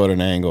have to go at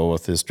an angle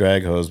with this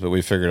drag hose, but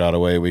we figured out a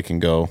way we can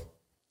go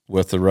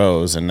with the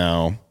rows, and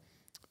now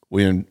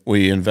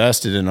we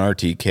invested in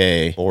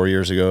RTK 3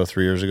 years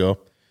ago,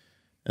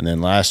 and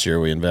then last year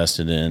we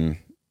invested in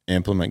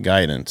implement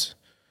guidance.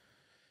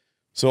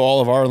 So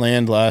all of our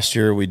land last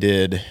year we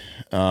did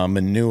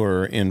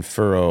manure in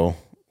furrow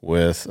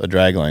with a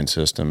dragline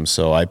system.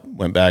 So I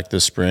went back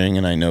this spring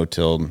and I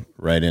no-tilled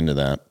right into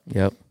that.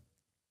 Yep.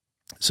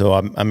 So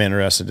I'm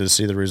interested to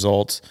see the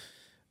results.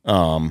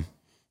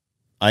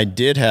 I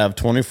did have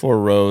 24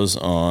 rows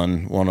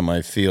on one of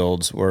my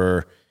fields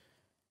where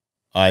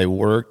I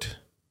worked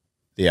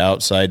the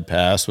outside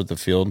pass with the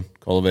field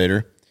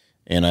cultivator,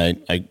 and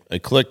I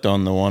clicked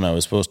on the one I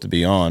was supposed to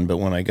be on, but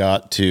when I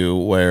got to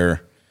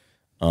where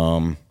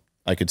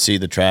I could see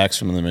the tracks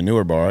from the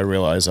manure bar, I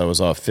realized I was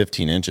off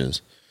 15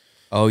 inches.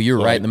 Oh, you're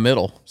right in the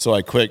middle. So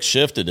I quick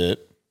shifted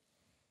it,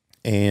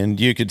 and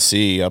you could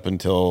see up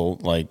until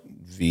like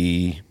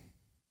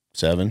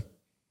V7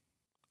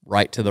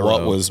 Right to the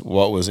what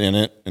row. was in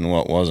it and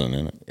what wasn't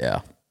in it.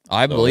 Yeah.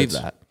 I believe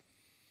it's- that.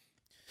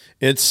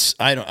 It's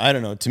I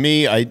don't know. To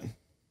me, I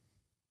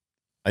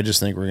just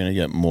think we're going to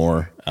get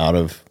more out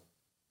of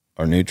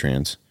our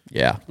nutrients.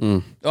 Yeah.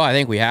 Oh, I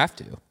think we have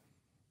to.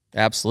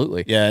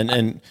 Absolutely. Yeah,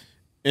 and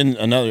in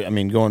another, I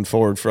mean, going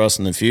forward for us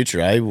in the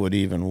future, I would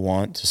even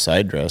want to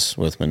side dress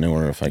with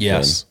manure if I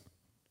Yes.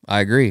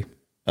 I agree.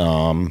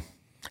 could.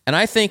 And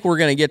I think we're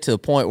going to get to the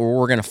point where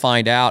we're going to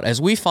find out,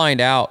 as we find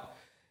out,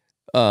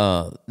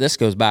 this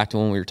goes back to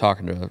when we were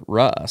talking to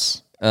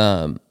Russ.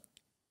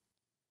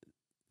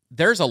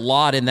 There's a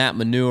lot in that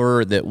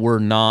manure that we're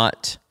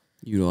not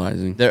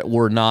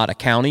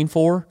accounting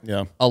for.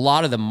 Yeah. A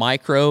lot of the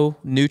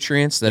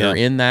micronutrients that are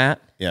in that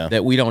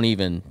we don't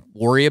even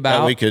worry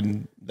about.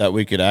 That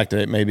we could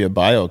activate. Maybe a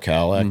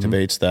BioCal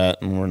activates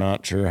that, and we're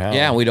not sure how.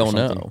 Yeah, we or don't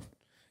something. know.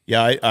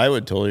 Yeah, I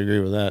would totally agree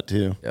with that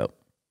too. Yep.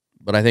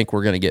 But I think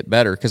we're going to get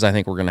better because I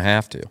think we're going to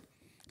have to.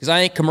 Because I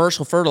think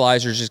commercial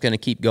fertilizer is just going to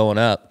keep going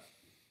up.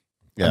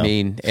 Yeah. I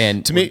mean,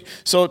 and to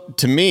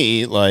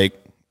me, like,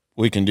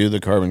 we can do the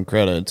carbon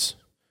credits,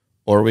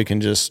 or we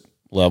can just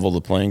level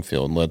the playing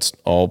field. Let's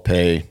all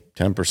pay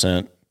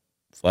 10%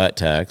 flat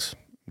tax.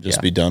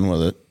 Just be done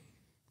with it.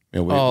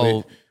 You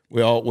know,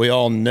 we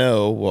all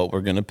know what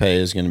we're going to pay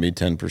is going to be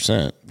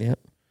 10%. Yep.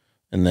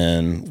 And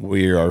then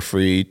we are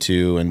free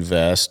to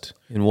invest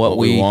in what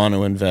we want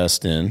to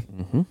invest in.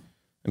 Mm-hmm.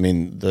 I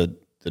mean, the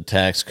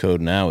tax code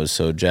now is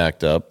so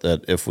jacked up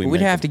that if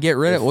we'd have to get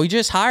rid of. We're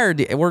just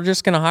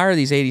going to hire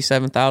these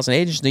 87,000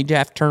 agents. Need to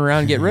have to turn around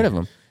and get rid of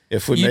them.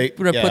 if we You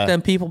would have put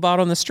them people out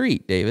on the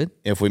street, David.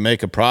 if we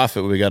make a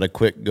profit, we got to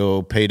quick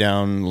go pay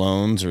down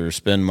loans or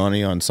spend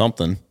money on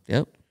something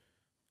Yep.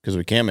 because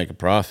we can't make a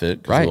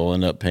profit. Because Right. we'll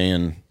end up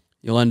paying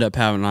You'll end up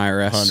having an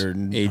IRS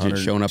agent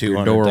showing up at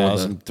your door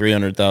with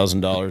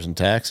 $300,000 in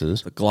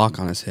taxes. a Glock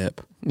on his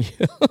hip.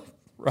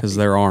 Because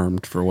they're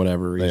armed for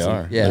whatever reason. They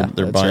are. Yeah,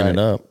 They're that's buying right. it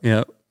up.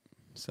 Yep.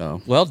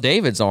 So, Well,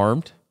 David's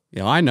armed.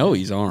 yeah, I know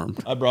he's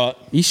armed.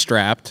 He's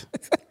strapped.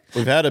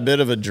 We've had a bit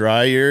of a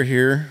dry year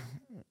here.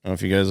 I don't know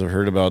if you guys have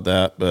heard about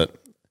that, but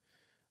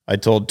I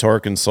told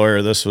Torque and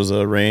Sawyer this was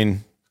a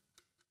rain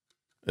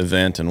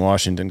event in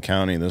Washington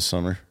County this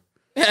summer.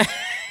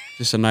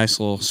 Just a nice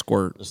little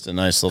squirt. Just a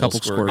nice little Couple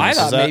squirt. squirts. I Is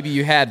thought that- maybe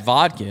you had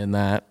vodka in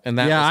that, and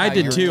that. Yeah, was I how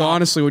did you too. were-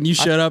 Honestly, when you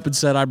showed up and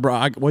said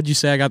what'd you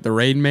say? I got the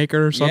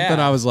Rainmaker or something.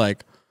 Yeah. I was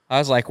like, I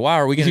was like, "Wow,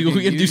 are we going we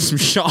to can do some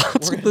shots We're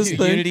with going this to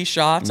do thing. unity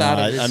shots No, out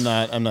of this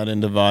I'm not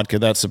into vodka.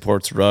 That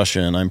supports Russia,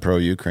 and I'm pro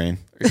Ukraine.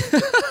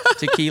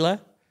 tequila."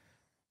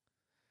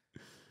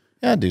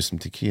 Yeah, I'd do some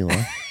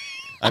tequila.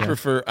 I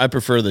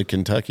prefer the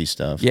Kentucky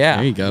stuff. Yeah,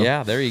 There you go.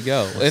 Yeah, there you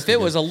go. If it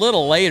was a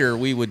little later,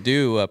 we would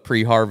do a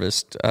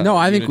pre-harvest. No,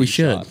 I think we unity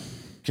should. shot.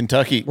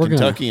 Kentucky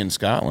gonna- and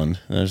Scotland.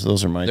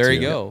 Those are my There two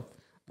you go.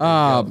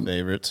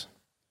 favorites.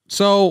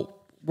 So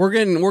we're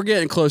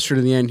getting closer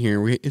to the end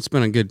here. It's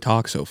been a good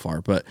talk so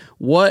far, but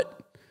what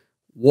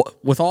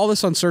with all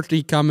this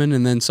uncertainty coming,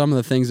 and then some of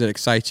the things that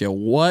excite you,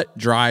 what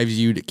drives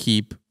you to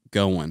keep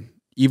going,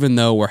 even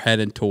though we're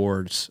headed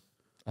towards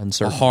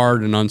Uncertain.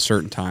 hard and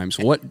uncertain times?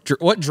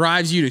 What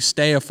drives you to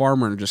stay a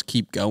farmer and just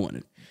keep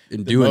going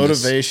and The doing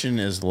this? motivation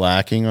is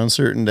lacking on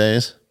certain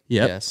days,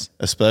 Yep. Yes.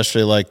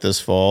 especially like this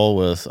fall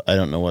with I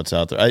don't know what's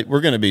out there.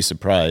 We're going to be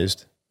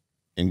surprised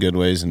in good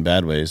ways and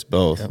bad ways,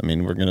 both. I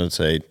mean, we're going to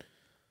say,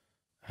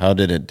 how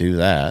did it do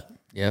that?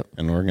 Yep.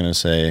 And we're going to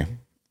say,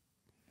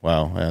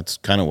 wow, that's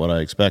kind of what I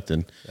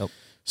expected. Yep.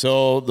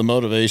 So the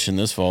motivation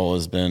this fall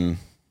has been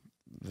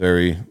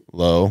very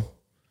low.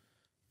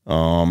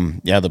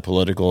 The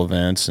political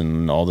events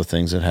and all the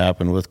things that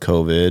happened with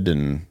COVID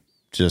and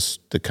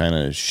just the kind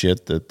of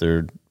shit that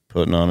they're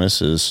putting on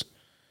us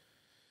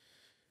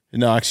it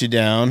knocks you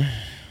down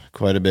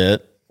quite a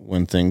bit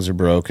when things are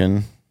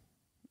broken,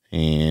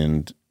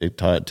 and it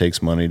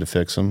takes money to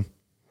fix them.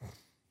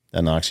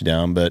 That knocks you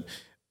down, but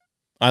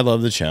I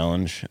love the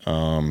challenge.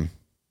 I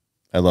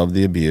love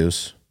the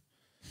abuse.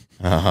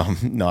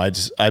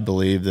 I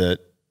believe that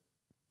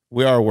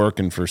we are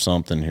working for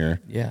something here.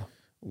 Yeah.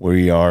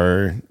 We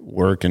are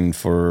working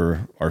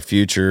for our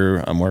future.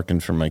 I'm working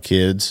for my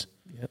kids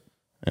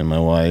and my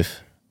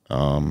wife.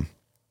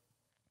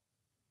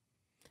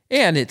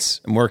 And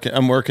it's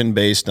I'm working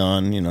based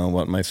on,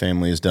 what my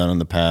family has done in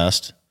the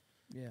past.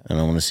 Yeah. And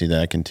I want to see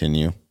that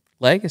continue.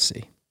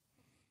 legacy.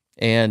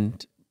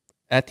 And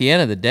at the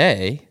end of the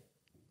day,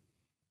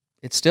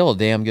 it's still a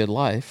damn good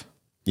life.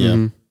 Yeah. Mhm. I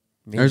mean,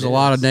 There's a it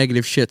lot is. of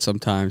negative shit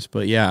sometimes,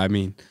 but yeah, I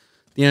mean,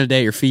 at the end of the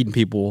day, you're feeding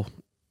people.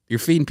 You're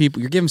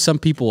giving some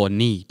people a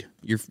need.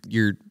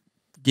 You're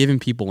giving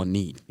people a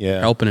need. Yeah.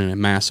 Helping in a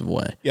massive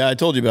way. Yeah, I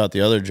told you about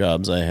the other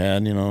jobs I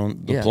had, the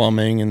Yeah.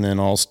 plumbing and then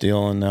all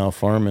steel and now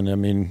farming. I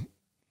mean,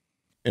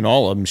 in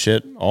all of them,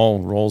 shit all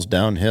rolls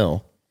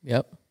downhill.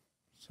 Yep.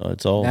 So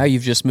it's all. Now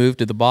you've just moved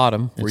to the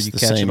bottom where it's you the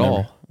catch it same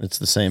all. It's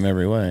the same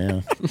every way,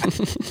 yeah.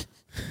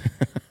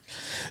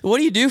 What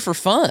do you do for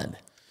fun?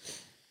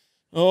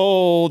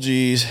 Oh,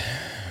 geez.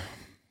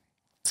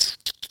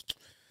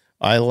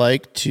 I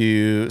like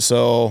to.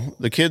 So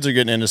the kids are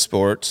getting into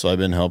sports, so I've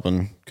been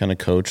helping kind of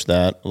coach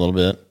that a little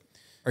bit.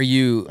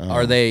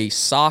 Are they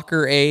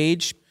soccer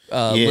age,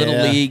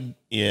 little league?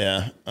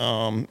 Yeah.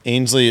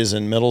 Ainsley is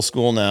in middle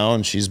school now,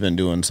 and she's been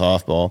doing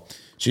softball.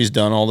 She's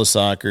done all the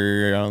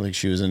soccer. I don't think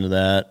she was into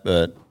that,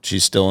 but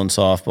she's still in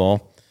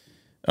softball.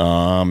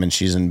 And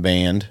she's in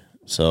band.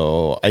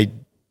 So I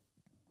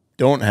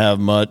don't have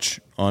much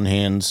on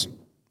hands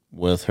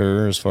with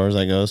her as far as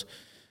that goes.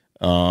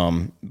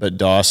 But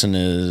Dawson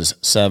is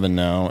 7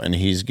 now, and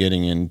he's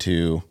getting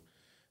into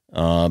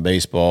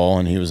baseball,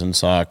 and he was in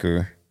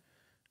soccer.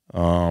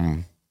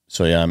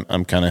 So yeah,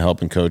 I'm kind of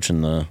helping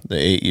coaching the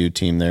 8U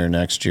team there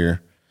next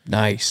year.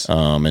 Nice.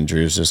 And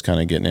Drew's just kind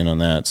of getting in on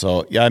that.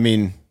 So yeah, I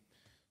mean,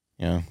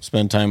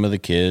 spend time with the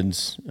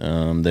kids.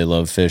 They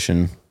love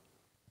fishing.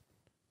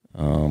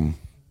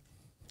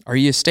 Are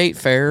you state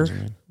fair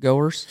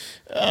goers?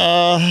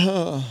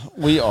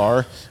 We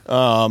are.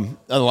 The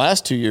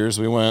last 2 years,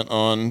 we went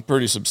on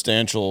pretty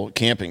substantial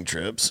camping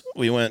trips.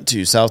 We went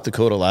to South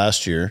Dakota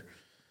last year,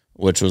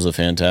 which was a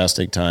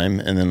fantastic time.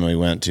 And then we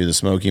went to the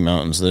Smoky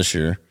Mountains this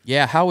year.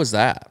 Yeah. How was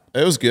that?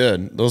 It was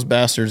good. Those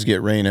bastards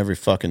get rain every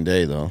fucking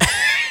day, though.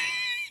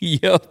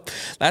 Yep.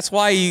 That's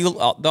why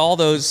all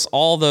those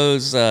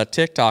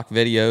TikTok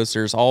videos,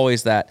 there's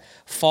always that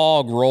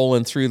fog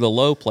rolling through the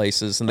low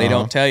places, and they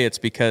don't tell you it's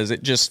because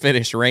it just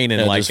finished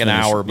raining like an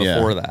hour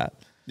before that.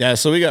 Yeah,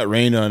 so we got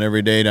rained on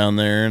every day down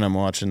there, and I'm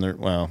watching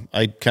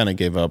I kind of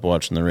gave up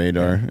watching the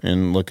radar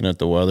and looking at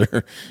the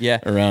weather Yeah.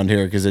 around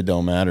here because it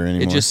don't matter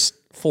anymore. It just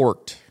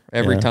forked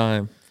every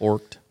time.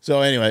 Forked.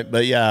 So anyway,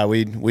 but yeah,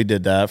 we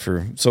did that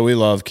so we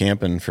love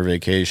camping for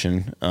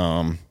vacation.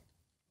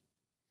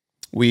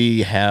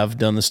 We have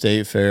done the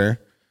state fair.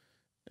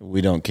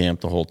 We don't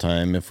camp the whole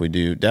time. If we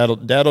do,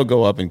 Dad'll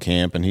go up and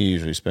camp, and he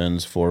usually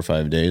spends 4 or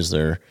 5 days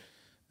there.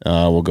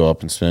 We'll go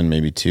up and spend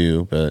maybe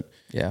 2, but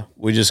Yeah.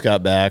 we just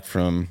got back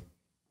from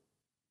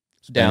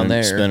Down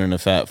there. spending a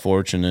fat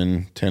fortune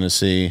in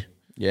Tennessee.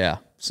 Yeah.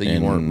 So you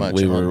And weren't much.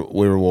 we on-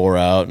 were wore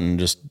out and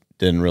just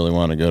didn't really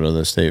want to go to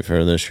the state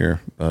fair this year.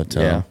 But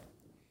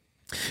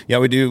yeah,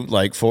 we do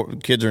like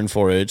kids are in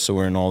 4-H, so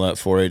we're in all that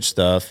 4-H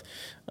stuff.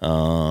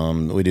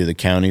 We do the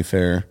county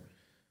fair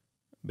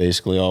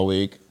basically all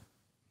week.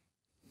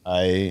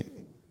 I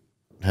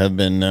have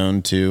been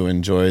known to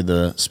enjoy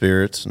the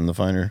spirits and the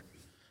finer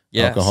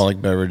Yes.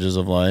 alcoholic beverages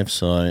of life,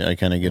 so I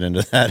kind of get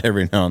into that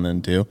every now and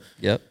then too.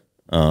 Yep.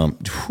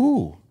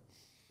 Whew.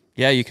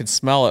 Yeah, you can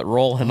smell it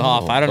rolling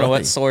off. I don't know what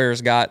buddy.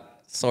 Sawyer's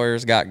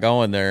got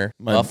going there.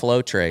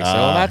 Buffalo Trace. So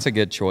that's a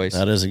good choice.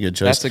 That is a good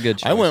choice. That's a good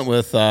choice. I went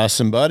with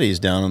some buddies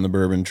down on the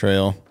Bourbon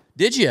Trail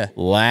Did you?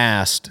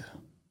 last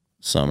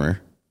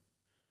summer,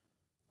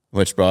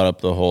 which brought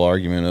up the whole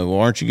argument of, well,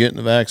 aren't you getting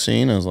the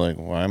vaccine? I was like,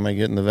 why am I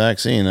getting the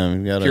vaccine?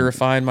 I've got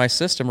Purifying my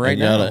system right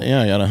now. I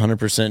got a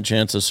 100%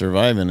 chance of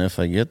surviving if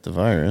I get the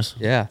virus.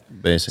 Yeah.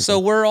 Basically. So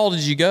where all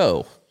did you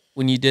go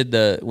when you did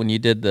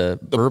the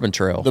Bourbon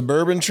Trail? The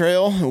Bourbon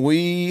Trail,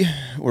 we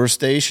were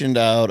stationed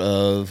out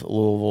of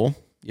Louisville.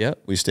 Yep.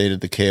 We stayed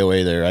at the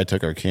KOA there. I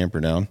took our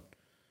camper down.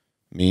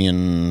 Me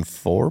and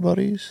 4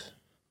 buddies.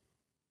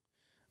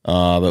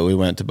 But we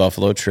went to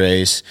Buffalo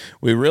Trace.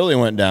 We really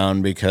went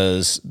down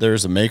because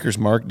there's a Maker's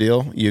Mark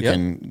deal. You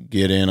can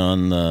get in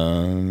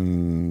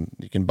on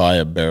you can buy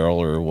a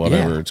barrel or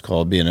whatever it's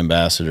called, be an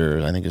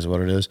ambassador, I think is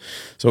what it is.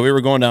 So we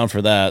were going down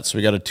for that. So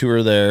we got a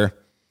tour there.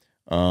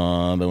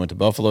 I went to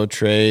Buffalo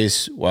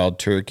Trace, Wild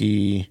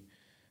Turkey.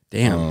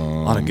 Damn,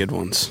 a lot of good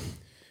ones.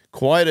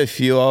 Quite a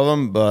few of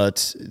them,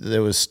 but they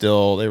were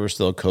still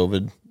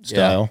COVID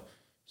style.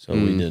 So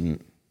we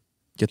didn't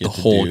Get the to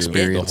whole do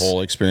experience. The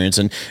whole experience.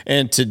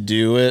 And to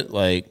do it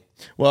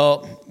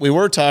we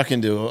were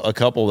talking to a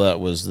couple that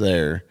was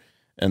there,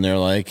 and they're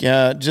like,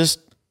 yeah,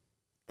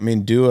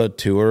 do a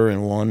tour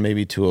and 1,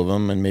 maybe 2 of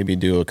them, and maybe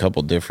do a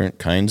couple different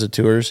kinds of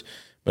tours.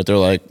 But they're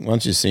like,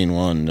 once you've seen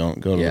one, don't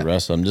go to the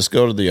rest of them. Just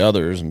go to the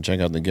others and check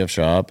out the gift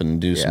shop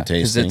and do some 'cause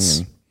tasting.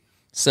 it's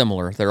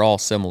similar. They're all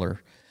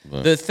similar.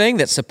 The thing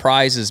that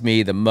surprises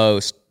me the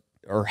most,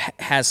 or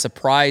has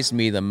surprised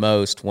me the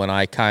most when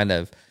I kind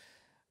of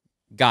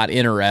got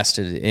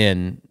interested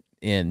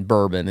in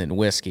bourbon and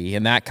whiskey,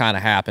 and that kind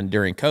of happened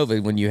during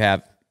COVID when you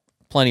have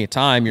plenty of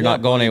time. You're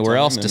not going plenty of anywhere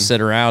time else to and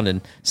sit around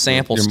and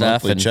sample your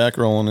stuff monthly and check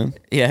rolling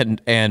in.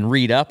 and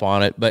read up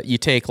on it. But you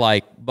take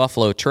like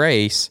Buffalo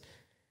Trace,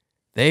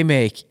 they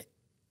make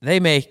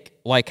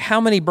like how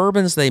many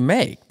bourbons they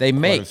make? They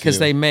make because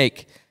few.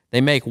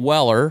 they make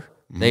Weller,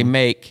 they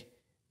make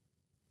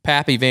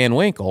Pappy Van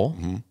Winkle,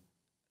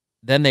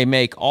 then they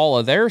make all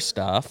of their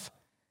stuff,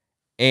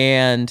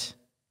 and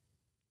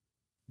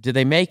do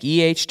they make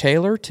E.H.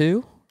 Taylor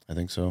too? I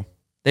think so.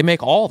 They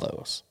make all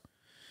those.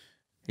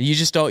 You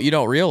just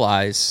don't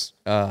realize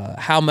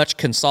how much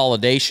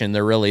consolidation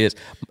there really is.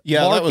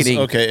 Yeah, Marketing,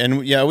 that was okay. And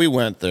we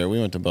went there. We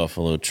went to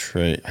Buffalo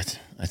Trace.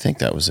 I think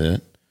that was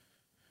it.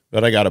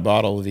 But I got a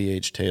bottle of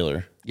E.H.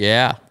 Taylor.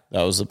 Yeah,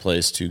 That was the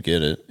place to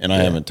get it, and I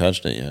haven't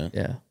touched it yet.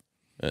 yeah.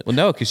 Well,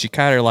 no, because you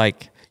kind of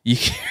like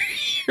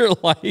you're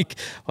like,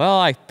 well,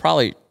 I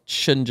probably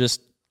shouldn't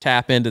just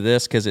tap into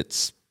this because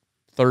it's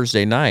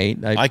Thursday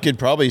night. I could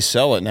probably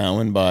sell it now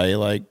and buy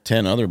like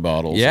 10 other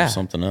bottles Yeah. of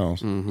something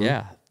else.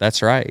 Yeah,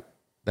 that's right.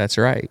 That's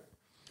right.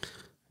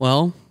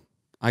 Well,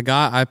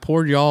 I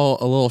poured y'all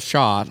a little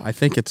shot. I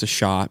think it's a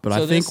shot, but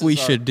So I think this we is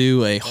our- should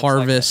do a like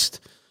harvest.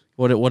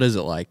 What is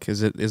it like? Is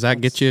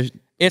that get you?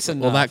 It's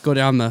enough. Will that go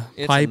down the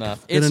It's pipe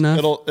enough. good enough?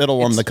 It'll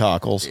warm the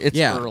cockles. It's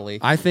yeah, early.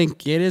 I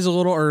think it is a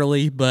little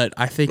early, but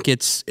I think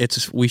it's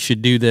we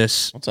should do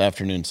this. It's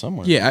afternoon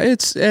somewhere. Yeah,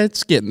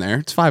 it's getting there.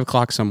 It's 5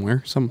 o'clock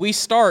somewhere. We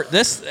start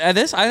this. I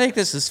think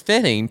this is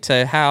fitting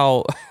to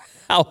how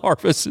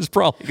harvest is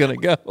probably going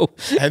to go.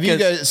 Have you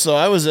 'Cause- guys? So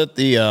I was at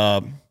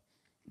the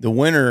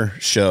winter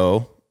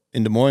show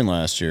in Des Moines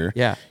last year.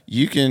 Yeah.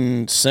 You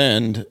can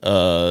send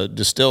a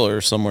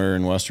distiller somewhere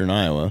in western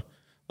Iowa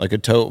like a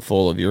tote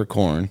full of your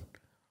corn,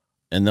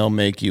 and they'll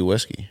make you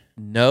whiskey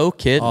No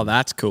kidding. Oh,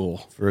 that's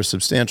cool. for a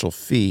substantial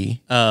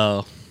fee.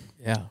 Oh,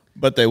 Yeah.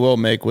 But they will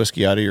make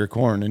whiskey out of your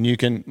corn, and you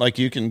can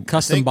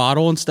custom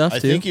bottle and stuff I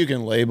too. think you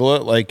can label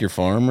it like your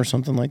farm or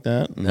something like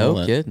that. and No all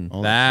that- kidding.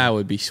 all that. that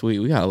would be sweet.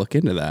 We gotta look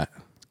into that.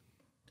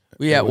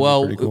 Yeah. would be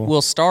Well, pretty cool.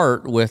 we'll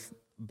start with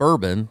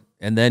bourbon,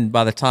 and then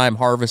by the time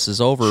harvest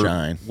is over,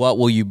 Shine. what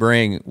will you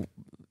bring?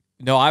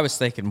 No, I was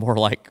thinking more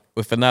like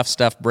if enough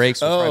stuff breaks,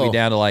 we'll probably be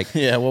down to like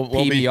Yeah, we'll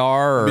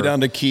PBR we'll or be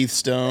down to Keith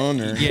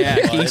Stone or yeah,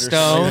 Light or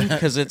Keystone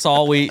because it's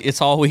all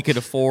we could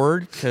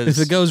afford. If Because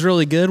it goes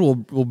really good,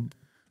 we'll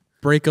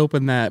break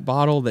open that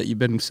bottle that you've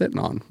been sitting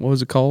on. What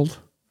was it called?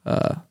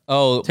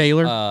 oh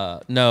Taylor?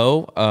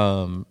 no,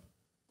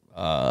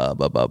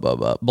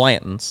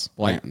 Blanton's.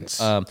 Blanton's.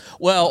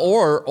 Well,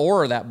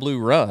 or that Blue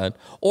Run,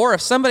 or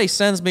if somebody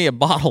sends me a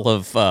bottle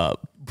of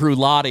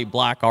Brulotti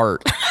Black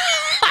Art,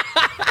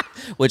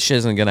 which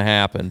isn't going to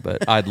happen,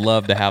 but I'd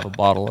love to have a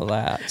bottle of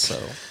that. So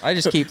I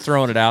just keep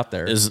throwing it out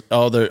there.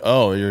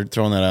 You're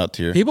throwing that out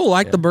to your People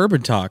like the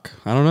bourbon talk.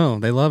 I don't know.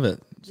 They love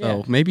it.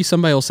 So maybe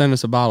somebody will send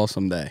us a bottle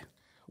someday.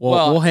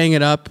 We'll hang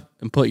it up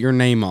and put your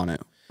name on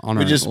it.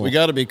 We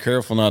got to be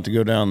careful not to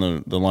go down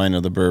the line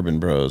of the bourbon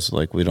bros.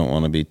 Like, we don't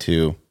want to be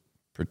too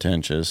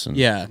pretentious. And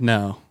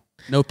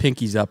no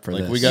pinkies up for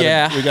this. we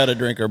got to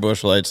drink our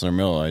Busch Lights and our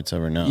Miller Lights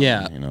every now and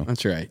then, you know.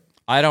 That's right.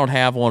 I don't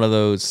have one of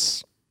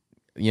those,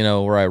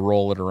 where I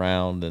roll it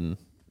around and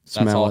that's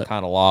Smell all it.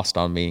 kind of lost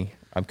on me.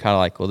 I'm kind of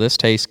like, well, this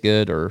tastes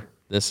good, or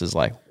this is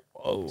like,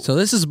 whoa. So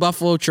this is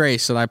Buffalo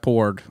Trace that I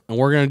poured, and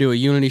we're going to do a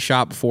Unity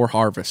shot before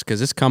harvest because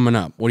it's coming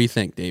up. What do you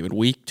think, David?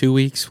 Week, 2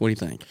 weeks? What do you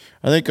think?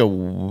 I think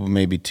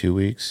maybe 2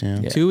 weeks.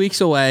 Yeah. 2 weeks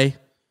away,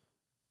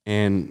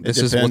 and this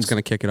is what's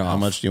going to kick it off. How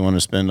much do you want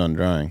to spend on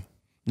drying?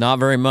 Not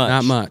very much.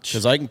 Not much.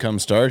 Because I can come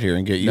start here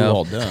and get you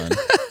all done.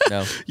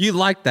 No. You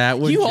like that,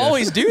 wouldn't you? You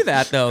always do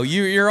that, though.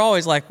 You're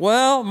always like,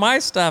 well, my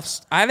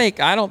stuff's, I don't think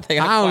I'm I don't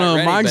quite know,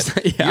 ready, mine's-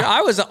 but yeah.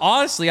 I was,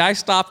 honestly, I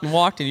stopped and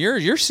walked in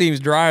yours. Yours seems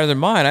drier than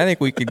mine. I think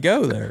we could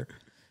go there.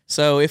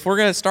 So if we're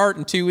going to start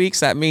in 2 weeks,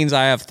 that means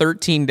I have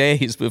 13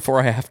 days before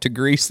I have to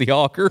grease the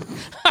auger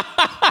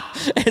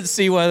and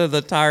see whether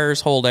the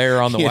tires hold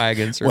air on the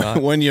wagons or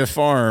not. When you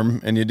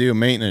farm and you do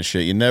maintenance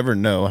shit, you never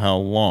know how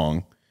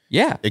long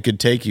Yeah. it could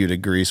take you to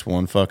grease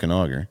one fucking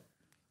auger.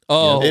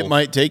 Oh, It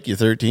might take you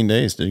 13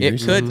 days to it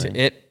grease could.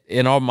 something.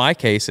 In my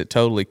case, it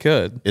totally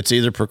could. It's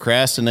either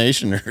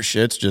procrastination or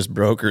shit's just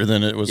broker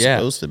than it was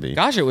supposed to be.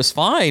 Gosh, it was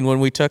fine when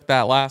we took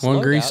that last One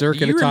load grease out. circuit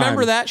Do you at a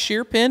remember time. that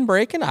shear pin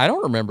breaking? I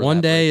don't remember One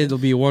that day breaking. it'll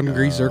be one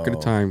grease circuit at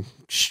a time.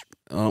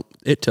 Oh,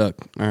 it took.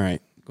 All right.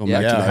 Go back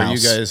to the Yeah, are you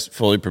house. guys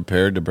fully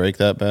prepared to break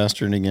that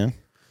bastard again?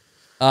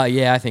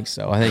 Yeah, I think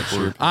so. I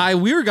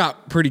think we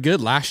got pretty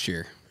good last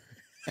year.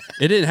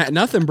 It didn't.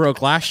 Nothing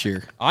broke last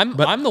year. I'm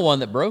the one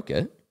that broke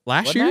it.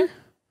 Last Wasn't year?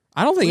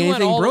 I don't think We went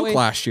anything all the broke way-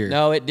 last year.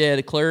 No, it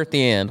did. Clear at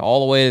the end,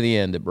 all the way to the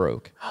end. It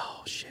broke.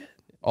 Oh shit.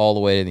 All the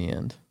way to the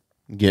end.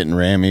 Getting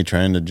rammy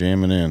trying to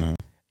jam it in, huh?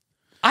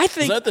 I Was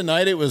think. that the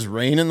night it was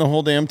raining the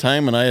whole damn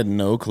time and I had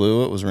no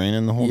clue it was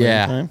raining the whole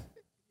Yeah. damn time?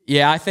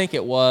 Yeah, I think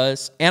it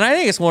was, and I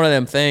think it's one of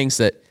them things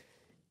that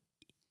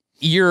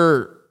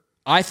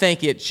I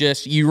think it's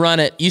just you run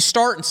it, you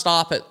start and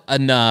stop it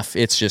enough.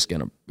 It's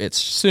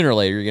sooner or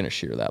later you're gonna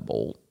shear that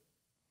bolt.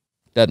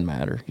 Doesn't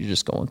matter. You're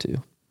just going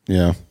to.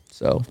 Yeah.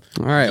 So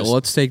All right, well,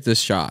 let's take this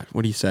shot.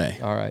 What do you say?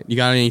 all right. You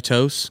got any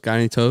toast? Got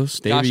any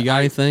toast? David, Gosh, you got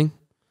anything?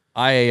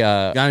 I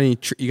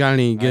You got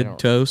any good don't-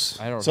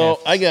 toast? I don't. So have-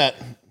 I got.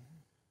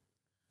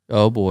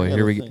 oh boy, got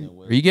here a we thing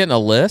go. of Are you getting a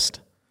list?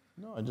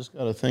 No, I just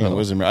got a thing of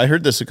wisdom. I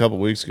heard this a couple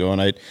weeks ago,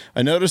 and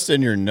I noticed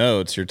in your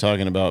notes you're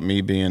talking about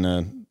me being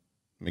a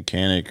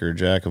mechanic or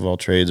jack of all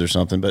trades or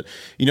something. But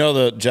you know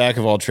the jack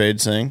of all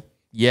trades thing?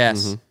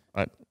 Yes,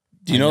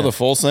 Do you know the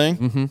full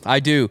thing?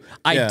 I do.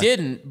 I Yeah.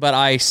 didn't, but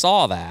I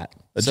saw that.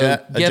 A So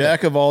get it.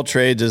 jack of all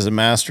trades is a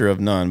master of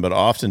none, but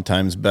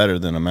oftentimes better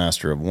than a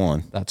master of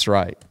one. That's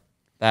right.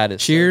 That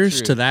is so Cheers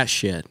true. to that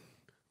shit.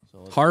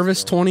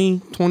 Harvest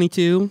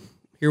 2022.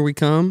 Here we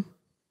come.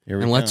 Here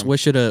we And let's come.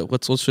 wish it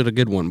a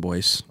good one,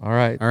 boys. All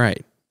right. All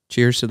right.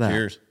 Cheers to that.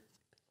 Cheers.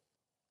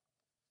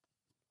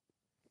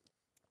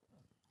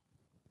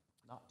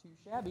 Not too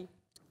shabby.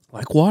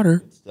 Like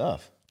water.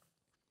 Stuff.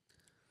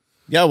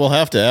 Yeah, we'll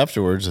have to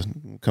afterwards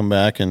come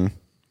back and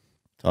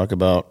talk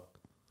about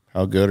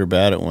how good or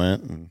bad it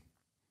went. And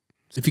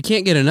If you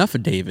can't get enough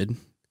of David,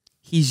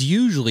 he's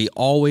usually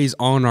always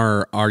on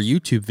our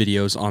YouTube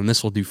videos on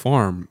This Will Do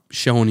Farm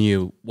showing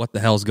you what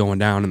the hell's going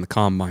down in the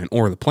combine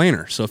or the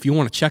planter. So if you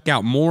want to check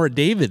out more of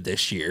David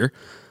this year,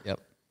 Yep.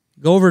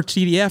 go over to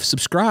TDF,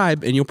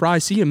 subscribe, and you'll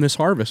probably see him this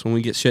harvest when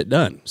we get shit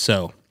done.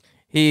 So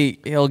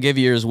He'll give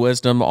you his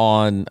wisdom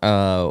on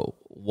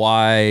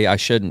why I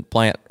shouldn't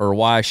plant or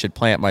why I should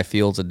plant my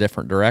fields a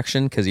different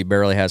direction because he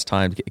barely has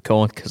time to get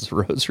going because the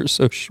roads are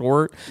so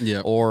short.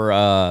 Yep.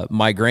 Or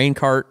my grain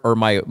cart or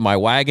my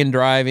wagon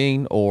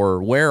driving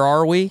or where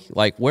are we?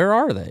 Like where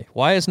are they?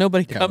 Why is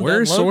nobody coming?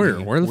 where's to unload Sawyer?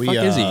 me? Where the fuck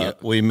is he?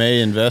 We may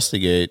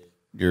investigate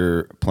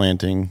your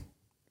planting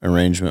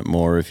arrangement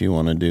more if you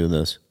want to do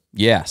this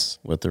Yes,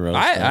 with the road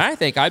stuff. I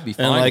think I'd be And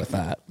fine like, with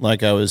that.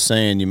 like I was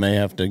saying, you may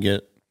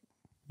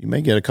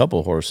get a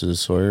couple horses,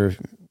 Sawyer.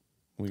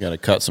 We got to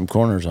cut some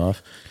corners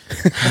off.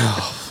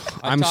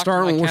 We're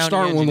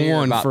starting with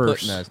one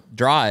first. Putting a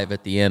drive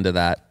at the end of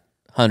that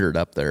 100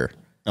 up there.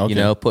 Okay. You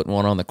know, putting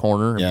one on the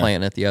corner and Yeah.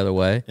 planting it the other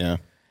way. Yeah.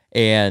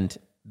 And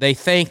they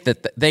think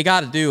that they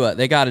got to do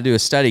a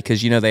study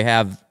because they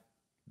have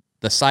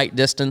the sight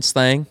distance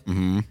thing.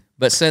 Mm-hmm.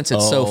 But since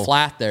it's so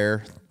flat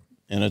there,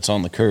 And it's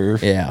on the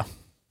curve. yeah,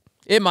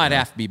 it might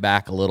have to be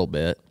back a little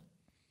bit.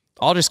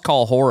 I'll just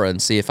call Hora and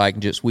see if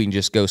we can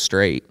just go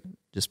straight.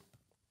 Just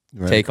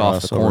Right take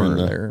off the across over corner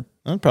into- there.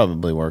 That'd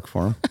probably work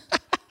for him.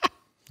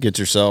 Get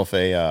yourself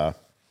a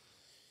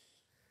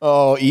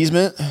Oh,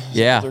 easement?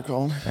 Yeah, they're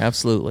called.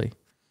 absolutely.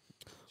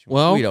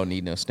 Well, We don't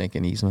need no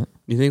stinking easement.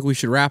 you think we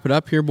should wrap it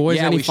up here, boys?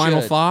 Yeah, Any we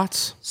final should.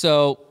 thoughts?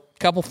 So,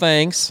 couple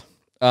things.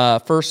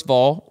 First of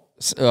all,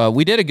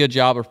 we did a good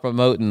job of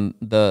promoting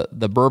the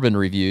bourbon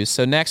reviews.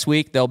 So next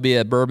week there'll be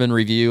a bourbon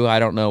review. I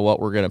don't know what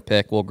we're going to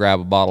pick. We'll grab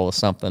a bottle of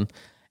something.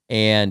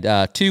 And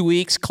 2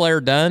 weeks,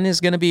 Claire Dunn is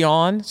going to be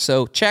on.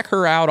 So check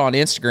her out on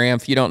Instagram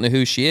if you don't know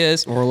who she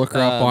is. Or look her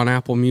up on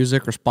Apple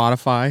Music or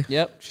Spotify.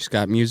 Yep. She's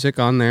got music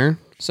on there.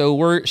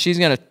 So she's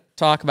going to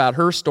talk about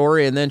her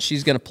story, and then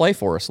she's going to play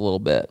for us a little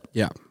bit.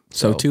 Yeah.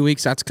 So 2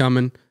 weeks, that's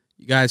coming.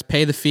 You guys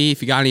pay the fee.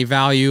 If you got any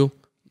value,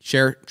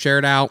 share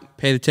it out.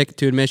 Pay the ticket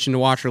to admission to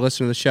watch or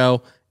listen to the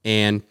show.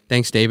 And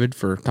thanks, David,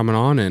 for coming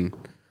on, and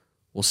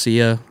we'll see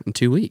you in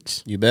 2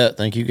 weeks. You bet.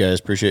 Thank you guys.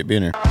 Appreciate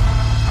being here.